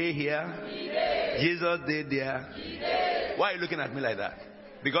 He did here. Jesus did there. Why are you looking at me like that?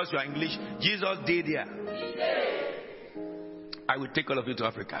 Because you are English. Jesus did here. I will take all of you to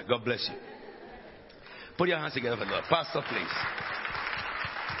Africa. God bless you. Put your hands together for God. Pastor, please.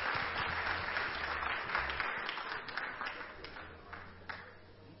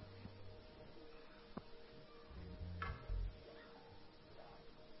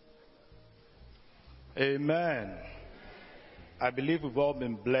 Amen. I believe we've all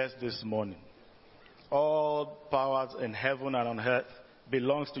been blessed this morning. All powers in heaven and on earth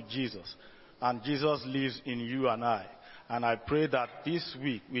belongs to Jesus. And Jesus lives in you and I. And I pray that this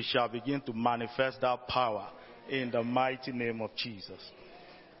week we shall begin to manifest that power in the mighty name of Jesus.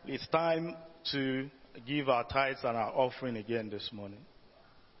 It's time to give our tithes and our offering again this morning.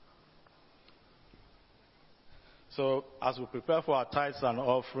 So as we prepare for our tithes and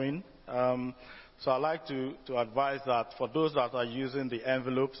offering, so I'd like to advise that for those that are using the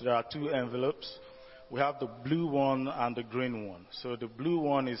envelopes, there are 2 envelopes. We have the blue one and the green one. So the blue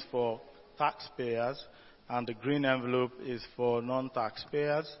one is for taxpayers, and the green envelope is for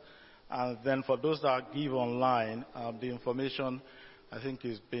non-taxpayers. And then for those that give online, the information I think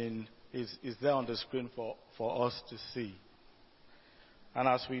is there on the screen for us to see. And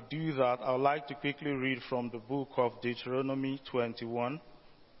as we do that, I would like to quickly read from the book of Deuteronomy 21.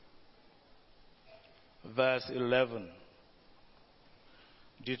 Verse 11.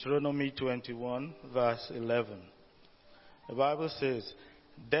 Deuteronomy 21, verse 11. The Bible says,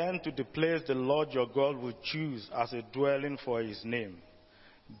 "Then to the place the Lord your God will choose as a dwelling for his name.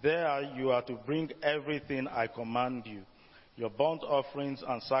 There you are to bring everything I command you, your burnt offerings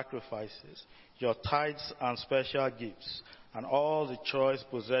and sacrifices, your tithes and special gifts, and all the choice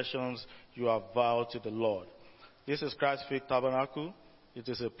possessions you have vowed to the Lord." This is Christ's faith tabernacle. It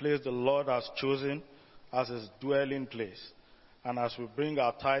is a place the Lord has chosen as his dwelling place. And as we bring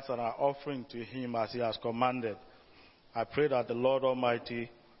our tithes and our offering to him as he has commanded, I pray that the Lord Almighty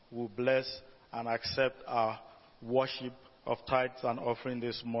will bless and accept our worship of tithes and offering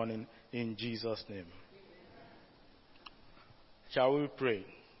this morning in Jesus' name. Shall we pray?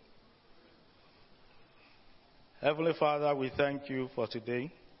 Heavenly Father, we thank you for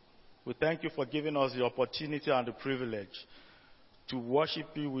today. We thank you for giving us the opportunity and the privilege to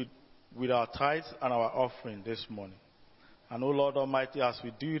worship you with our tithes and our offering this morning. And, O Lord Almighty, as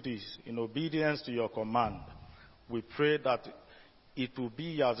we do this in obedience to your command, we pray that it will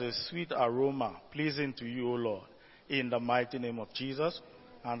be as a sweet aroma pleasing to you, O Lord, in the mighty name of Jesus,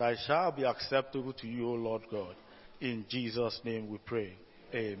 and I shall be acceptable to you, O Lord God. In Jesus' name we pray.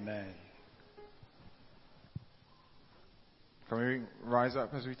 Amen. Can we rise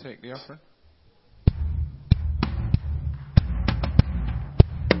up as we take the offering?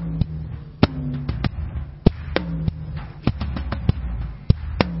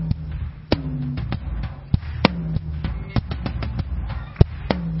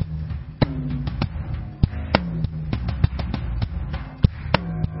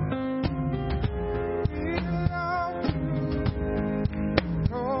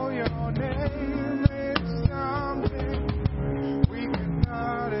 Your name is something we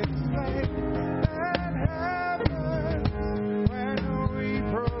cannot explain.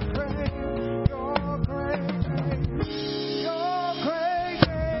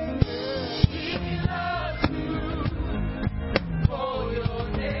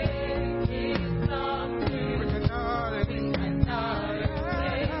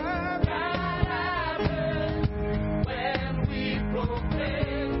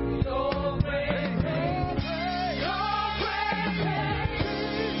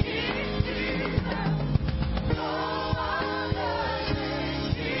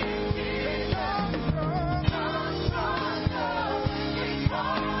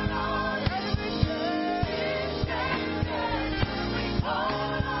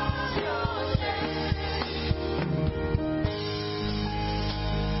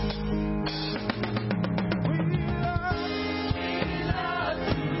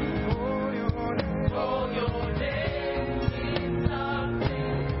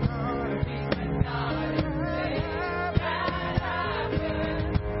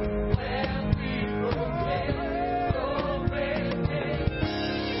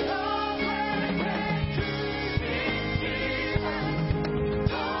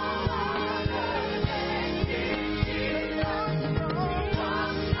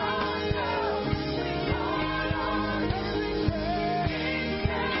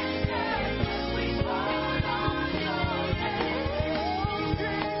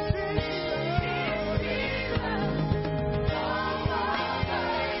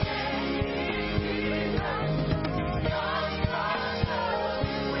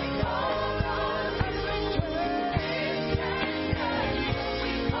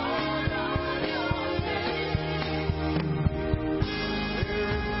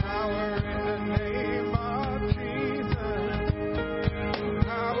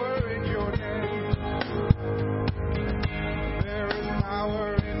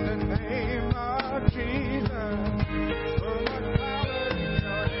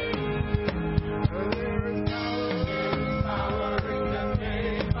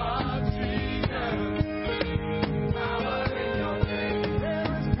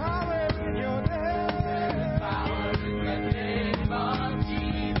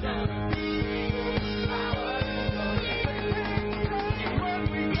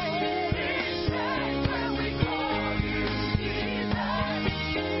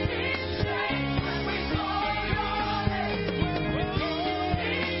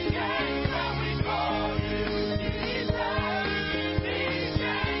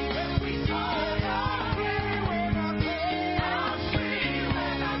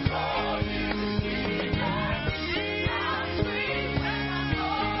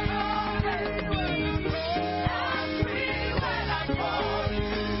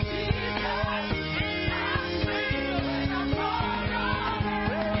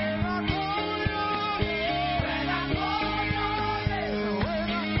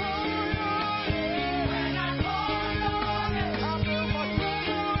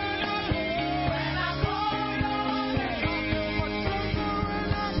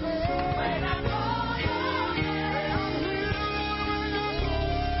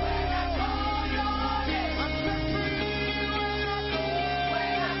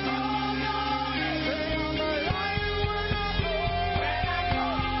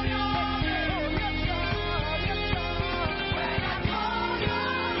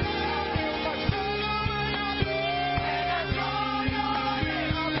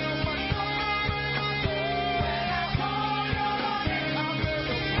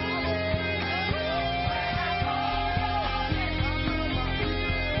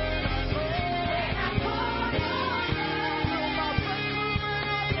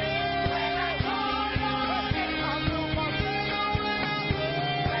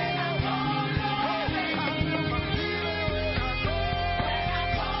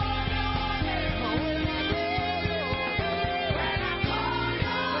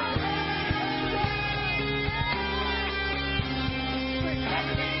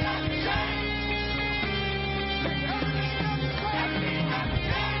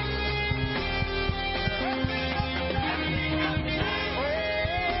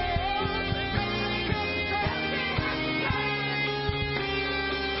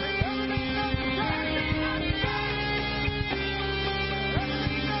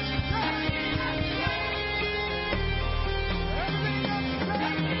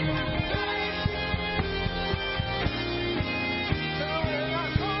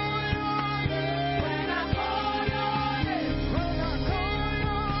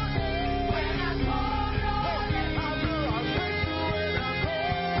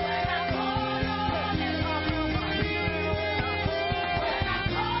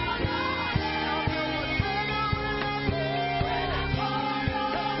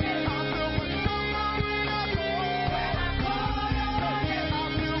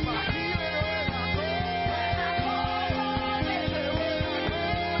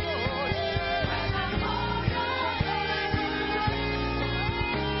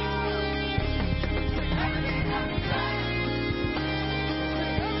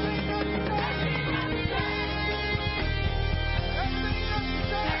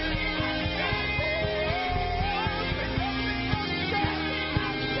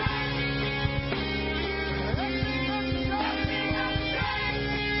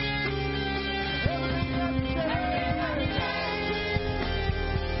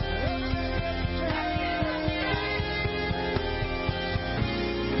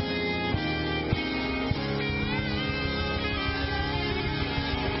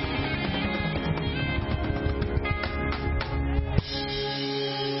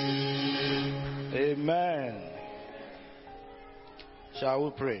 Amen. Shall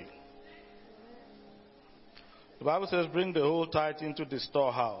we pray? The Bible says, bring the whole tithe into the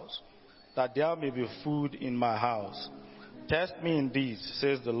storehouse, that there may be food in my house. Test me in these,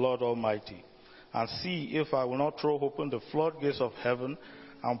 says the Lord Almighty, and see if I will not throw open the floodgates of heaven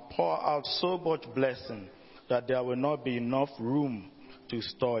and pour out so much blessing that there will not be enough room to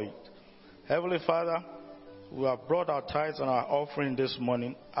store it. Heavenly Father, we have brought our tithes and our offering this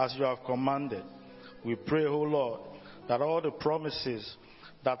morning as you have commanded. We pray, O Lord, that all the promises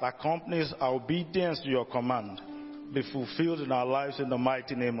that accompanies our obedience to your command be fulfilled in our lives in the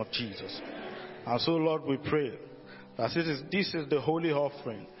mighty name of Jesus. And so, Lord, we pray that this is the holy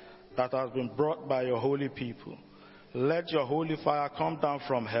offering that has been brought by your holy people. Let your holy fire come down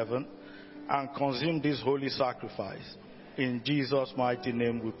from heaven and consume this holy sacrifice. In Jesus' mighty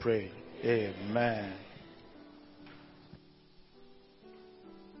name we pray. Amen.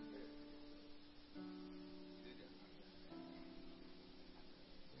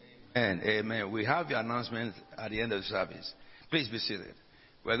 And amen. We have your announcement at the end of the service. Please be seated.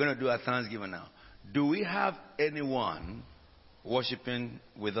 We're going to do our Thanksgiving now. Do we have anyone worshiping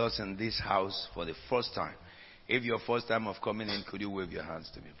with us in this house for the first time? If your first time of coming in, could you wave your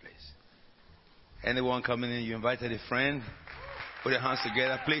hands to me, please? Anyone coming in, you invited a friend? Put your hands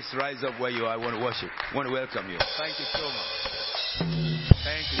together. Please rise up where you are. I want to worship. I want to welcome you. Thank you so much.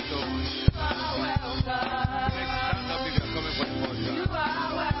 Thank you so much. You are welcome. Stand up if you're coming for the first time. You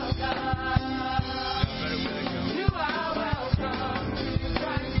are welcome. You're very welcome. You are welcome.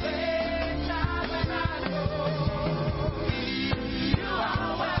 Christ is tabernacle. You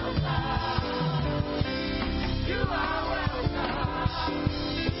are welcome. You are welcome.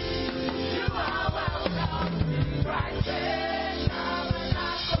 You are welcome. Christ is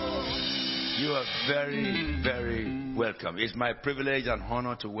tabernacle. You are very, very welcome. It's my privilege and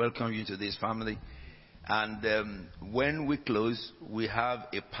honor to welcome you to this family. And when we close, we have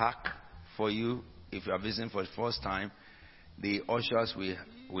a pack for you. If you are visiting for the first time, the ushers will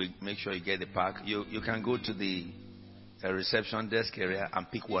make sure you get the pack. You can go to the reception desk area and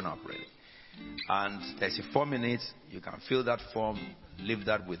pick one up, really. And there's a 4 minutes. You can fill that form, leave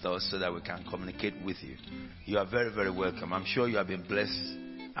that with us so that we can communicate with you. You are very, very welcome. I'm sure you have been blessed,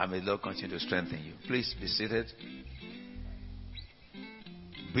 and may the Lord continue to strengthen you. Please be seated.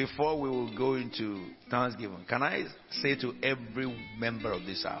 Before we will go into Thanksgiving, can I say to every member of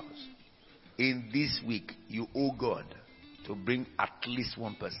this house, in this week, you owe God to bring at least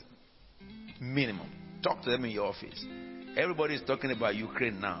one person. Minimum. Talk to them in your office. Everybody is talking about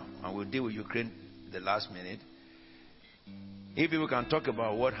Ukraine now, and we'll deal with Ukraine the last minute. If people can talk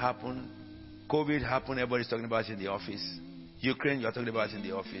about what happened, COVID happened, everybody's talking about it in the office. Ukraine, you're talking about it in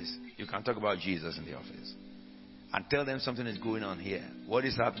the office. You can talk about Jesus in the office. And tell them something is going on here. What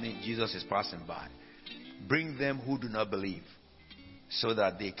is happening? Jesus is passing by. Bring them who do not believe so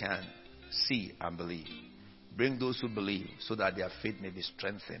that they can see and believe. Bring those who believe so that their faith may be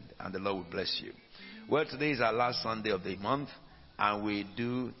strengthened and the Lord will bless you. Well, today is our last Sunday of the month and we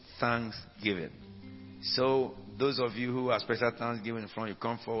do Thanksgiving. So those of you who are special Thanksgiving in front, you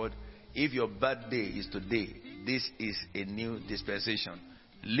come forward. If your birthday is today, this is a new dispensation.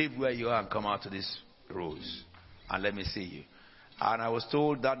 Leave where you are and come out to these rows. And let me see you. And I was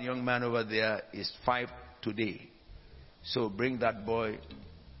told that young man over there is 5 today. So bring that boy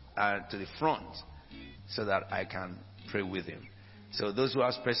to the front so that I can pray with him. So those who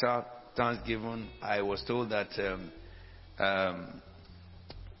have special Thanksgiving, I was told that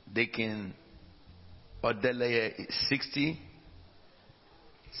they can Odeleye is 60.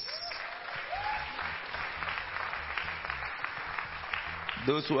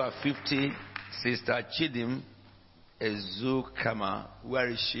 Those who are 50, Sister Chidim Ezukama, where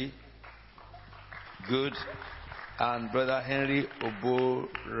is she? Good. And Brother Henry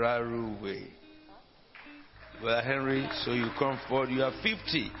Oboraruwe. Brother Henry, so you come forward. You are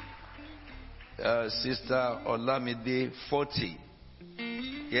 50. Sister Olamide, 40.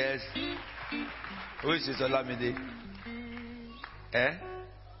 Yes. Who is Sister Olamide?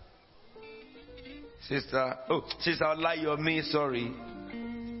 Sister Olayomi, sorry.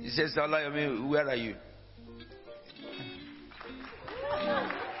 Sister Olayomi, where are you?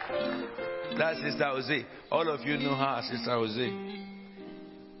 That's Sister Jose. All of you know her, Sister Jose.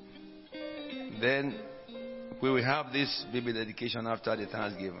 Then we will have this baby dedication after the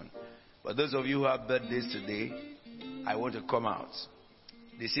Thanksgiving. But those of you who have birthdays today, I want to come out.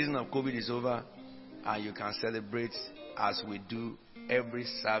 The season of COVID is over, and you can celebrate as we do every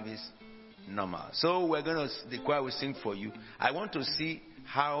service normal. So the choir will sing for you. I want to see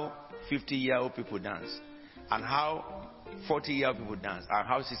how 50-year-old people dance and how 40-year people dance and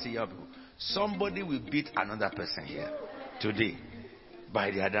how 60-year people. Somebody will beat another person here today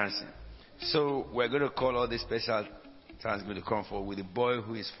by their dancing. So we're going to call all the special times to come forward with the boy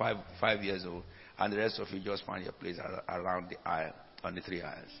who is 5 years old, and the rest of you just find your place around the aisle, on the 3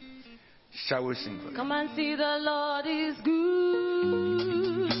 aisles. Shall we sing for them? Come and see the Lord is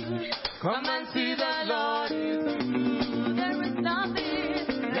good. Come and see the Lord is good. There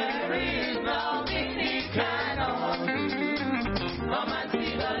is nothing he cannot do. Come and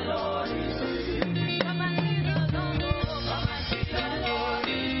see the Lord is good. Come and see the Lord. Come and see the Lord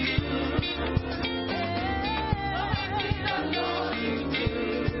is good. Come and see the Lord is good.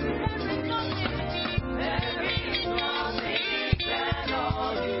 There is nothing he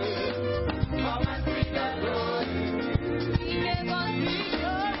cannot do. Come and see the Lord is good. He gave us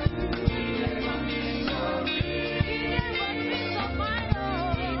victory. He gave us victory. He gave us peace of mind.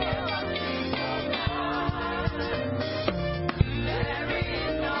 He gave us peace of mind. There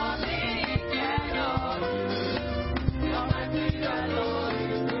is nothing he cannot do. Come and see the Lord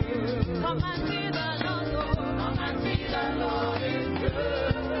is good. Come and see the Lord. Come and see the Lord is good.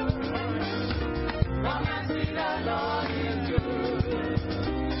 Come and see the Lord is good.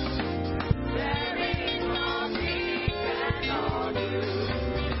 There is nothing he cannot do.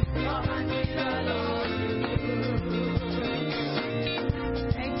 Come and see the Lord is good.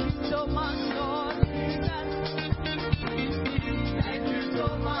 Thank you so much, Lord Jesus. Thank you so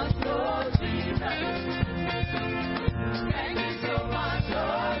much, Lord Jesus. Thank you so much,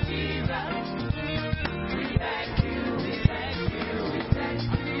 Lord Jesus. We thank you, we thank you, we thank you.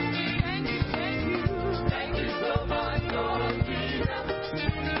 Thank you, thank you. Thank you so much, Lord Jesus.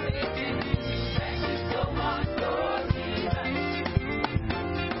 Thank you so much, Lord Jesus.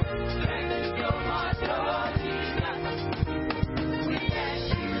 Thank you so much, Lord Jesus. We thank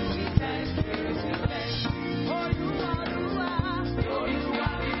you, we thank you, we thank you. Olúwa, Olúwa, Olúwa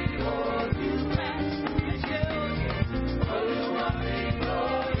mi, Olúwa. Ẹ ṣé o. Olúwa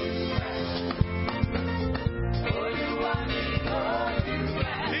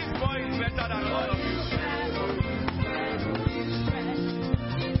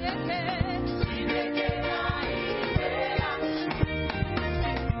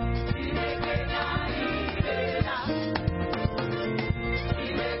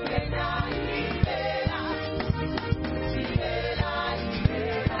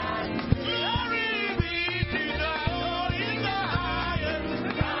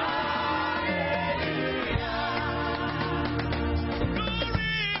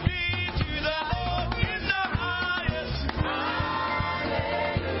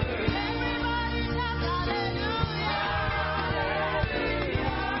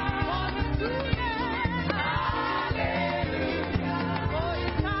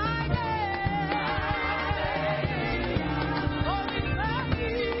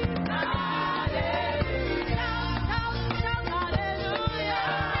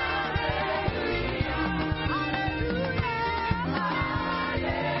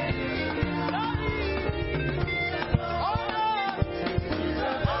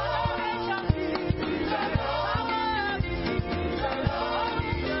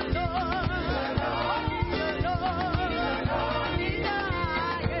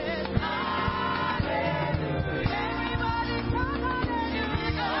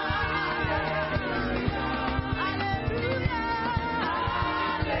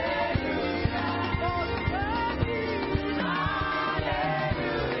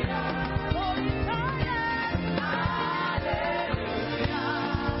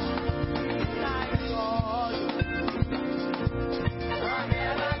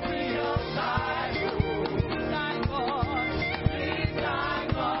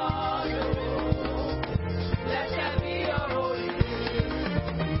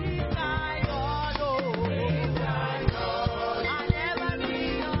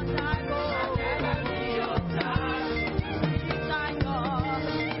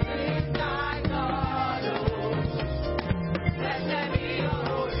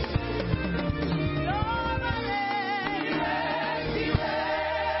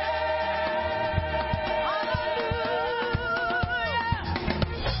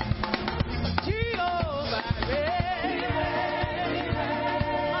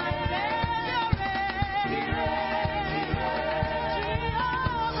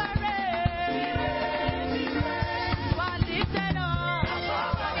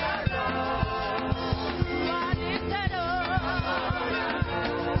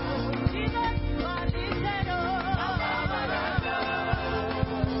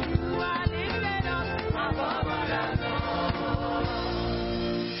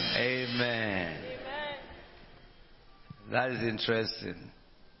That is interesting.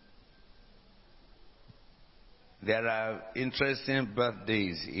 There are interesting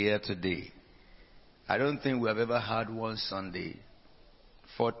birthdays here today. I don't think we have ever had one Sunday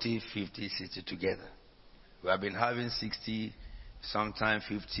 40, 50, 60 together. We have been having 60, sometime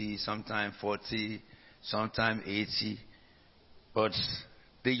 50, sometime 40, sometime 80. But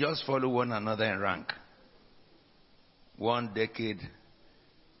they just follow one another in rank. One decade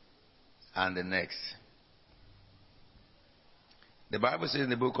and the next. The Bible says in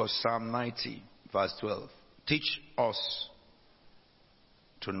the book of Psalm 90, verse 12, teach us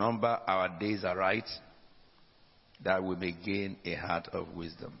to number our days aright, that we may gain a heart of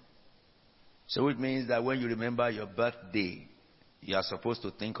wisdom. So it means that when you remember your birthday, you are supposed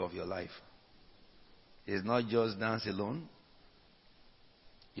to think of your life. It's not just dance alone.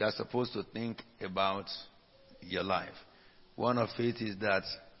 You are supposed to think about your life. One of it is that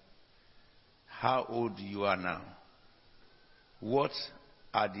how old you are now. What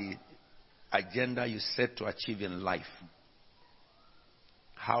are the agenda you set to achieve in life?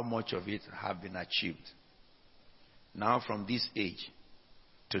 How much of it have been achieved? Now from this age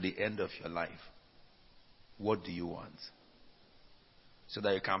to the end of your life, what do you want? So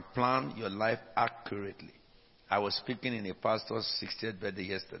that you can plan your life accurately. I was speaking in a pastor's 60th birthday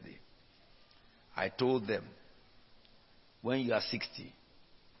yesterday. I told them, when you are 60,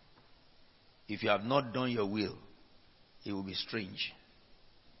 if you have not done your will, it will be strange.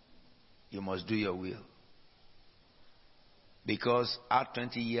 You must do your will. Because add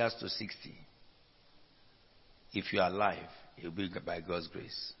 20 years to 60, if you are alive, it will be by God's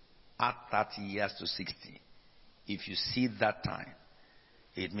grace. Add 30 years to 60, if you see that time,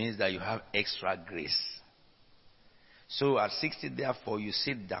 it means that you have extra grace. So at 60, therefore, you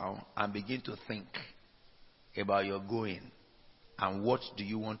sit down and begin to think about your going and what do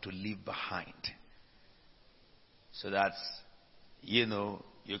you want to leave behind. So that, you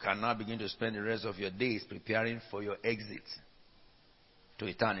can now begin to spend the rest of your days preparing for your exit to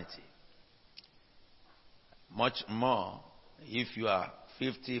eternity. Much more if you are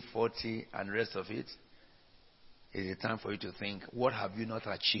 50, 40 and the rest of it, is a time for you to think, what have you not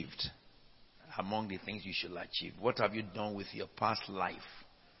achieved among the things you should achieve? What have you done with your past life?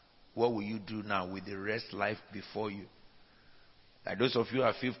 What will you do now with the rest life before you? Like those of you who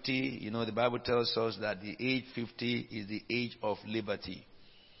are 50, the Bible tells us that the age 50 is the age of liberty.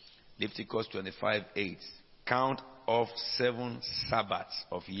 Leviticus 25:8. Count off 7 Sabbaths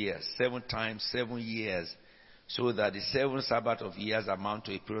of years. 7 times 7 years. So that the 7 Sabbaths of years amount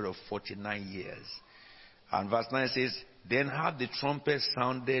to a period of 49 years. And verse 9 says, then have the trumpet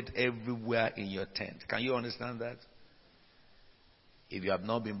sounded everywhere in your tent. Can you understand that? If you have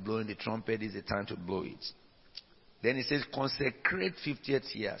not been blowing the trumpet, it's the time to blow it. Then it says, consecrate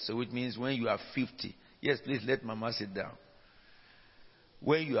 50th year. So it means when you are 50. Yes, please let Mama sit down.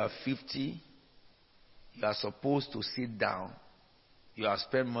 When you are 50, you are supposed to sit down. You have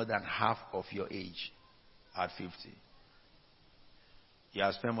spent more than half of your age at 50. You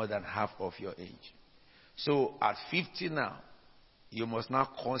have spent more than half of your age. So at 50 now, you must now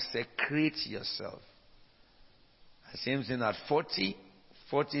consecrate yourself. The same thing at 40.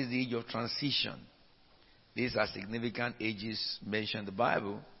 40 is the age of transition. These are significant ages mentioned in the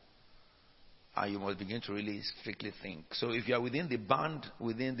Bible. And you must begin to really strictly think. So if you are within the band,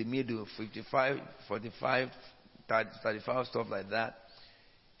 within the middle, 55, 45, 30, 35, stuff like that,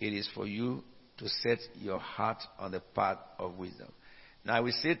 it is for you to set your heart on the path of wisdom. Now I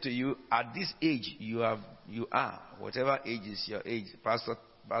will say to you, at this age you are, whatever age is your age, Pastor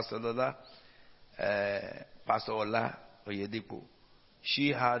Lola, Pastor Ola Oyedipo, she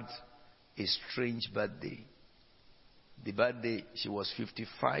had a strange birthday. The birthday, she was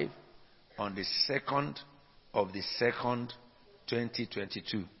 55 on the 2nd of the 2nd,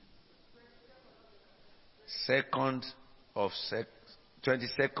 2022. 22nd of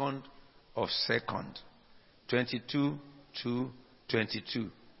 2nd, 22 to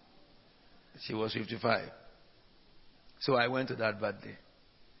 22. She was 55. So I went to that birthday.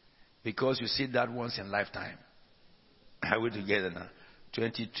 Because you see that once in lifetime. I went together now.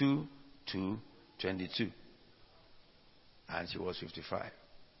 22 to 22. And she was 55.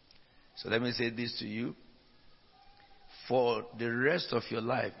 So let me say this to you. For the rest of your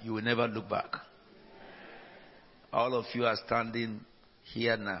life, you will never look back. All of you are standing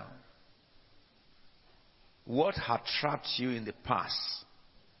here now. What had trapped you in the past,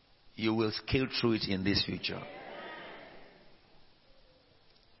 you will scale through it in this future.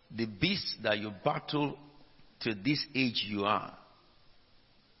 The beast that you battle to this age you are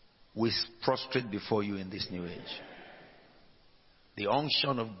will prostrate before you in this new age. The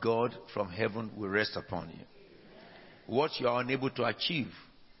unction of God from heaven will rest upon you. what you are unable to achieve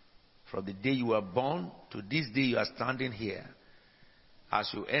from the day you were born to this day you are standing here, as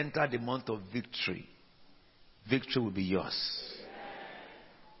you enter the month of victory, victory will be yours.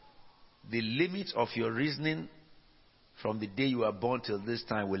 The limits of your reasoning from the day you were born till this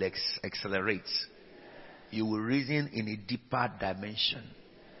time will accelerate. You will reason in a deeper dimension.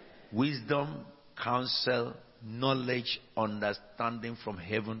 Wisdom, counsel, knowledge, understanding from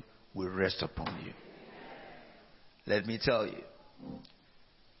heaven will rest upon you. Let me tell you,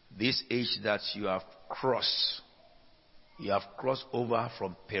 this age that you have crossed over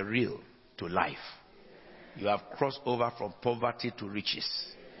from peril to life. You have crossed over from poverty to riches.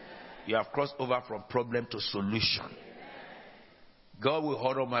 You have crossed over from problem to solution. God will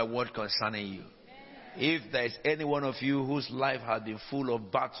honor my word concerning you. If there is any one of you whose life has been full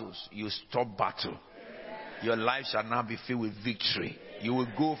of battles, you stop battle. Your life shall now be filled with victory. You will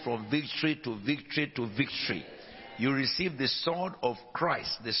go from victory to victory to victory. You receive the sword of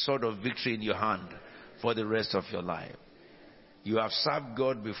Christ, the sword of victory in your hand for the rest of your life. You have served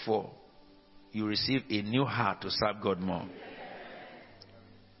God before. You receive a new heart to serve God more.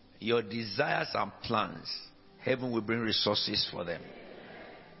 Your desires and plans, heaven will bring resources for them.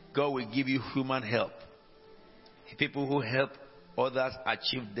 God will give you human help. People who help others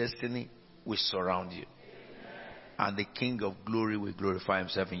achieve destiny will surround you. And the King of glory will glorify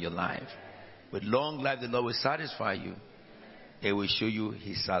himself in your life. With long life, the Lord will satisfy you. He will show you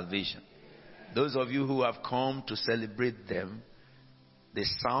his salvation. Those of you who have come to celebrate them, the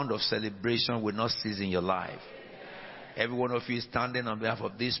sound of celebration will not cease in your life. Every one of you is standing on behalf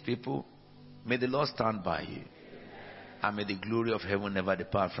of these people. May the Lord stand by you. And may the glory of heaven never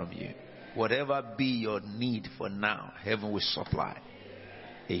depart from you. Whatever be your need for now, heaven will supply.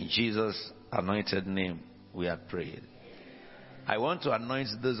 In Jesus' anointed name, we have prayed. I want to anoint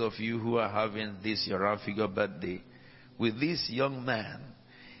those of you who are having this your round figure birthday with this young man.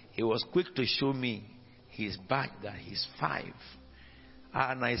 He was quick to show me his badge that he's 5.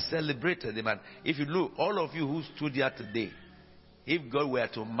 And I celebrated him. And if you look, all of you who stood here today, if God were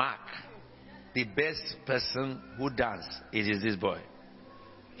to mark the best person who danced, it is this boy.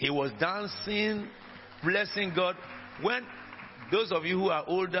 He was dancing, blessing God. When those of you who are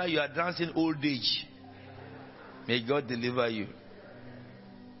older, you are dancing old age. May God deliver you.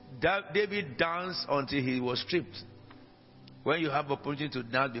 David danced until he was stripped. When you have opportunity to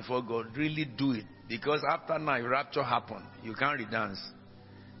dance before God, really do it. Because after now, rapture happened. You can't re-dance.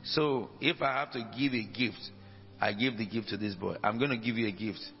 So, if I have to give a gift, I give the gift to this boy. I'm going to give you a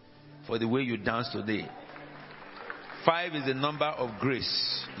gift for the way you dance today. 5 is the number of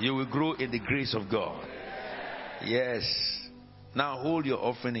grace. You will grow in the grace of God. Yes. Now hold your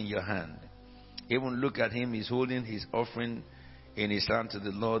offering in your hand. Even look at him. He's holding his offering in his hand to the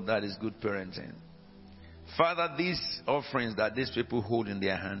Lord. That is good parenting. Father, these offerings that these people hold in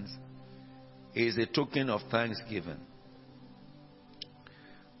their hands is a token of thanksgiving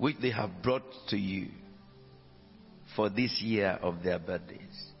which they have brought to you for this year of their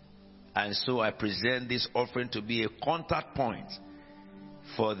birthdays. And so I present this offering to be a contact point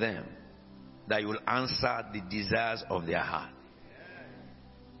for them, that you will answer the desires of their heart.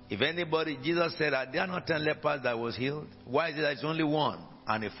 If anybody, Jesus said, are there not 10 lepers that was healed? Why is it that it's only one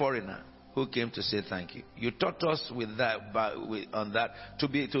and a foreigner who came to say thank you? You taught us with that, on that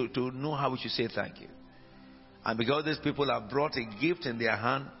to know how we should say thank you. And because these people have brought a gift in their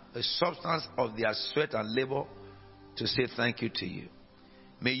hand, a substance of their sweat and labor, to say thank you to you.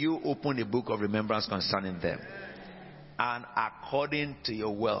 May you open a book of remembrance concerning them. And according to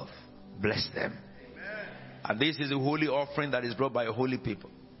your wealth, bless them. And this is a holy offering that is brought by your holy people.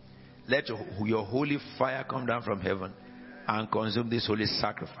 Let your holy fire come down from heaven and consume this holy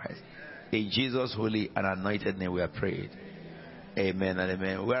sacrifice. In Jesus' holy and anointed name we have prayed. Amen and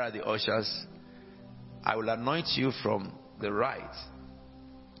amen. Where are the ushers? I will anoint you from the right.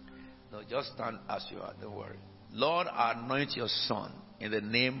 No, just stand as you are. Don't worry. Lord, I anoint your son in the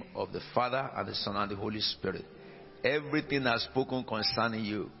name of the Father and the Son and the Holy Spirit. Everything that's spoken concerning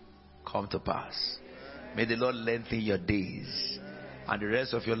you come to pass. May the Lord lengthen your days, and the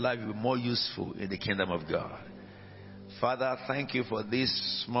rest of your life will be more useful in the kingdom of God. Father, thank you for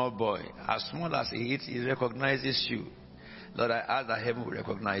this small boy. As small as he is, he recognizes you. Lord, I ask that heaven will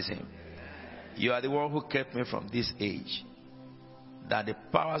recognize him. You are the one who kept me from this age, that the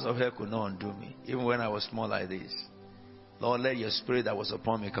powers of hell could not undo me, even when I was small like this. Lord, let your spirit that was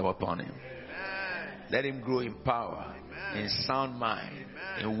upon me come upon him. Amen. Let him grow in power, in sound mind,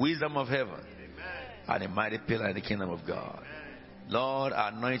 in wisdom of heaven, and a mighty pillar in the kingdom of God. Lord,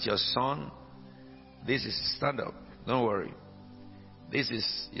 anoint your son. This is, stand up, don't worry. This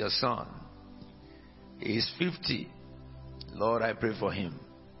is your son. He is 50. Lord, I pray for him.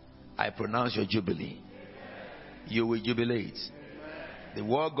 I pronounce your jubilee. You will jubilate. The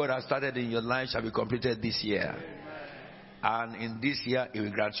work God has started in your life shall be completed this year. And in this year, He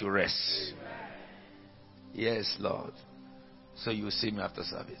will grant you rest. Yes, Lord. So you will see me after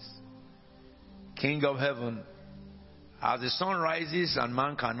service. King of heaven, as the sun rises and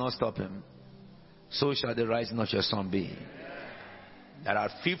man cannot stop him, so shall the rising of your sun be. That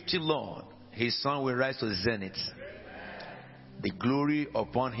at 50, Lord, his sun will rise to zenith. The glory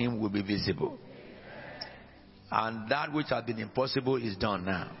upon him will be visible. And that which had been impossible is done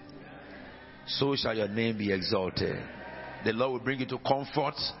now. So shall your name be exalted. The Lord will bring you to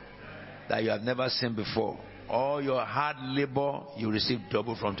comfort that you have never seen before. All your hard labor, you receive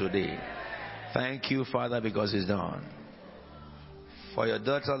double from today. Thank you, Father, because it's done. For your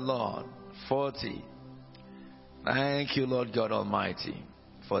daughter, Lord, 40. Thank you, Lord God Almighty,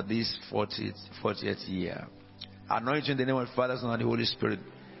 for this 40th year. Anointing in the name of the Father, Son, and the Holy Spirit.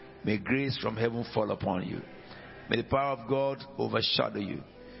 May grace from heaven fall upon you. May the power of God overshadow you.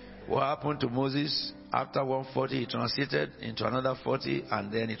 What happened to Moses? After 140, he transited into another 40,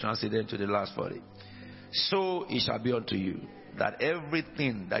 and then he transited into the last 40. So it shall be unto you, that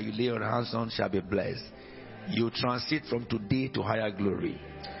everything that you lay your hands on shall be blessed. You transit from today to higher glory,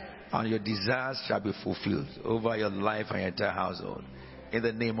 and your desires shall be fulfilled over your life and your entire household. In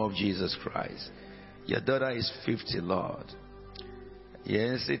the name of Jesus Christ. Your daughter is 50, Lord.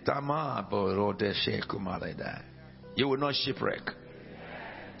 Yes, you will not shipwreck.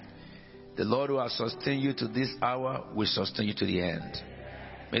 The Lord who has sustained you to this hour will sustain you to the end.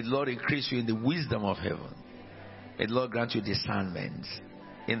 May the Lord increase you in the wisdom of heaven. May the Lord grant you discernment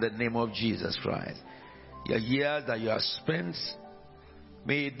in the name of Jesus Christ. Your years that you have spent,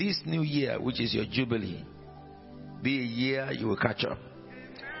 may this new year, which is your jubilee, be a year you will catch up.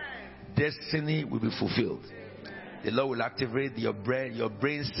 Destiny will be fulfilled. The Lord will activate your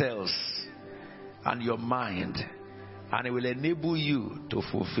brain cells and your mind, and it will enable you to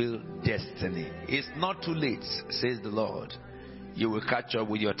fulfill destiny. It's not too late, says the Lord. You will catch up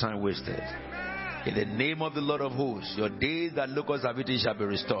with your time wasted. In the name of the Lord of hosts, your days that locusts have eaten shall be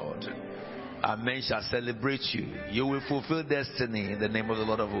restored, and men shall celebrate you. You will fulfill destiny in the name of the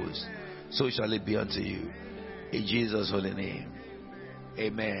Lord of hosts. So shall it be unto you. In Jesus' holy name.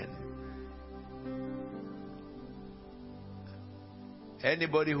 Amen.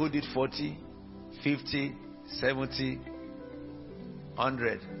 Anybody who did 40, 50, 70,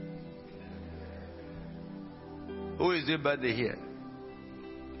 100. Who is doing birthday here?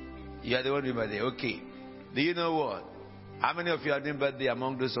 You are the one doing birthday. Okay. Do you know what? How many of you are doing birthday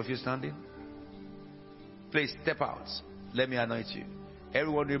among those of you standing? Please step out. Let me anoint you.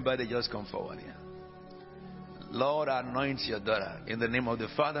 Everyone doing birthday, just come forward here. Lord, anoint your daughter in the name of the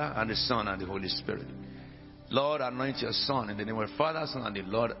Father and the Son and the Holy Spirit. Lord, anoint your son in the name of the Father, Son, and the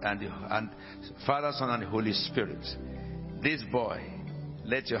Lord and Father, Son, and the Holy Spirit. This boy,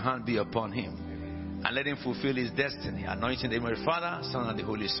 let your hand be upon him and let him fulfill his destiny. Anoint in the name of the Father, Son, and the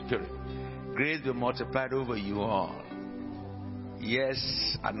Holy Spirit. Grace be multiplied over you all.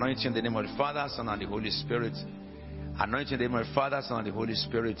 Yes, anoint in the name of the Father, Son, and the Holy Spirit. Anoint in the name of the Father, Son, and the Holy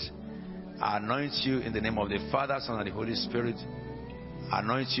Spirit. Anoint you in the name of the Father, Son, and the Holy Spirit.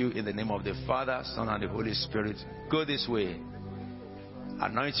 Anoint you in the name of the Father, Son, and the Holy Spirit. Go this way.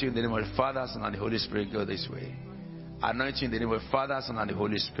 Anoint you in the name of the Father, Son, and the Holy Spirit. Go this way. Anoint you in the name of the Father, Son, and the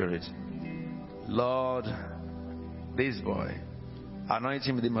Holy Spirit. Lord, this boy, anoint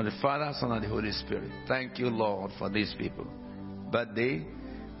him in the name of the Father, Son, and the Holy Spirit. Thank you, Lord, for these people. Birthday,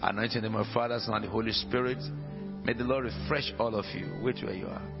 anoint in the name of the Father, Son, and the Holy Spirit. May the Lord refresh all of you, which way you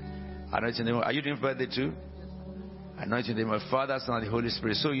are. Anoint in the name of, are you doing birthday too? Anoint in the name of the Father, Son, and the Holy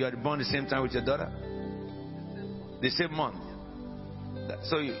Spirit. So you are born the same time with your daughter? The same month.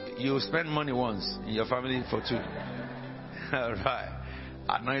 So you spend money once in your family for two. All right.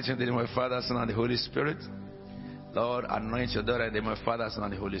 Anoint in the name of the Father, Son, and the Holy Spirit. Lord, anoint your daughter in the name of the Father, Son,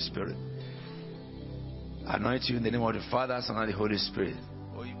 and the Holy Spirit. Anoint you in the name of the Father, Son, and the Holy Spirit.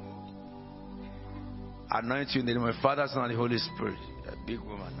 Anoint you in the name of the Father, Son, and the Holy Spirit. You're a big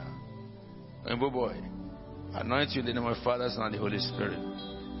woman now. Rainbow boy. Anoint you in the name of the Father, Son, and the Holy Spirit.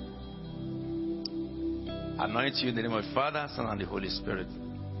 Anoint you in the name of the Father, Son, and the Holy Spirit.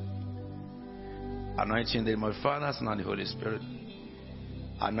 Anoint you in the name of the Father, Son, and the Holy Spirit.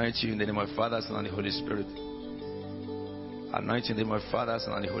 Anoint you in the name of the Father, Son, and the Holy Spirit. Anoint you in the name of the Father,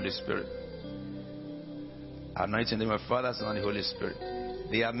 Son, and the Holy Spirit. Anoint you in the name of the Father, Son, and the Holy Spirit.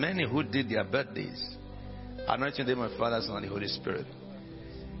 There are many who did their birthdays. Anoint you in the name of the Father, Son, and the Holy Spirit.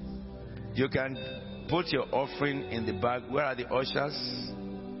 You can put your offering in the bag. Where are the ushers?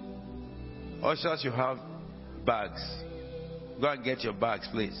 Ushers, you have bags. Go and get your bags,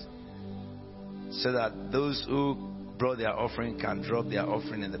 please. So that those who brought their offering can drop their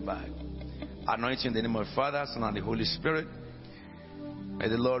offering in the bag. Anointing in the name of the Father, Son, and the Holy Spirit. May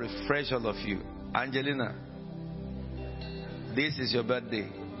the Lord refresh all of you. Angelina, this is your birthday.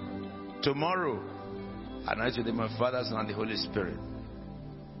 Tomorrow, anointing in the name of the Father, Son, and the Holy Spirit.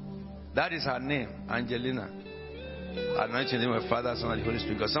 That is her name, Angelina. Anointing in the name of the Father, Son, and the Holy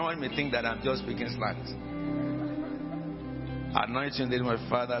Spirit. Because someone may think that I'm just speaking slangs. Anointing in the name of the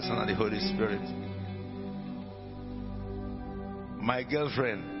Father, Son, and the Holy Spirit. My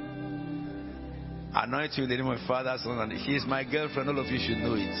girlfriend. Anointing in the name of the Father, Son, and she is my girlfriend. All of you should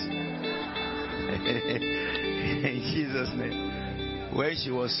know it. In Jesus' name. When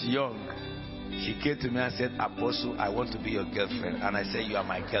she was young, she came to me and said, Apostle, I want to be your girlfriend. And I said, you are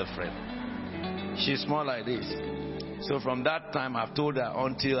my girlfriend. She's small like this. So from that time, I've told her,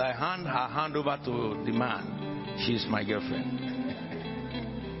 until I hand her hand over to the man, she's my girlfriend.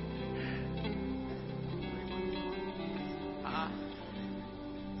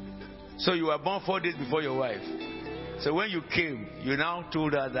 So you were born 4 days before your wife. So when you came, you now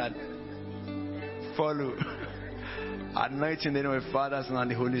told her that, follow. Anoint you in the name of the Father, Son,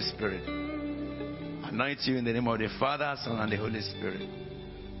 and the Holy Spirit. Anoint you in the name of the Father, Son, and the Holy Spirit.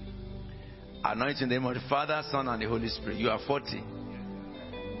 Anoint you in the name of the Father, Son, and the Holy Spirit. You are 40.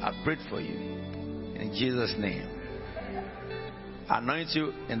 I prayed for you. In Jesus' name. Anoint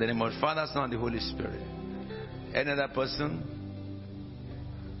you in the name of the Father, Son, and the Holy Spirit. Any other person?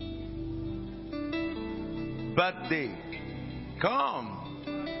 Birthday.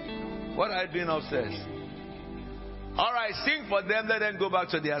 Come. What are you doing upstairs? All right, sing for them. Let them go back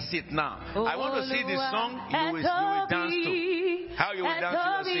to their seat now. I want to see the song you will dance to. How you will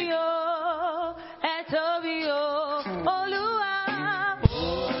dance to your seat.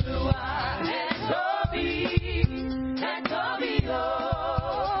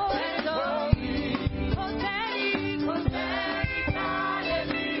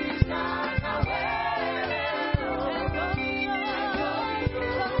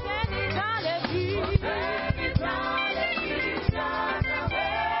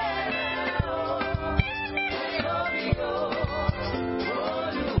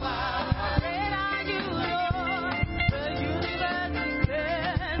 Wow.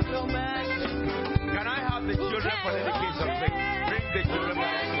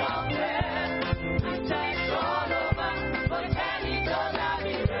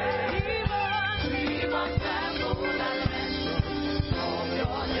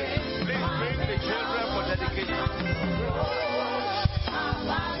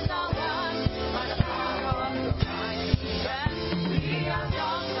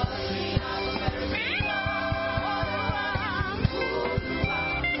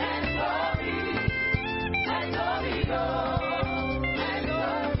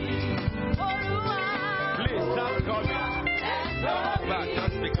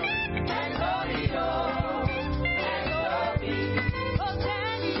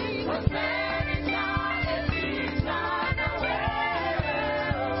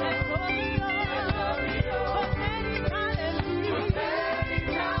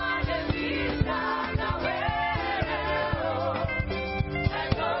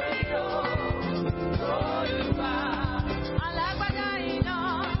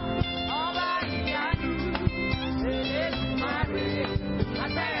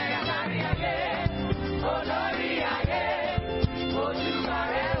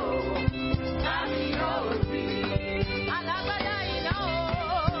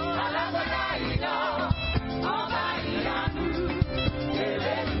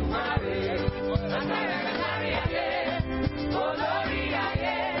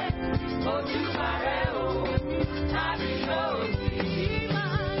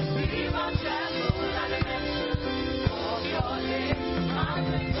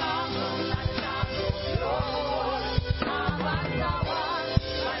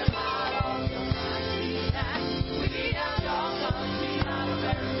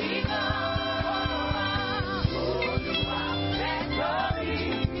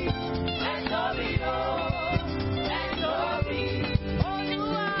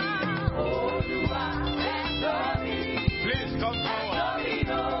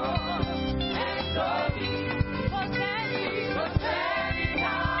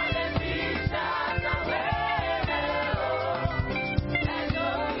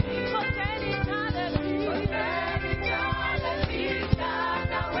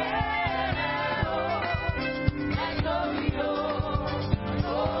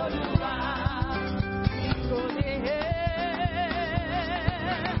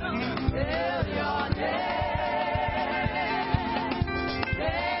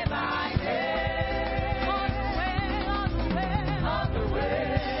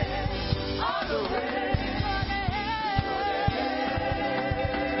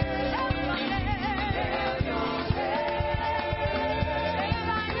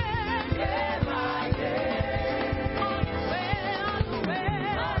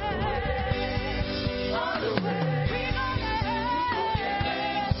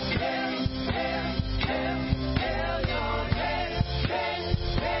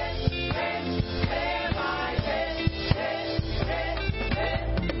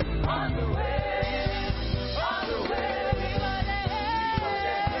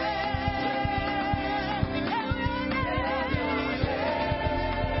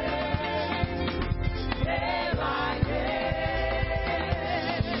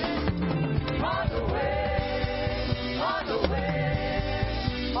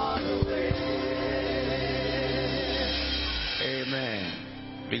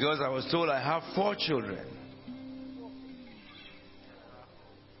 Because I was told I have 4 children.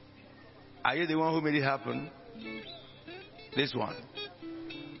 Are you the one who made it happen? This one.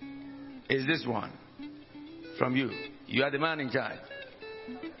 Is this one from you? You are the man in charge.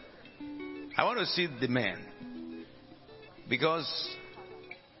 I want to see the man because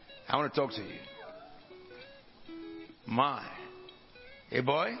I want to talk to you. My. A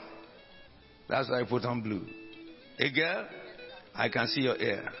boy? That's why I put on blue. A girl? I can see your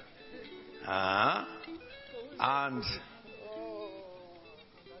ear. And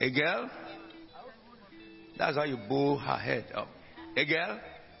a girl? That's how you bow her head up. A girl?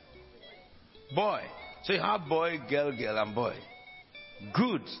 Boy. So you have boy, girl, girl, and boy.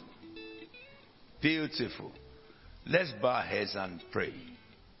 Good. Beautiful. Let's bow our heads and pray.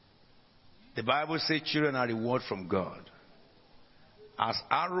 The Bible says children are reward from God. As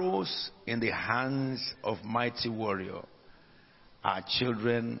arrows in the hands of mighty warrior are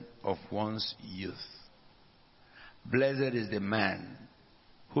children of one's youth. Blessed is the man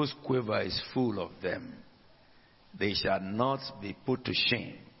whose quiver is full of them. They shall not be put to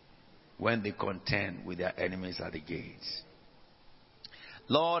shame when they contend with their enemies at the gates.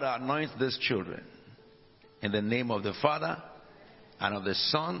 Lord, anoint these children in the name of the Father and of the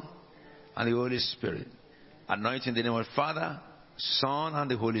Son and the Holy Spirit. Anoint in the name of the Father, Son, and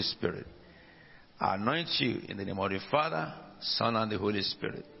the Holy Spirit. I anoint you in the name of the Father, Son, and the Holy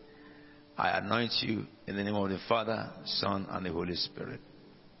Spirit. I anoint you in the name of the Father, Son, and the Holy Spirit.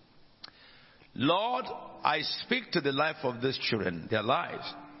 Lord, I speak to the life of these children, their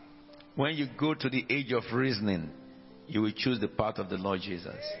lives. When you go to the age of reasoning, you will choose the path of the Lord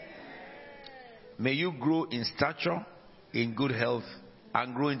Jesus. May you grow in stature, in good health,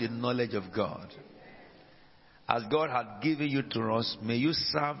 and grow in the knowledge of God. As God had given you to us, may you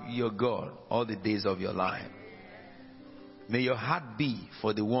serve your God all the days of your life. May your heart be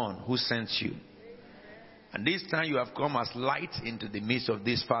for the one who sent you. And this time you have come as light into the midst of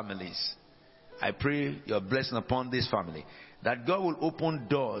these families. I pray your blessing upon this family, that God will open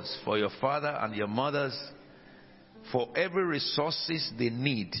doors for your father and your mothers, for every resources they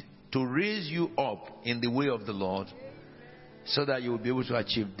need to raise you up in the way of the Lord, so that you will be able to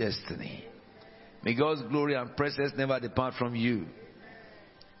achieve destiny. May God's glory and presence never depart from you.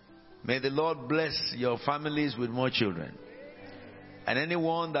 May the Lord bless your families with more children. And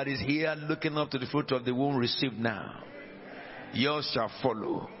anyone that is here looking up to the fruit of the womb, receive now. Yours shall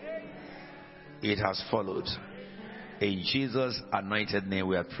follow. It has followed. In Jesus' anointed name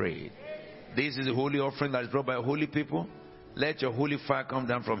we have prayed. This is the holy offering that is brought by holy people. Let your holy fire come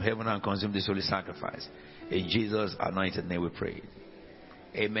down from heaven and consume this holy sacrifice. In Jesus' anointed name we pray.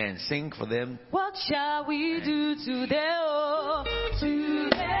 Amen. Sing for them. What shall we do today? Oh,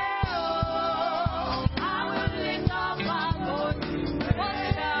 today, oh, I will lift up my voice. What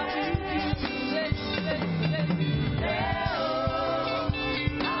shall we do today, oh,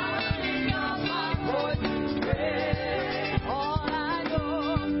 I will lift up my voice to pray. All I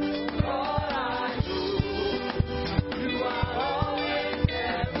know, you are always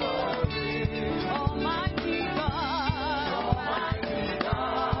there for me. Almighty God, Almighty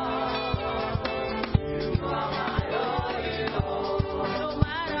God. You are my all in all.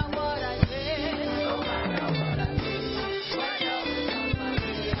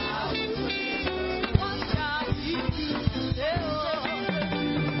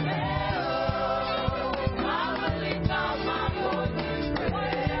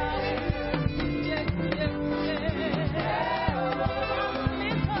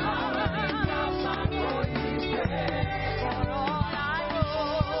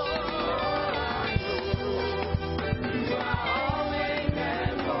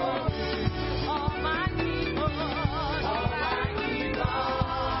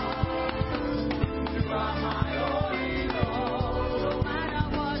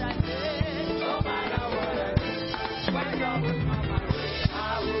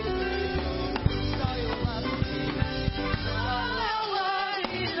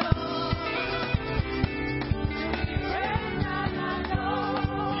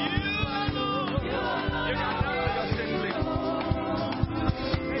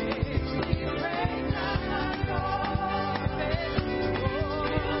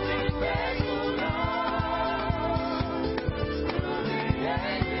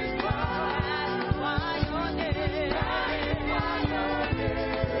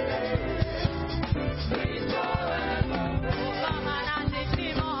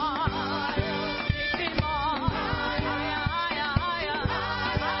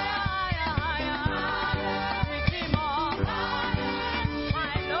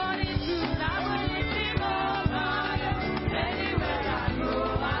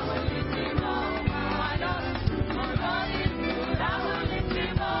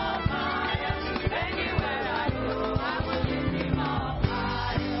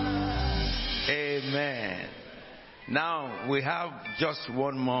 we have just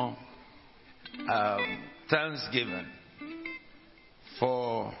one more Thanksgiving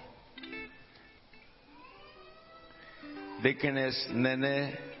for Deaconess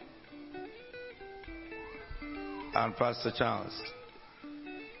Nene and Pastor Charles.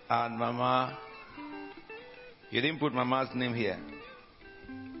 And Mama, you didn't put Mama's name here.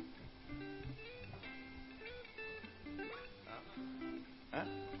 Huh?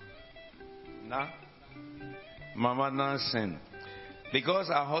 No? Mama Nansen. Because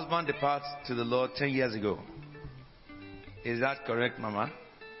her husband departed to the Lord 10 years ago. Is that correct, Mama?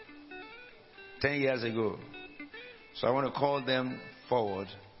 10 years ago. So I want to call them forward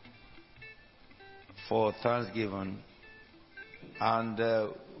for Thanksgiving. And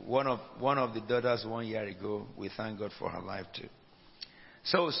one of the daughters 1 year ago, we thank God for her life too.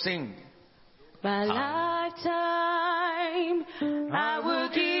 So sing. My lifetime, I will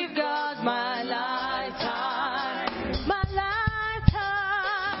give God my lifetime. My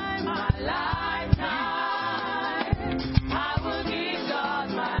lifetime, my lifetime, I will give God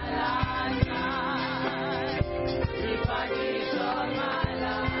my lifetime. If I give God my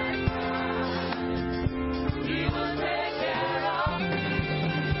lifetime, He will take care of me.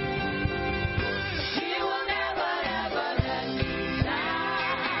 He will never, ever let me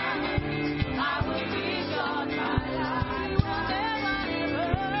down. I will give God my lifetime.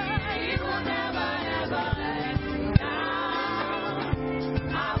 He will never, ever let me down.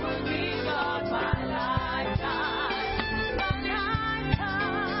 I will give God my lifetime. My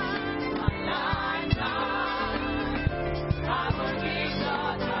lifetime, my lifetime. I will give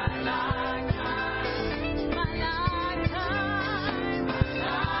God my lifetime. My lifetime, my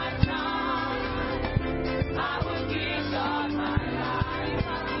lifetime. I will give God my life.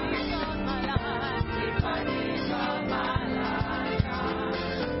 If I give God my lifetime,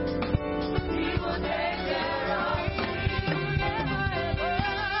 He will take care of me.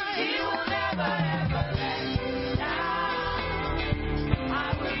 He will never, ever let me down. I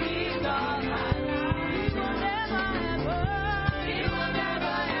will give God my life. He will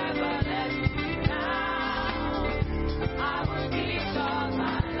never, ever let me down. I will give God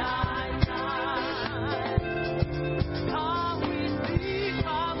my lifetime. Come with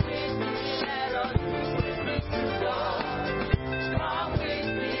me, let us do it to God. Come with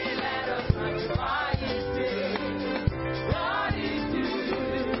me, let us magnify His name. God is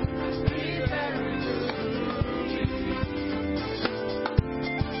good, He's very good.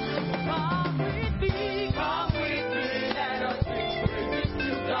 Come with me, let us sing praises to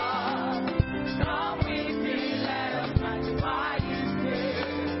God. Come with me, let us magnify His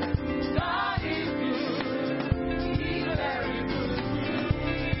name. God is good, He's very good.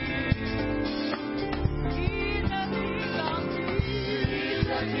 He's the King of Kings, He's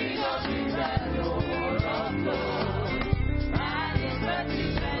the King of Kings and Lord of Lords. And His mercy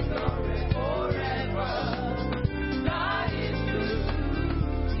endureth forever. God is good,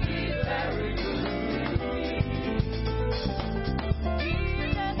 He's very good.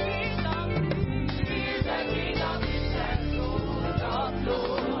 He's the King of Kings, He's the King of Kings and Lord of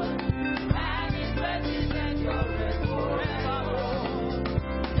Lords. And His mercy endureth forever.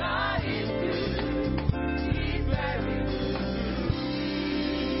 God is good, He's very good.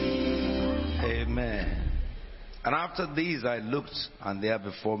 Amen. And after these I looked, and there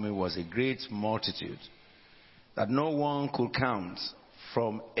before me was a great multitude that no one could count,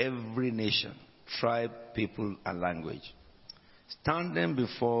 from every nation, tribe, people, and language, standing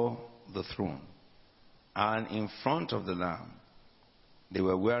before the throne and in front of the Lamb. They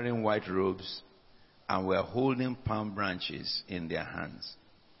were wearing white robes and were holding palm branches in their hands.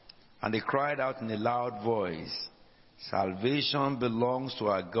 And they cried out in a loud voice, "Salvation belongs to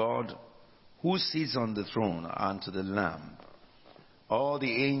our God who sits on the throne and to the Lamb." All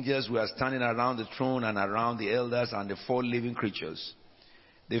the angels were standing around the throne and around the elders and the 4 living creatures.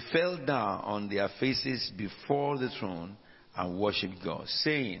 They fell down on their faces before the throne and worshipped God,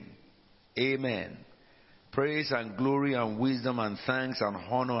 saying, Amen. Praise and glory and wisdom and thanks and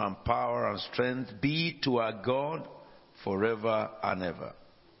honor and power and strength be to our God forever and ever.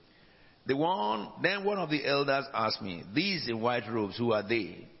 Then one of the elders asked me, "These in white robes, who are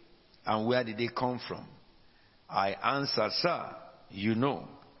they? And where did they come from?" I answered, "Sir, you know."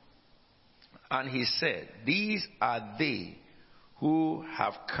 And he said, "These are they who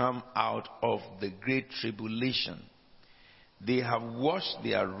have come out of the great tribulation. They have washed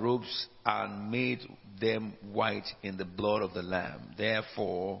their robes and made them white in the blood of the Lamb.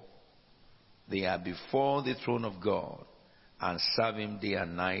 Therefore, they are before the throne of God and serve Him day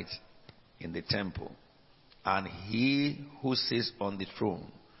and night in the temple. And He who sits on the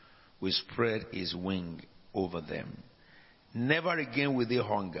throne will spread His wing over them. Never again will they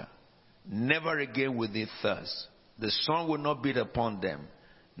hunger. Never again will they thirst. The sun will not beat upon them,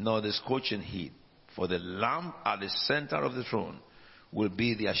 nor the scorching heat. For the Lamb at the center of the throne will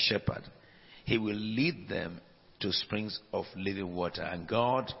be their shepherd. He will lead them to springs of living water, and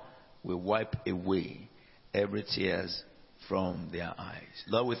God will wipe away every tears from their eyes.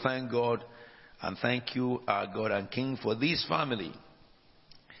 Lord, we thank God and thank you, our God and King, for this family.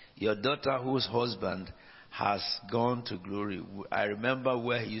 Your daughter whose husband has gone to glory. I remember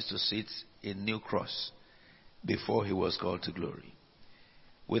where he used to sit in New Cross before he was called to glory.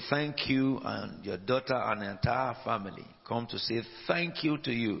 We thank you, and your daughter and the entire family come to say thank you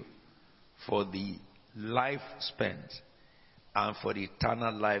to you for the life spent and for the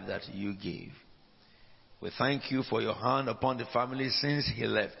eternal life that you gave. We thank you for your hand upon the family since he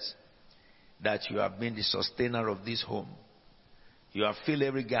left, that you have been the sustainer of this home. You have filled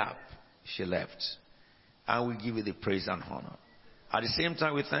every gap she left, and we give you the praise and honor. At the same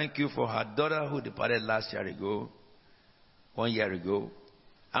time, we thank you for her daughter who departed 1 year ago,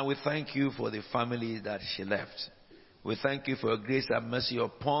 and we thank you for the family that she left. We thank you for your grace and mercy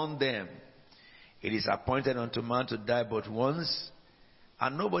upon them. It is appointed unto man to die but once,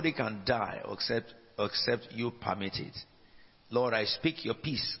 and nobody can die except you permit it. Lord, I speak your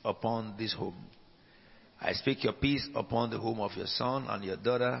peace upon this home. I speak your peace upon the home of your son and your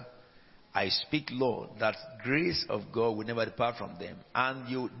daughter. I speak, Lord, that grace of God will never depart from them,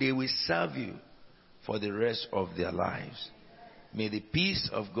 and they will serve you for the rest of their lives. May the peace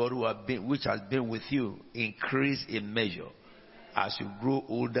of God which has been with you increase in measure. As you grow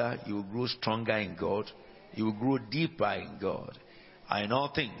older, you will grow stronger in God. You will grow deeper in God. And in all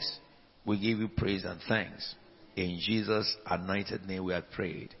things, we give you praise and thanks. In Jesus' anointed name we have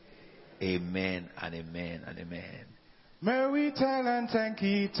prayed. Amen and amen and amen. May we tell and thank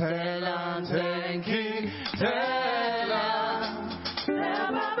you, tell and thank you, tell and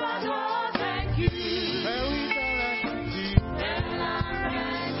tell Baba God thank you. May we tell and thank you, tell and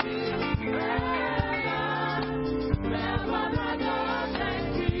thank you, tell Baba God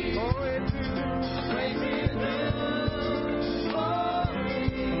thank you. Oh, it is true, oh,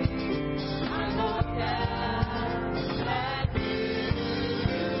 I know that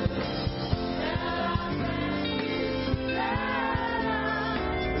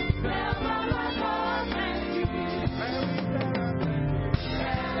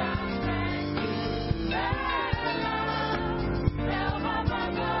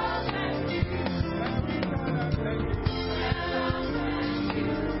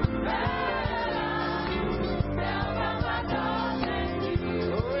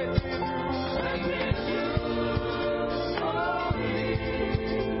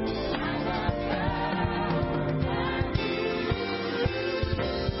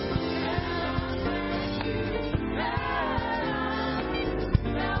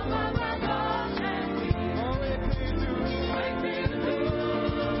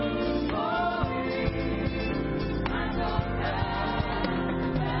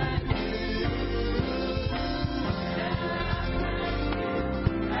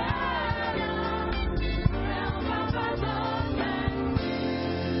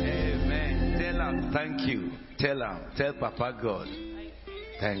Tell Papa God,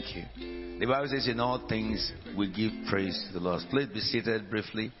 thank you. The Bible says in all things we give praise to the Lord. Please be seated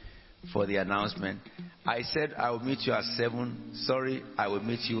briefly for the announcement. I said I will meet you at 7. Sorry, I will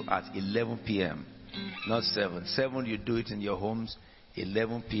meet you at 11 p.m. Not 7. 7 you do it in your homes.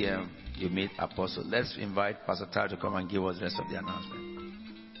 11 p.m. you meet Apostle. Let's invite Pastor Tara to come and give us the rest of the announcement.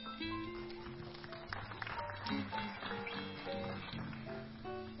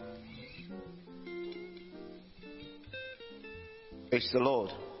 Praise the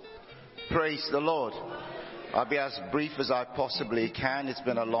Lord. Praise the Lord. I'll be as brief as I possibly can. It's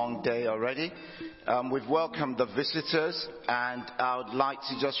been a long day already. We've welcomed the visitors, and I would like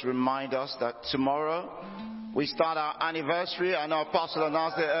to just remind us that tomorrow we start our anniversary. I know Apostle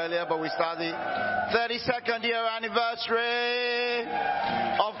announced it earlier, but we start the 32nd year anniversary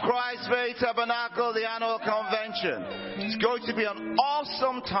of Christ Faith Tabernacle, the annual convention. It's going to be an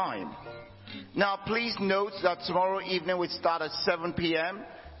awesome time. Now, please note that tomorrow evening we start at 7 p.m.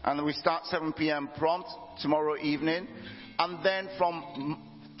 and we start 7 p.m. prompt tomorrow evening. And then from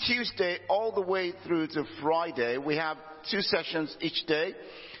Tuesday all the way through to Friday, we have 2 sessions each day.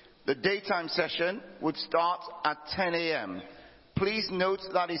 The daytime session would start at 10 a.m. Please note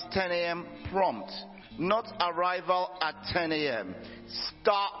that it's 10 a.m. prompt, not arrival at 10 a.m.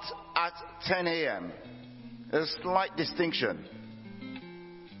 Start at 10 a.m. There's a slight distinction.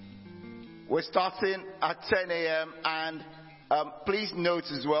 We're starting at 10 a.m. and please note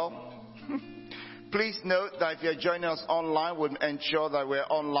as well, Please note that if you're joining us online, we'll ensure that we're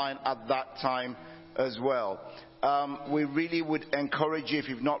online at that time as well. We really would encourage you, if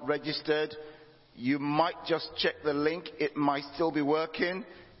you've not registered, you might just check the link. It might still be working.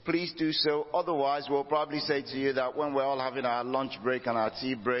 Please do so. Otherwise, we'll probably say to you that when we're all having our lunch break and our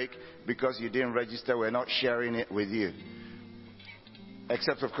tea break, because you didn't register, we're not sharing it with you.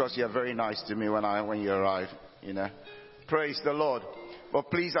 Except, of course, you're very nice to me when you arrive, you know. Praise the Lord. But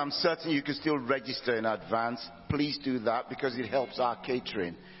please, I'm certain you can still register in advance. Please do that, because it helps our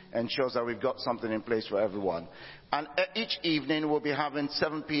catering, ensures that we've got something in place for everyone. And each evening we'll be having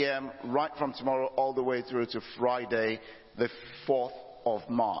 7 p.m. right from tomorrow all the way through to Friday, the 4th of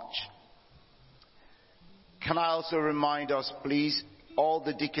March. Can I also remind us, please, all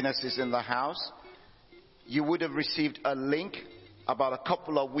the deaconesses in the house, you would have received a link about a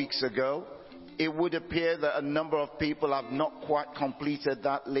couple of weeks ago. It would appear that a number of people have not quite completed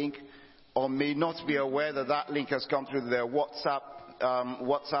that link, or may not be aware that that link has come through their WhatsApp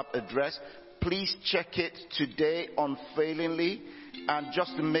address. Please check it today unfailingly, and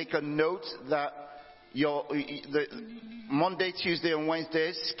just to make a note that the Monday, Tuesday and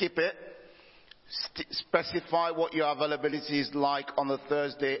Wednesday, skip it. Specify what your availability is like on the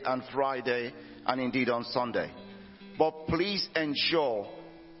Thursday and Friday, and indeed on Sunday. But please ensure,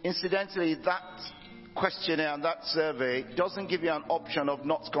 incidentally, that questionnaire and that survey doesn't give you an option of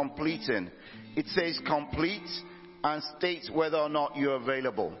not completing. It says complete and states whether or not you're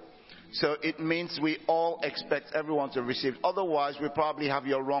available. So it means we all expect everyone to receive. Otherwise, we probably have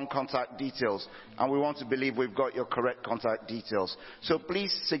your wrong contact details, and we want to believe we've got your correct contact details. So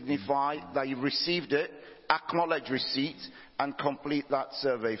please signify that you've received it, acknowledge receipt, and complete that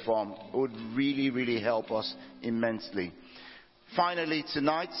survey form. It would really, really help us immensely. Finally,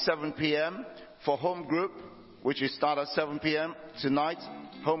 tonight, 7 p.m. for home group, which will start at 7 p.m. Tonight,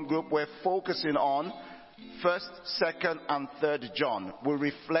 home group, we're focusing on 1st, 2nd, and 3rd John. We'll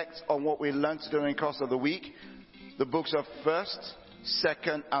reflect on what we learned during the course of the week. The books of 1st,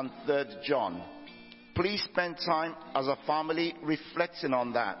 2nd, and 3rd John. Please spend time as a family reflecting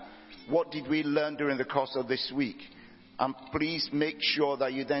on that. What did we learn during the course of this week? And please make sure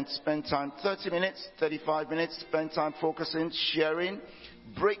that you then spend time, 30 minutes, 35 minutes, spend time focusing, sharing,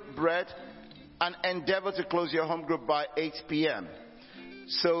 break bread, and endeavor to close your home group by 8 p.m.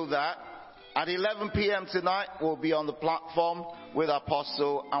 so that at 11 p.m. tonight, we'll be on the platform with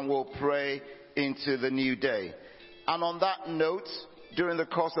Apostle and we'll pray into the new day. And on that note, during the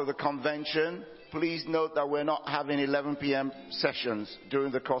course of the convention, please note that we're not having 11 p.m. sessions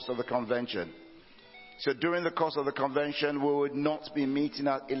during the course of the convention. So during the course of the convention, we would not be meeting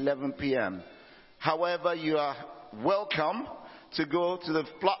at 11 p.m. However, you are welcome to go to the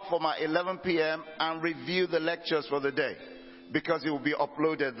platform at 11 p.m. and review the lectures for the day, because it will be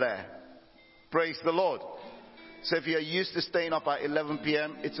uploaded there. Praise the Lord. So if you're used to staying up at 11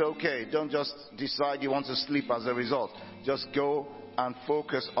 p.m., it's okay. Don't just decide you want to sleep as a result. Just go and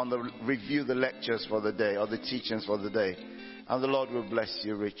focus on review the lectures for the day, or the teachings for the day. And the Lord will bless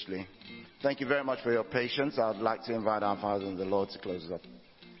you richly. Thank you very much for your patience. I'd like to invite our Father in the Lord to close us up.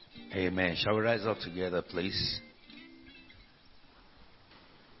 Amen. Shall we rise up together, please?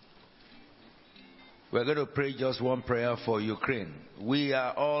 We're going to pray just one prayer for Ukraine. We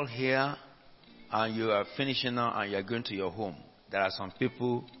are all here, and you are finishing now, and you are going to your home. There are some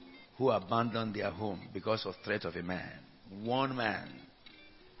people who abandoned their home because of threat of a man. One man.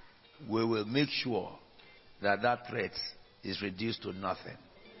 We will make sure that that threat is reduced to nothing.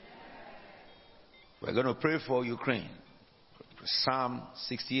 We're going to pray for Ukraine. Psalm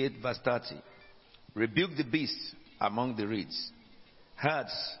 68 verse 30. Rebuke the beasts among the reeds,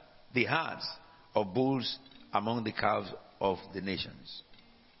 the herds of bulls among the calves of the nations.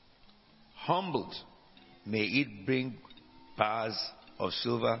 Humbled, may it bring bars of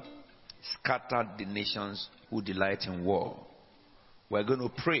silver, scattered the nations who delight in war. We're going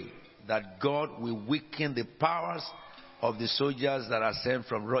to pray that God will weaken the powers of the soldiers that are sent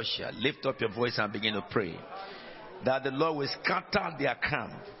from Russia. Lift up your voice and begin to pray. That the Lord will scatter their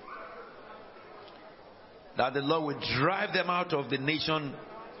camp. That the Lord will drive them out of the nation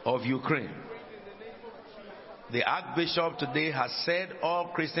of Ukraine. The Archbishop today has said all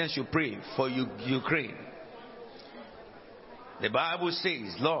Christians should pray for Ukraine. The Bible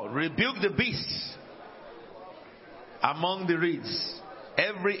says, Lord, rebuke the beasts among the reeds.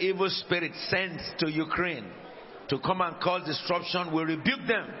 Every evil spirit sent to Ukraine to come and cause disruption, we rebuke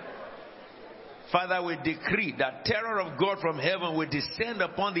them. Father, we decree that terror of God from heaven will descend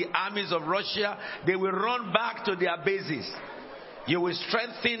upon the armies of Russia. They will run back to their bases. You will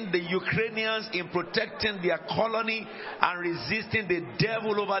strengthen the Ukrainians in protecting their colony and resisting the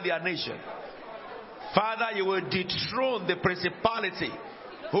devil over their nation. Father, you will dethrone the principality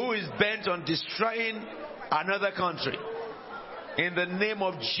who is bent on destroying another country. In the name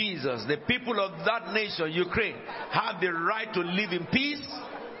of Jesus, the people of that nation, Ukraine, have the right to live in peace.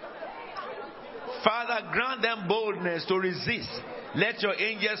 Father, grant them boldness to resist. Let your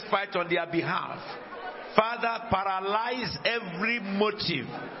angels fight on their behalf. Father, paralyze every motive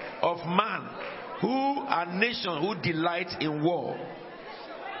of man and nation who delight in war.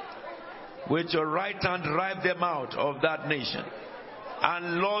 With your right hand, drive them out of that nation.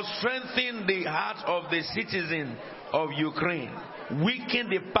 And Lord, strengthen the heart of the citizen of Ukraine. Weaken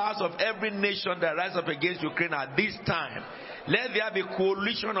the powers of every nation that rise up against Ukraine at this time. Let there be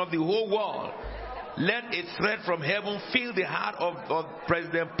coalition of the whole world. Let a threat from heaven fill the heart of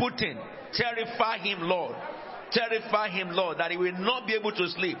President Putin. Terrify him, Lord. Terrify him, Lord, that he will not be able to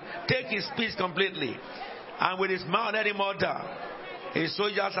sleep. Take his peace completely. And with his mouth, let him utter. His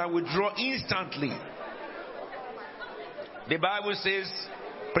soldiers are withdraw instantly. The Bible says,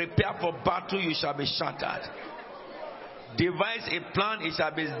 prepare for battle, you shall be shattered. Devise a plan, it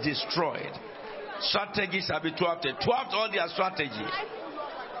shall be destroyed. Strategy shall be thwarted. Thwart all their strategy.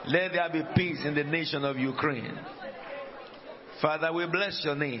 Let there be peace in the nation of Ukraine. Father, we bless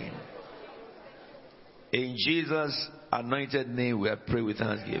your name. In Jesus' anointed name, we have prayed with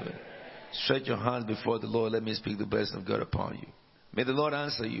thanksgiving. Stretch your hands before the Lord. Let me speak the blessing of God upon you. May the Lord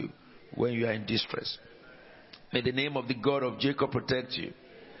answer you when you are in distress. May the name of the God of Jacob protect you.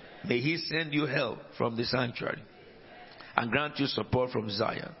 May he send you help from the sanctuary and grant you support from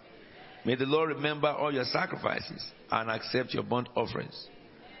Zion. May the Lord remember all your sacrifices and accept your burnt offerings.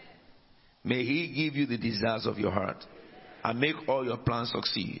 May he give you the desires of your heart and make all your plans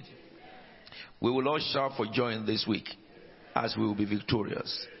succeed. We will all shout for joy in this week as we will be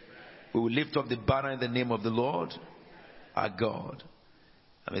victorious. We will lift up the banner in the name of the Lord, our God.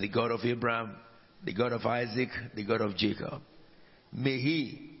 And may the God of Abraham, the God of Isaac, the God of Jacob, may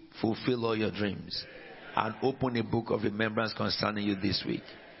he fulfill all your dreams and open a book of remembrance concerning you this week.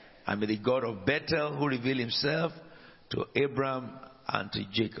 And may the God of Bethel, who revealed himself to Abraham and to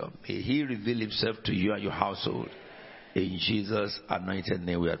Jacob, may he reveal himself to you and your household. In Jesus' anointed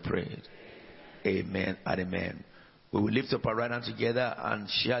name we are prayed. Amen and amen. We will lift up our right hand together and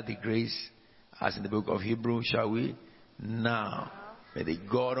share the grace as in the book of Hebrews, shall we? Now, may the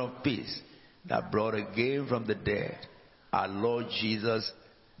God of peace that brought again from the dead our Lord Jesus,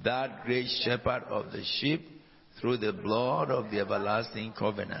 that great shepherd of the sheep, through the blood of the everlasting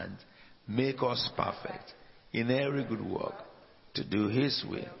covenant, make us perfect in every good work to do his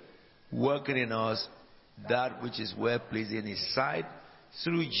will, working in us that which is well pleasing in his sight,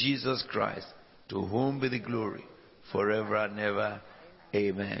 through Jesus Christ, to whom be the glory forever and ever.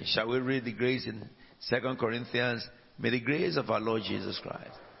 Amen. Shall we read the grace in 2 Corinthians? May the grace of our Lord Jesus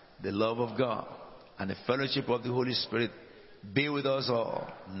Christ, the love of God, and the fellowship of the Holy Spirit be with us all,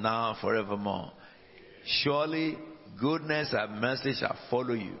 now and forevermore. Surely goodness and mercy shall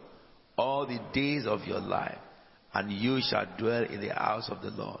follow you all the days of your life, and you shall dwell in the house of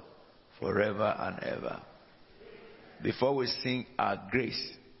the Lord forever and ever. Before we sing our grace,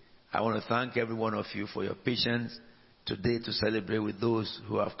 I want to thank every one of you for your patience today to celebrate with those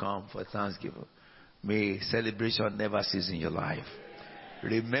who have come for Thanksgiving. May celebration never cease in your life.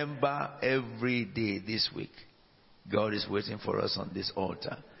 Remember, every day this week, God is waiting for us on this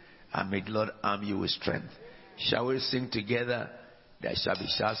altar. And may the Lord arm you with strength. Shall we sing together? There shall be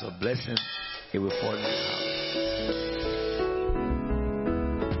shouts of blessing. It will fall in the house.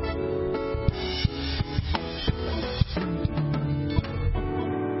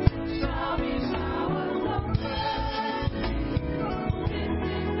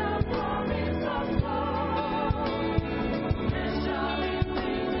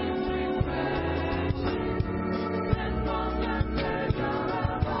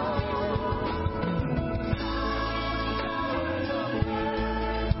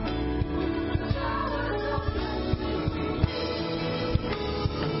 Showers of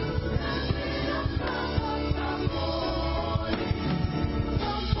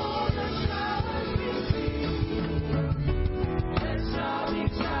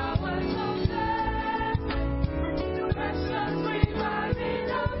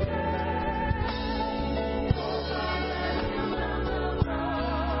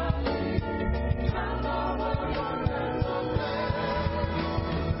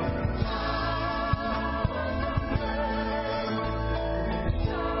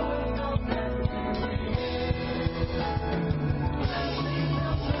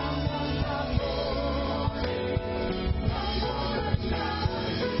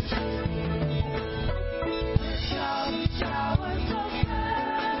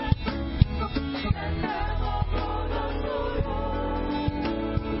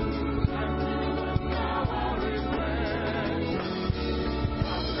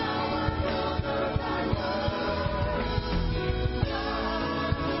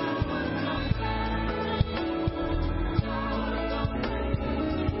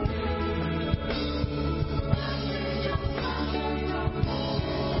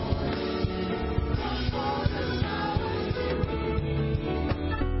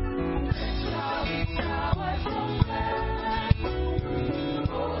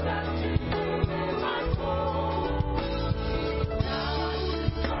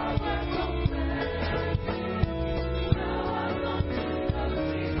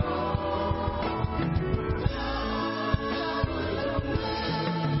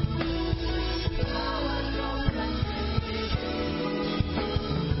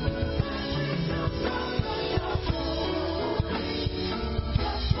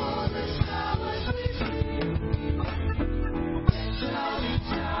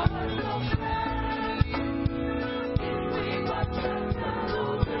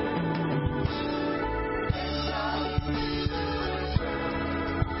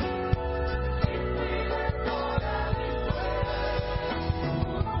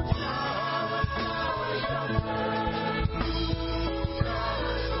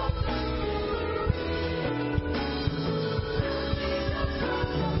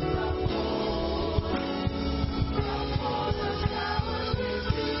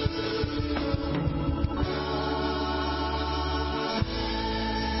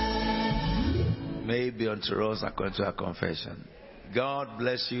may it be unto us according to our confession. God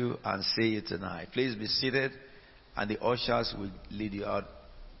bless you and see you tonight. Please be seated, and the ushers will lead you out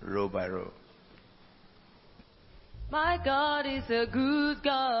row by row. My God is a good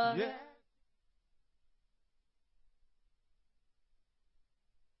God. Yeah.